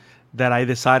it that I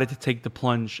decided to take the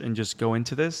plunge and just go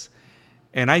into this.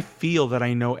 And I feel that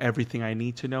I know everything I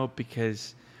need to know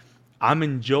because I'm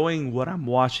enjoying what I'm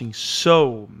watching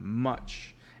so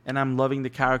much. And I'm loving the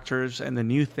characters and the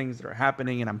new things that are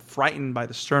happening. And I'm frightened by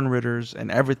the Stern Ritters and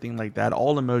everything like that,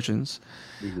 all emotions.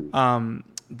 Mm-hmm.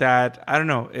 That, I don't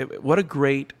know, what a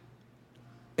great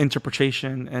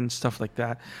interpretation and stuff like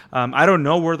that. I don't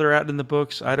know where they're at in the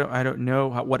books. I don't know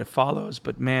what it follows,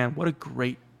 but man, what a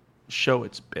great show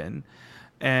it's been.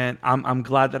 And I'm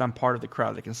glad that I'm part of the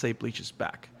crowd that can say Bleach is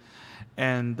back.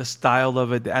 And the style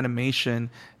of it, the animation,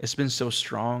 it's been so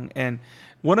strong. And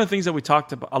one of the things that we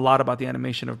talked a lot about the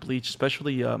animation of Bleach,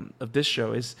 especially of this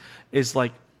show, is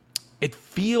like it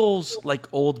feels like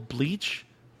old Bleach,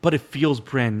 but it feels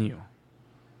brand new.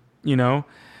 You know,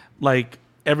 like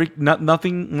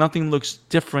nothing looks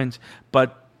different,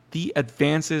 but the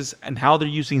advances and how they're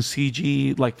using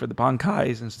CG, like for the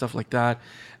bankais and stuff like that,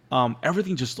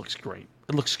 everything just looks great.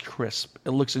 It looks crisp. It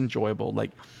looks enjoyable.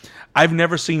 Like I've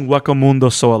never seen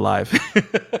Wakamundo so alive.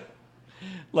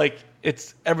 Like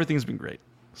everything's been great.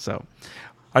 So,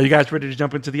 are you guys ready to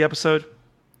jump into the episode?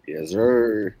 Yes,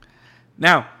 sir.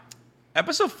 Now,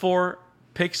 episode 4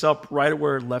 picks up right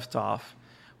where it left off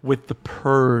with the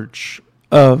purge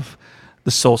of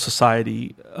the Soul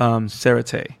Society,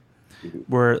 Serete,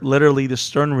 where literally the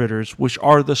Stern Ritters, which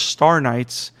are the Star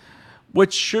Knights,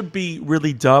 which should be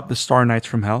really dubbed the Star Knights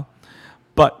from Hell.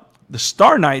 But the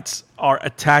Star Knights are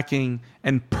attacking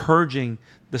and purging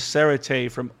the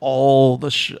Serete from all the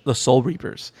Soul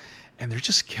Reapers, and they're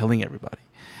just killing everybody.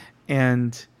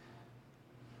 And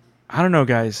I don't know,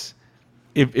 guys.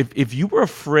 If you were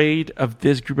afraid of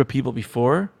this group of people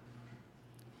before,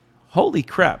 holy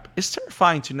crap! It's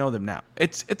terrifying to know them now.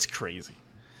 It's crazy.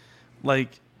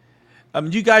 Like,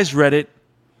 you guys read it,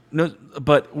 no,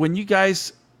 but when you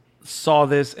guys saw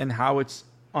this and how it's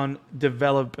on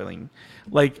developing,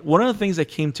 like one of the things that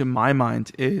came to my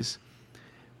mind is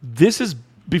this is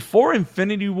before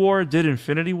Infinity War did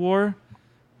Infinity War,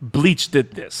 Bleach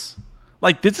did this.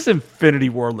 Like, this is Infinity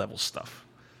War level stuff.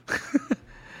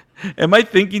 Am I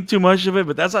thinking too much of it?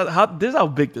 But this is how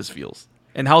big this feels,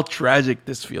 and how tragic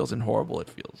this feels, and horrible it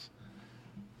feels.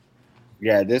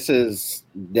 Yeah, this is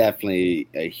definitely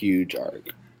a huge arc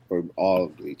for all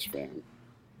Bleach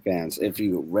fans. If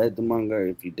you read the manga, or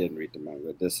if you didn't read the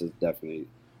manga, this is definitely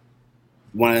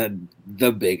one of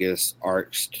the biggest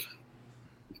arcs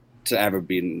to ever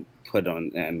be put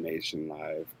on animation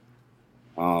live.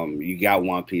 You got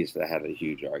One Piece that had a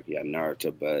huge arc, you got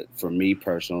Naruto, but for me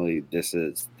personally, this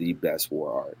is the best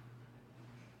war arc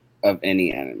of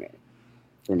any anime.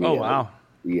 For me, oh wow,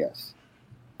 yes,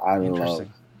 I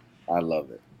love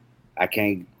it. I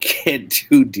can't get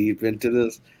too deep into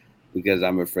this because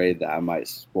I'm afraid that I might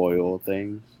spoil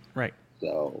things. Right.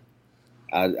 So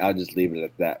I'll just leave it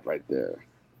at that right there.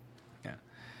 Yeah.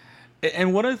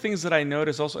 And one of the things that I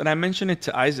noticed also, and I mentioned it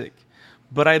to Isaac,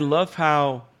 but I love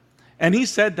how, and he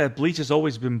said that Bleach has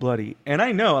always been bloody. And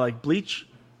I know, like, Bleach,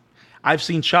 I've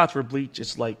seen shots where Bleach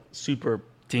is like super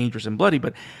dangerous and bloody,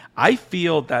 but I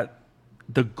feel that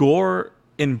the gore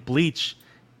in Bleach,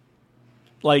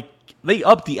 like, they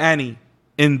upped the ante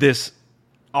in this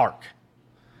arc.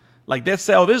 Like, they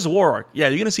say, oh, this is a war arc. Yeah,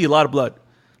 you're gonna see a lot of blood.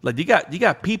 Like, you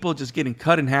got people just getting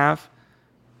cut in half.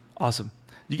 Awesome.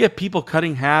 You get people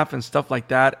cutting half and stuff like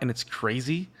that, and it's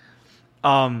crazy.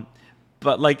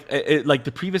 But like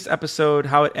the previous episode,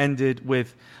 how it ended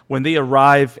with when they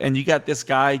arrive and you got this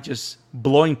guy just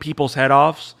blowing people's head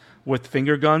off with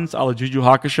finger guns, a la Juju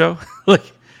Hakusho.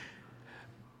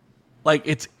 like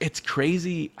it's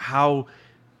crazy how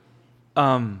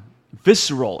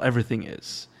visceral everything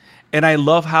is. And I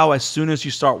love how as soon as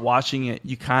you start watching it,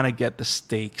 you kind of get the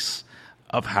stakes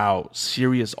of how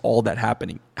serious all that's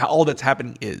happening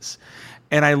is.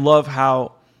 And I love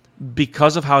how,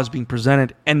 because of how it's being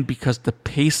presented and because the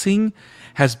pacing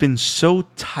has been so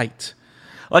tight,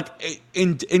 like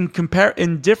in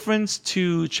difference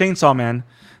to Chainsaw Man,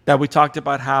 that we talked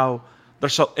about how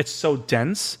it's so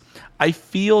dense. I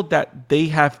feel that they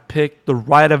have picked the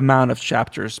right amount of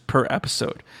chapters per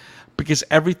episode because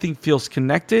everything feels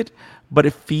connected, but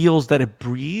it feels that it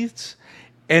breathes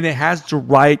and it has the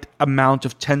right amount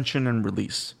of tension and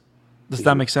release. Does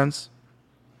that make sense?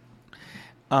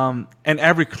 And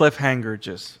every cliffhanger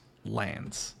just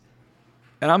lands,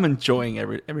 and I'm enjoying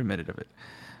every minute of it.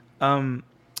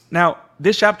 Now,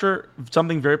 this chapter,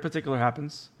 something very particular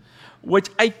happens, which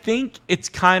I think it's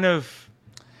kind of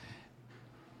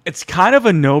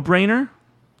a no-brainer,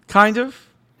 kind of,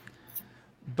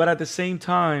 but at the same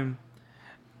time,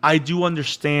 I do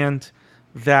understand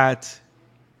that,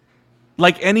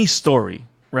 like any story,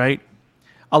 right?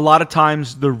 A lot of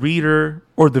times the reader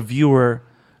or the viewer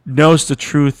knows the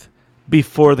truth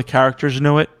before the characters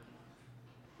know it.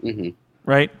 Mm-hmm.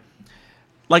 Right?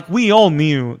 Like, we all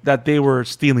knew that they were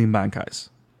stealing bankais.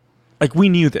 Like, we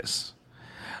knew this.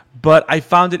 But I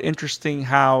found it interesting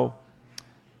how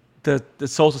the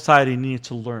Soul Society needed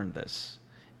to learn this.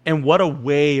 And what a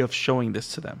way of showing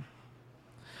this to them.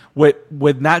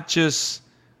 With not just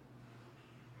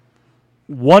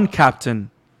one captain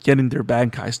getting their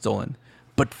bankai stolen,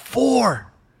 but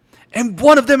 4. And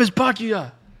one of them is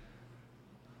Bakuya.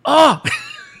 Oh!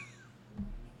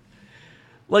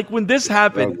 Like, when this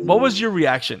happened, what was your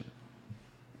reaction?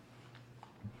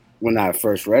 When I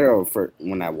first read it, or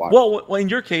when I watched? Well, in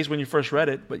your case, when you first read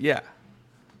it, but yeah.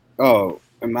 Oh,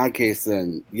 in my case,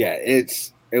 then yeah,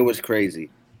 it was crazy.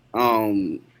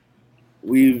 When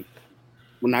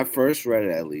I first read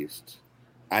it, at least,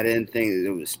 I didn't think it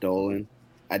was stolen.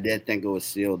 I did think it was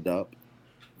sealed up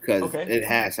because it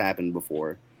has happened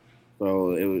before.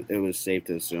 So it was safe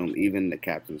to assume. Even the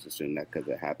captains assumed that because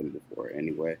it happened before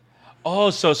anyway.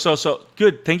 Oh, so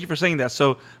good. Thank you for saying that.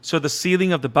 So the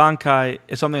sealing of the bankai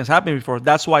is something that's happened before.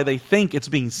 That's why they think it's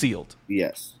being sealed.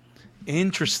 Yes.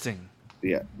 Interesting.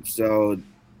 Yeah. So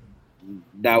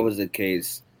that was the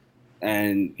case,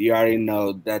 and you already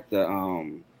know that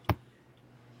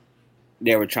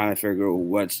they were trying to figure out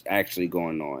what's actually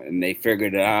going on, and they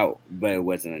figured it out, but it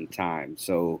wasn't in time.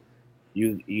 So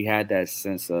you had that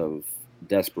sense of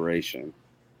desperation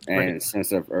and Right.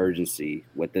 sense of urgency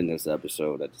within this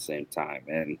episode at the same time,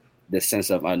 and the sense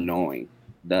of the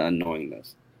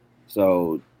unknowingness.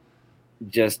 So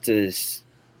just to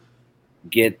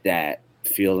get that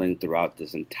feeling throughout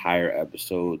this entire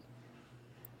episode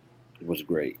was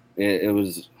great. It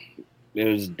was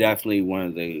definitely one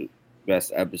of the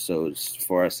best episodes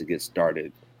for us to get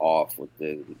started off with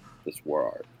this war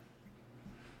arc.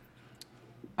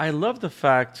 I love the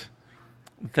fact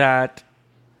that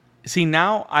see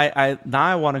now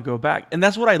I want to go back, and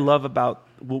that's what I love about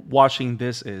watching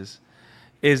this is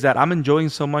that I'm enjoying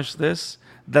so much this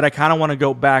that I kind of want to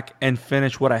go back and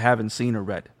finish what I haven't seen or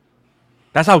read.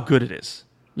 That's how good it is.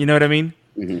 You know what I mean?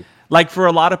 Mm-hmm. Like for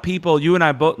a lot of people, you and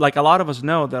I both, like a lot of us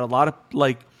know that a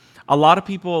lot of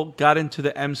people got into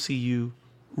the MCU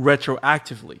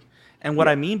retroactively. And what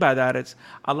I mean by that is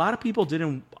a lot of people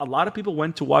didn't. A lot of people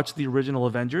went to watch the original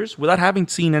Avengers without having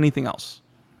seen anything else.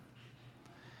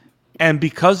 And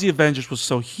because the Avengers was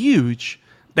so huge,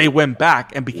 they went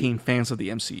back and became fans of the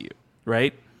MCU,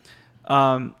 right?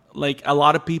 Like a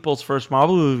lot of people's first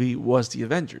Marvel movie was the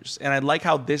Avengers, and I like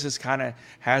how this is kind of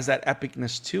has that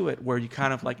epicness to it, where you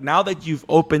kind of like now that you've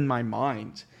opened my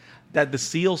mind that the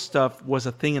seal stuff was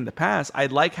a thing in the past. I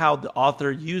like how the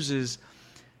author uses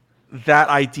that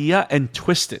idea and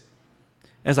twist it.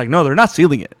 And it's like, no, they're not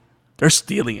sealing it; they're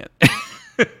stealing it.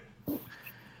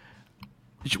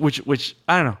 which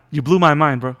I don't know. You blew my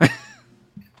mind, bro.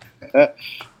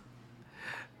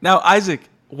 Now, Isaac,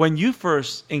 when you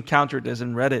first encountered this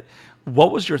and read it,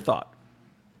 what was your thought?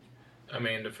 I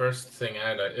mean, the first thing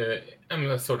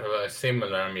I'm sort of a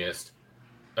similar. I'm just,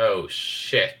 oh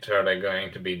shit, are they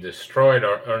going to be destroyed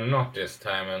or not this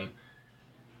time?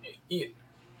 And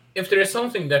if there is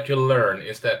something that you learn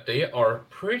is that they are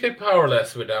pretty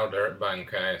powerless without their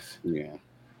bankais. Yeah.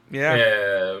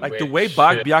 Yeah. Like the way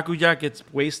Byakuya gets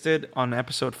wasted on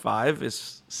episode 5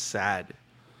 is sad.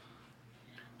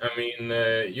 I mean,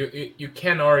 you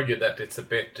can argue that it's a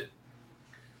bit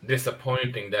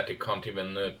disappointing that he can't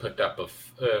even put up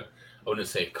I wouldn't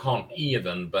say can't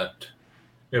even, but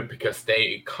because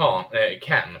they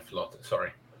can float.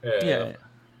 Sorry. Yeah.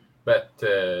 But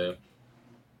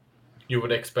you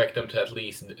would expect them to at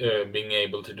least being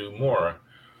able to do more,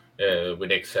 with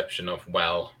the exception of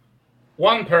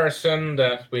one person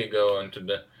that we go into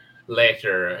the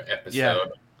later episode. Yeah.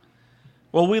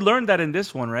 Well, we learned that in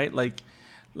this one, right?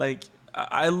 Like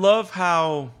I love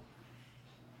how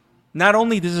not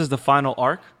only this is the final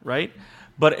arc, right?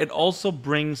 But it also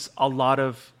brings a lot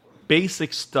of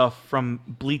basic stuff from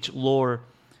Bleach lore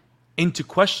into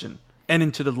question and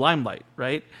into the limelight,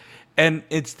 right? And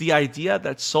it's the idea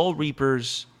that Soul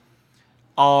Reapers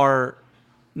are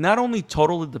not only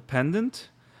totally dependent,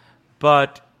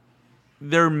 but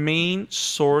their main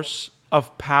source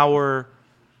of power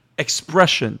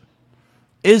expression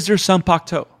is their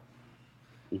Sanpakto.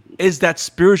 Is that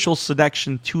spiritual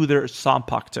connection to their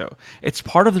Sanpakto. It's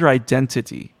part of their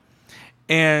identity.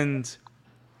 And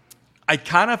I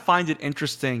kind of find it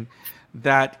interesting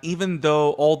that even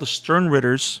though all the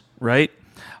Sternritters, right,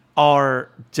 are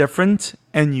different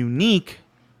and unique,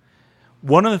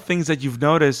 one of the things that you've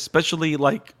noticed, especially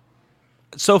like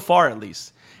so far at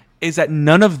least, is that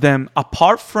none of them,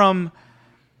 apart from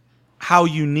how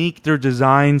unique their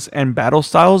designs and battle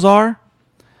styles are,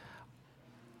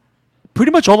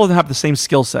 pretty much all of them have the same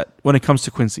skill set when it comes to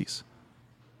Quincy's.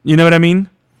 You know what I mean?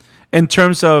 In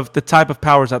terms of the type of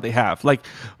powers that they have. Like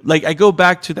I go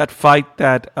back to that fight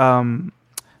that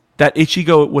that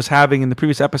Ichigo was having in the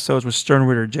previous episodes with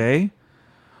Sternritter J,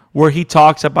 where he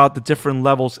talks about the different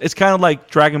levels. It's kind of like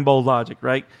Dragon Ball logic,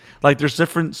 right? Like there's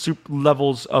different super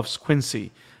levels of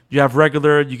Quincy. You have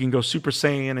regular, you can go Super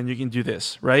Saiyan, and you can do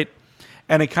this, right?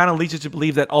 And it kind of leads you to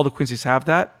believe that all the Quincy's have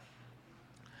that.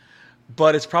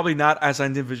 But it's probably not as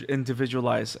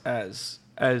individualized as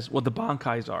what the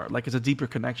Bankais are. Like it's a deeper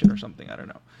connection or something. I don't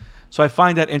know. So I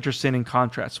find that interesting in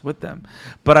contrast with them.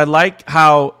 But I like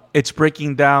how it's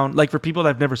breaking down, like for people that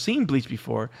have never seen Bleach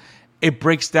before, it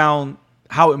breaks down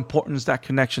how important that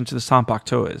connection to the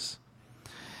Sanpakto is.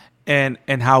 And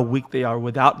how weak they are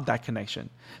without that connection.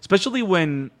 Especially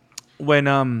when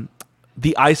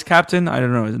the ice captain, I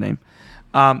don't know his name,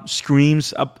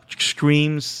 screams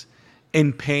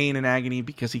in pain and agony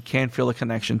because he can't feel a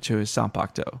connection to his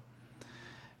Sanpakto.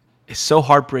 It's so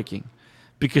heartbreaking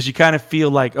because you kind of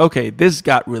feel like, okay, this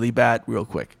got really bad real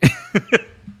quick.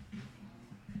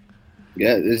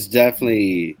 Yeah, it's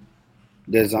definitely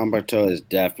the Zanpakuto is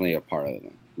definitely a part of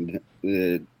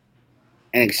them.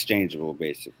 Inexchangeable,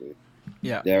 basically.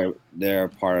 Yeah, they're a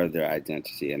part of their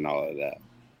identity and all of that.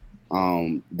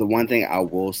 The one thing I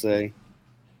will say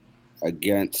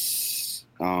against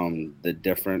the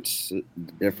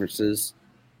differences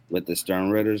with the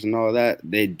Stern Ritters and all that.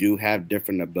 They do have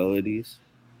different abilities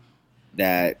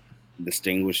that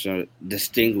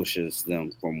distinguishes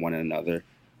them from one another.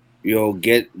 You'll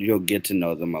get to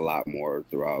know them a lot more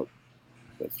throughout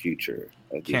the future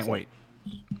of these. Can't wait.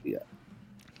 Yeah.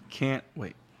 Can't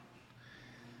wait.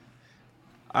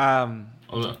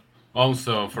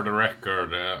 Also, for the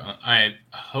record, I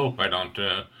hope I don't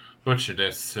butcher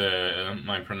this,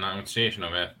 my pronunciation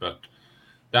of it, but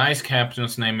the ice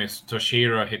captain's name is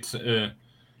Toshiro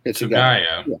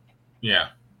Hitsugaya. Yeah.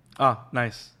 Oh,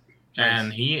 nice.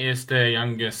 And he is the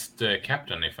youngest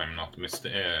captain, if I'm not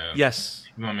mistaken. Yes.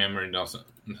 My memory doesn't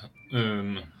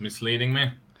misleading me.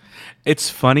 It's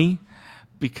funny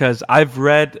because I've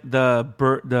read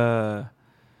the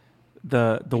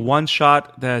one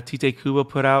shot that Tite Kubo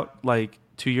put out like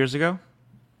 2 years ago,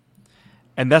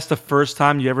 and that's the first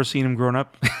time you ever seen him grown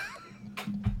up.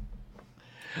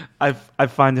 I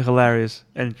find it hilarious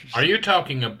and interesting. Are you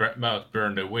talking about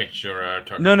Burn the Witch or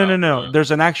talking No.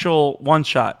 There's an actual one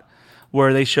shot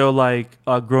where they show like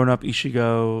a grown up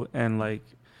Ichigo and like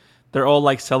they're all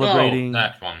like celebrating. Oh,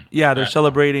 that one. Yeah, they're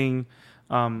celebrating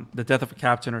the death of a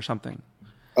captain or something.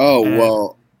 Oh,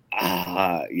 well,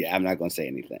 yeah, I'm not going to say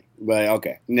anything. But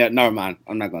okay, never mind.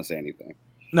 I'm not going to say anything.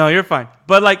 No, you're fine.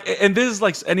 But like, and this is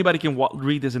like anybody can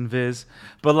read this in Viz,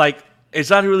 but like, it's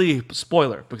not really a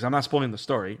spoiler because I'm not spoiling the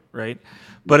story, right?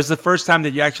 But it's the first time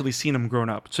that you actually seen him grown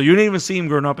up. So you didn't even see him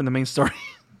grown up in the main story.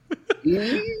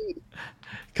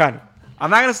 Kind of. I'm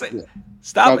not gonna say. Yeah.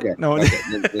 Stop it. No.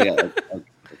 Okay.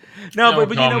 No, but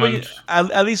you know,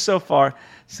 at least so far.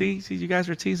 See, you guys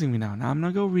are teasing me now. Now I'm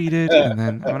gonna go read it, and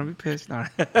then I'm gonna be pissed. No.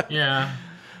 Yeah.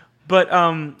 But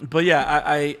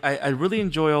yeah, I really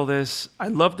enjoy all this. I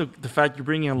love the fact you're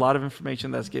bringing a lot of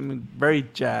information that's getting me very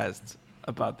jazzed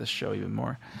about this show even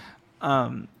more.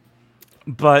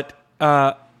 But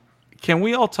can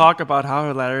we all talk about how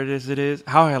hilarious it is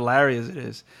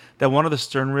that one of the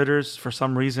Stern Ritters, for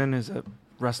some reason, is a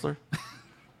wrestler?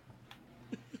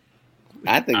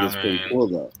 I think it's pretty cool,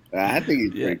 though. I think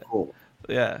it's pretty cool.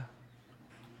 Yeah.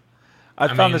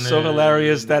 I found it so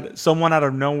hilarious that someone out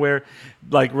of nowhere,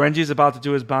 like Renji's about to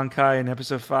do his Bankai in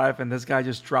episode 5, and this guy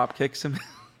just drop kicks him.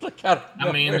 Like out of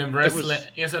nowhere.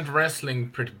 Isn't wrestling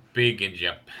pretty big in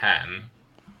Japan?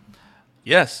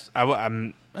 Yes, I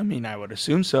would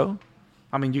assume so.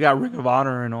 I mean, you got Ring of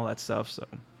Honor and all that stuff, so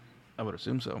I would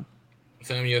assume so.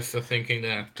 So I'm just thinking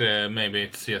that maybe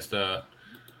it's just a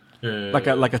like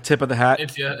a tip of the hat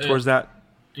towards that.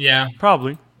 Yeah,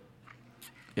 probably.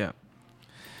 Yeah.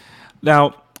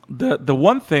 Now, the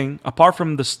one thing apart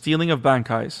from the stealing of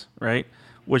Bankais, right,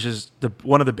 which is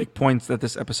one of the big points that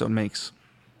this episode makes,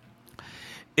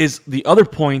 is the other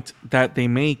point that they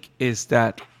make is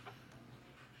that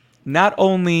not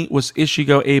only was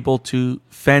Ichigo able to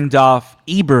fend off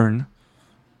Eburn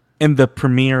in the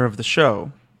premiere of the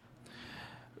show,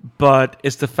 but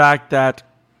it's the fact that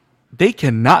they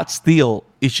cannot steal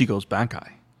Ichigo's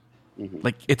Bankai. Mm-hmm.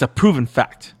 Like, it's a proven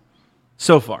fact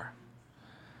so far.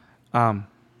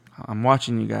 I'm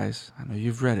watching you guys. I know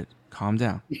you've read it. Calm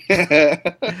down.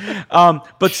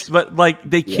 But like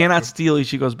they cannot steal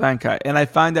Ichigo's Bankai, and I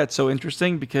find that so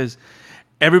interesting because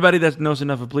everybody that knows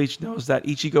enough of Bleach knows that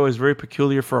Ichigo is very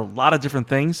peculiar for a lot of different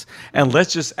things, and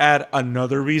let's just add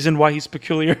another reason why he's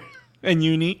peculiar and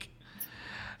unique.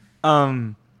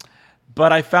 But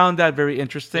I found that very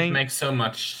interesting. It makes so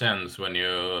much sense when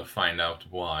you find out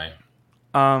why.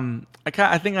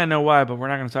 I think I know why, but we're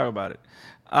not going to talk about it.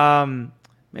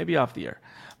 Maybe off the air,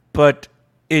 but.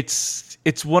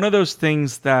 It's one of those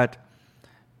things that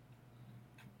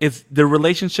it's the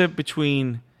relationship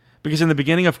between, because in the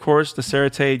beginning, of course, the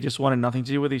Serete just wanted nothing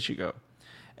to do with Ichigo.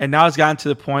 And now it's gotten to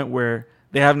the point where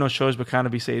they have no choice but kind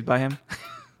of be saved by him.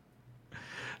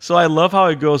 So I love how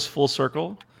it goes full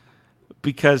circle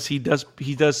because he is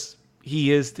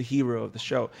the hero of the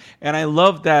show. And I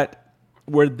love that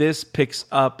where this picks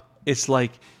up, it's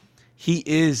like he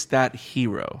is that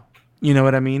hero. You know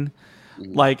what I mean?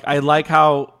 Like, I like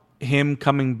how him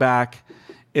coming back,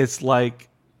 it's like,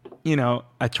 you know,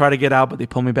 I try to get out, but they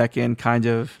pull me back in, kind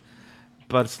of.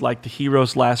 But it's like the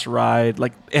hero's last ride.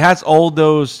 Like, it has all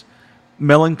those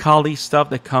melancholy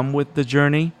stuff that come with the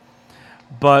journey.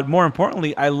 But more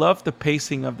importantly, I love the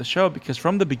pacing of the show because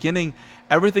from the beginning,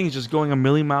 everything is just going a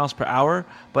million miles per hour.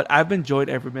 But I've enjoyed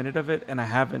every minute of it, and I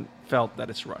haven't felt that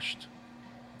it's rushed.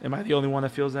 Am I the only one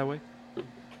that feels that way?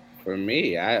 For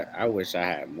me, I wish I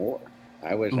had more.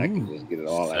 I wish I could just get it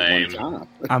all at one time.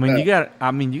 I mean, you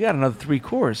got another 3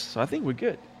 cores, so I think we're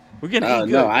good. We're getting good.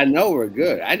 No, I know we're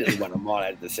good. I just want them all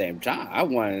at the same time. I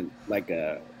want like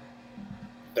a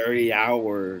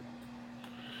 30-hour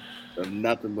of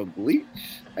nothing but Bleach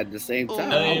at the same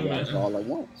time. I'll watch all at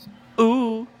once.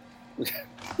 Ooh.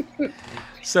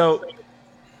 So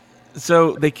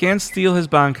they can't steal his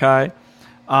Bankai.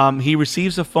 He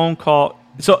receives a phone call.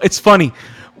 So it's funny.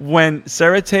 When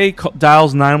Sarate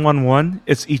dials 911,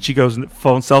 it's Ichigo's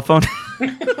cell phone.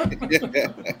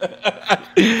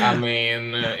 I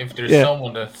mean, if there's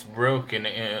someone that's broken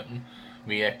in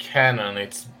via canon,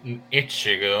 it's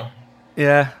Ichigo.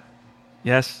 Yeah.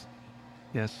 Yes.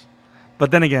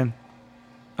 But then again,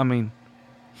 I mean,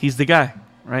 he's the guy,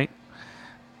 right?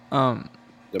 The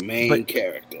main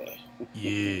character.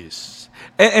 Yes.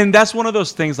 And that's one of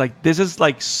those things, like, this is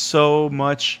like so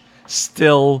much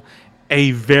still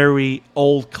a very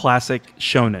old classic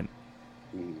shonen,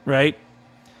 right?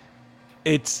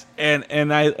 It's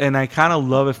and I kind of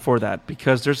love it for that,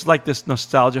 because there's like this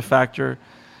nostalgia factor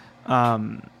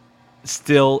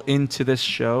still into this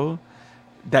show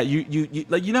that you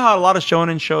like, you know how a lot of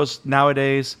shonen shows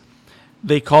nowadays,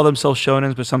 they call themselves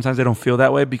shonens, but sometimes they don't feel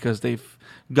that way because they've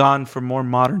gone for more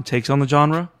modern takes on the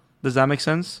genre. Does that make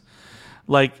sense?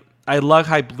 Like, I love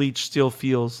how Bleach still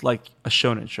feels like a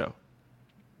shonen show.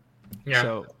 Yeah.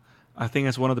 So I think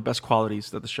it's one of the best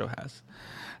qualities that the show has.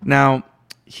 Now,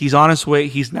 he's on his way.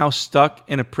 He's now stuck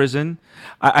in a prison.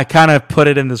 I kind of put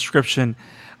it in the description.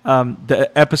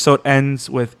 The episode ends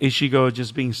with Ichigo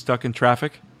just being stuck in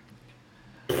traffic.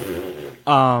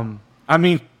 I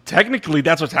mean, technically,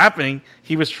 that's what's happening.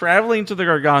 He was traveling to the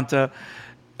Garganta.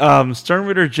 Stern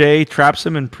Ritter J traps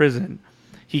him in prison.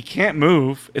 He can't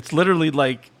move. It's literally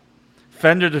like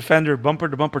fender to fender, bumper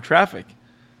to bumper traffic.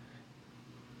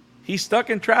 He's stuck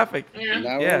in traffic.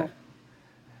 Yeah.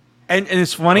 And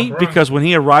it's funny because when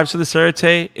he arrives to the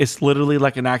Sarate, it's literally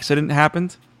like an accident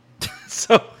happened.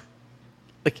 So,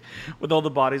 like, with all the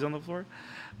bodies on the floor.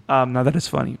 Not that it's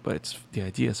funny, but the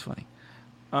idea is funny.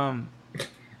 But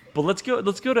let's go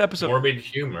to episode. Morbid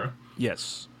humor.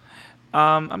 Yes.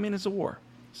 I mean, it's a war.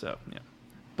 So, yeah.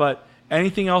 But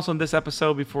anything else on this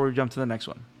episode before we jump to the next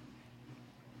one?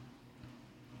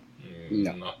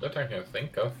 No. Not that I can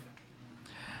think of.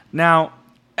 Now,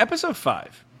 episode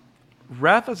 5,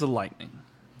 Wrath as a Lightning.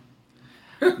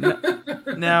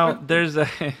 Now, there's a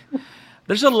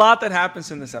lot that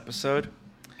happens in this episode,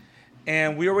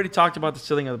 and we already talked about the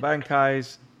stealing of the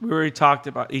Bankais. We already talked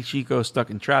about Ichigo stuck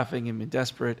in traffic and being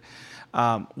desperate.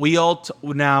 Now,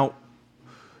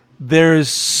 there's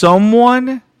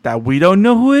someone that we don't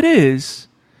know who it is,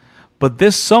 but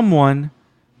this someone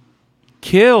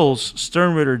kills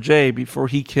Stern Ritter J before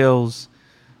he kills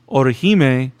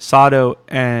Orihime, Sato,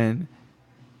 and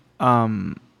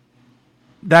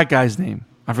that guy's name.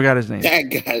 I forgot his name. That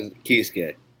guy's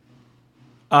Kisuke.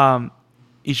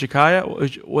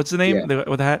 Ishikaya? What's the name? Yeah.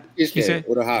 With the hat? Kisuke.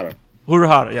 Urahara.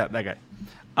 Urahara, yeah, that guy.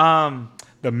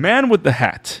 The man with the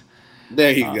hat.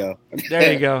 There you go.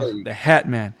 There you go. The hat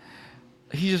man.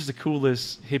 He's just the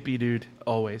coolest hippie dude.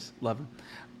 Always. Love him.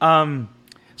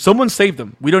 Someone saved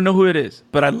him. We don't know who it is,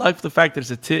 but I love the fact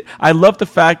that it's I love the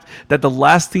fact that the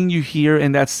last thing you hear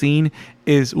in that scene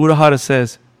is Urahara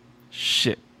says,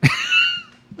 "Shit."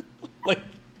 Like,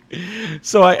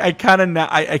 so I kind of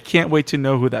I can't wait to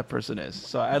know who that person is.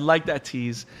 So I like that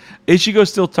tease.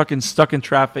 Ichigo's still stuck in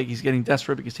traffic. He's getting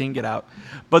desperate because he can't get out.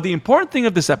 But the important thing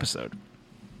of this episode,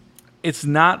 it's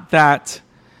not that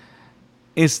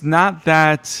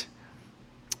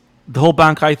the whole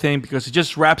Bankai thing, because it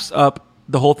just wraps up.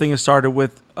 The whole thing has started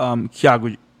with Byakuya,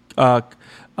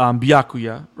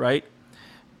 right?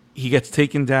 He gets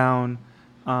taken down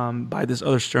by this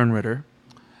other Stern Ritter.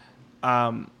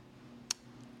 The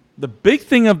big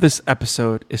thing of this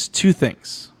episode is two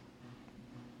things.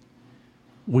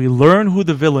 We learn who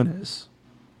the villain is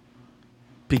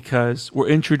because we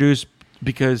learn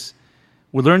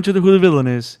who the villain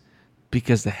is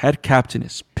because the head captain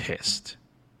is pissed.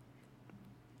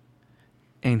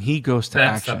 And he goes to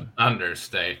action. That's an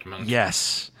understatement.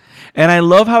 Yes. And I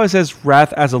love how it says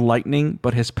wrath as a lightning,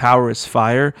 but his power is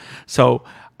fire. So,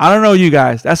 I don't know you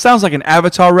guys. That sounds like an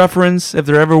Avatar reference, if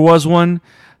there ever was one,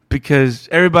 because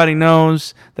everybody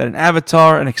knows that an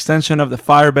Avatar, an extension of the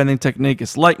firebending technique,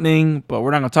 is lightning, but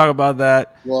we're not going to talk about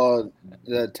that. Well,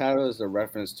 the title is a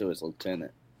reference to his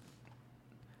lieutenant.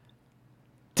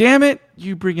 Damn it,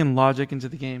 you bring in logic into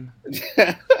the game.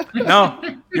 No,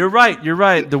 you're right.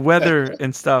 The weather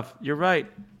and stuff. You're right.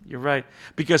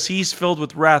 Because he's filled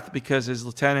with wrath because his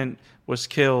lieutenant was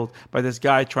killed by this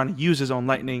guy trying to use his own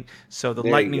lightning. So the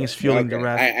lightning is fueling the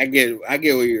wrath. I get what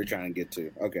you're trying to get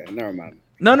to. Okay, never mind.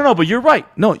 No, but you're right.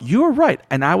 No, you were right,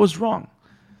 and I was wrong.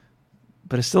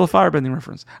 But it's still a firebending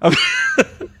reference.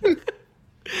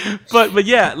 But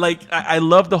yeah, like I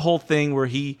love the whole thing where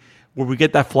where we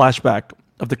get that flashback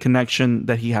of the connection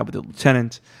that he had with the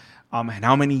lieutenant, and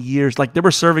how many years, like they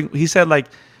were serving. He said like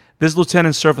this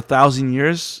lieutenant served 1,000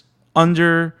 years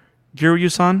under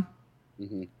Giryu-san,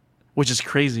 which is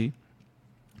crazy.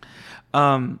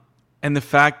 And the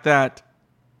fact that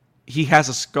he has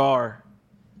a scar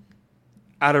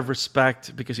out of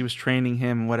respect because he was training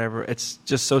him, whatever. It's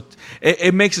just so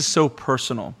it makes it so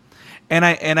personal, and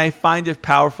I find it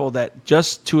powerful that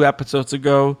just 2 episodes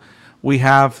ago we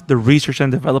have the research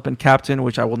and development captain,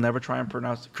 which I will never try and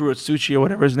pronounce, Kurotsuchi or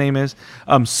whatever his name is,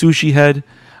 Sushi Head.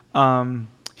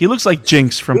 He looks like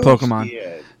Jinx from Pokemon.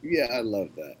 Yeah, I love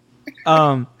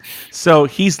that. So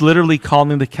he's literally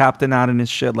calling the captain out in his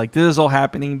shit. Like, this is all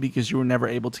happening because you were never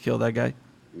able to kill that guy.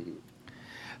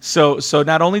 So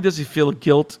not only does he feel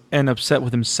guilt and upset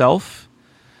with himself,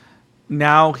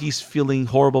 now he's feeling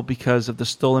horrible because of the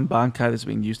stolen Bankai that's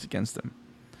being used against him.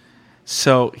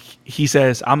 So he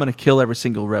says, I'm going to kill every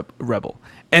single rebel.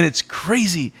 And it's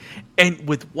crazy. And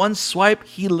with one swipe,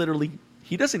 he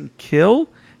doesn't kill,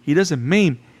 he doesn't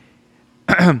maim.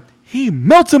 He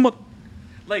melts him up.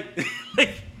 Like,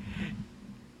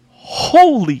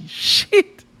 holy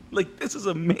shit. Like, this is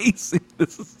amazing.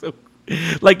 This is so,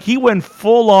 like, he went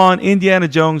full on Indiana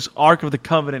Jones Ark of the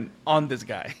Covenant on this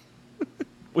guy,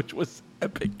 which was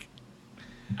epic.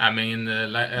 I mean,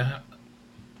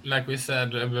 like we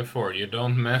said before, you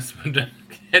don't mess with the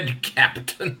head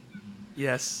captain.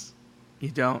 Yes, you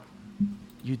don't.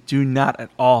 You do not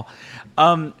at all.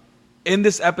 In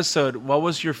this episode, what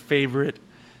was your favorite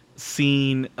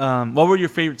scene? What were your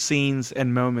favorite scenes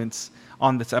and moments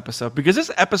on this episode? Because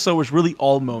this episode was really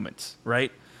all moments,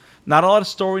 right? Not a lot of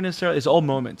story necessarily. It's all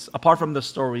moments, apart from the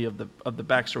story of the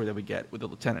backstory that we get with the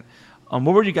lieutenant. What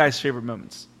were you guys' favorite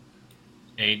moments?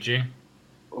 AJ?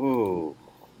 Oh,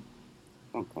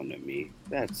 don't come to me.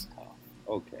 That's tough.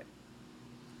 Okay.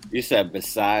 You said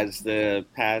besides the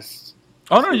past.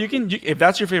 Oh no, you can. If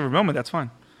that's your favorite moment, that's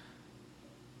fine.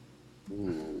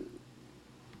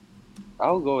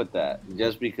 I'll go with that,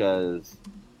 just because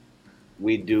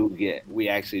we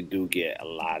actually do get a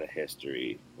lot of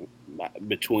history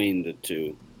between the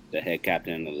two, the head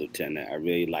captain and the lieutenant. I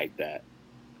really like that.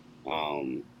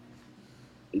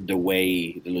 The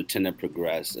way the lieutenant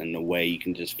progressed and the way you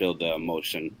can just feel the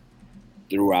emotion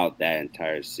throughout that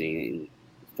entire scene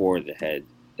for the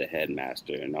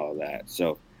headmaster and all that.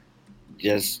 So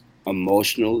just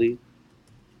emotionally,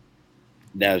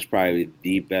 that was probably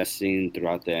the best scene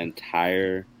throughout the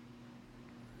entire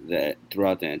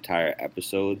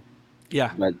episode.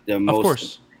 Yeah, but the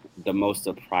most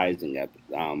surprising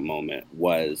moment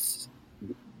was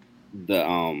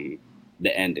the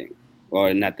ending,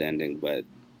 or not the ending, but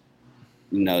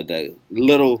the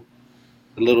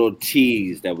little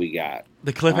tease that we got,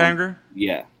 the cliffhanger.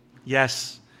 Yeah.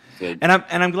 Yes. So, and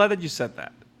I'm glad that you said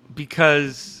that,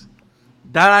 because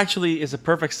that actually is a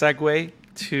perfect segue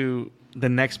to the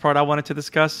next part I wanted to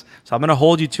discuss. So I'm going to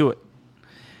hold you to it.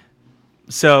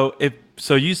 So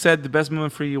you said the best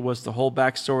moment for you was the whole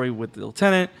backstory with the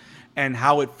lieutenant and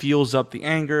how it fuels up the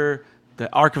anger,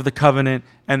 the Ark of the Covenant,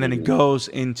 and then it goes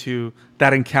into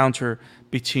that encounter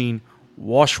between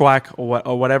Washwack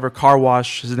or whatever Car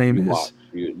Wash his name is.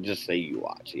 You just say you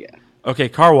watch, yeah. Okay,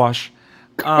 Car Wash.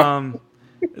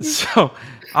 So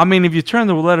I mean, if you turn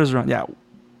the letters around, yeah,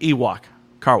 Ewok,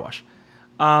 Car Wash.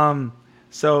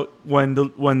 So when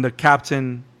the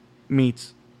captain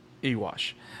meets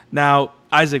Ewash. Now,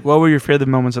 Isaac, what were your favorite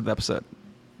moments of the episode?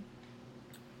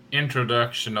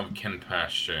 Introduction of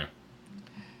Kenpachi.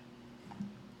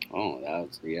 Oh, that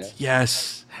was, yeah.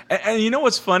 Yes. And you know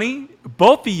what's funny?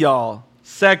 Both of y'all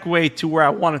segue to where I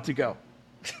wanted to go.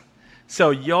 So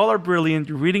y'all are brilliant.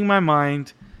 You're reading my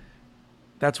mind.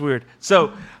 That's weird.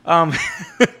 So, but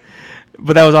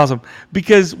that was awesome.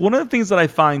 Because one of the things that I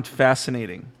find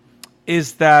fascinating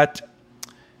is that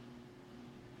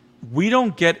we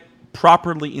don't get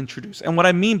properly introduced. And what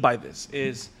I mean by this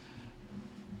is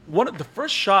the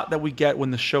first shot that we get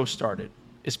when the show started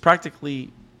is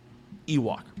practically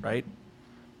Ewok, right?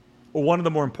 Or one of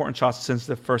the more important shots since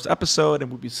the first episode,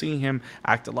 and we'll be seeing him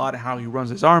act a lot and how he runs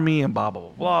his army and blah, blah,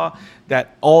 blah, blah.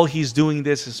 That all he's doing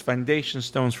this is foundation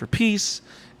stones for peace,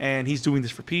 and he's doing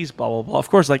this for peace, blah, blah, blah. Of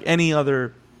course, like any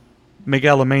other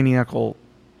megalomaniacal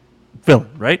villain,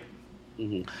 right?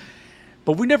 Mm-hmm.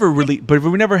 But we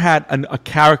never had a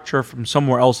character from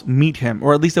somewhere else meet him,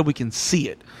 or at least that we can see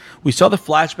it. We saw the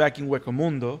flashback in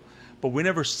Huecomundo, but we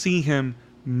never see him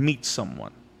meet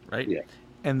someone, right? Yeah.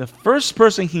 And the first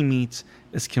person he meets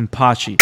is Kenpachi.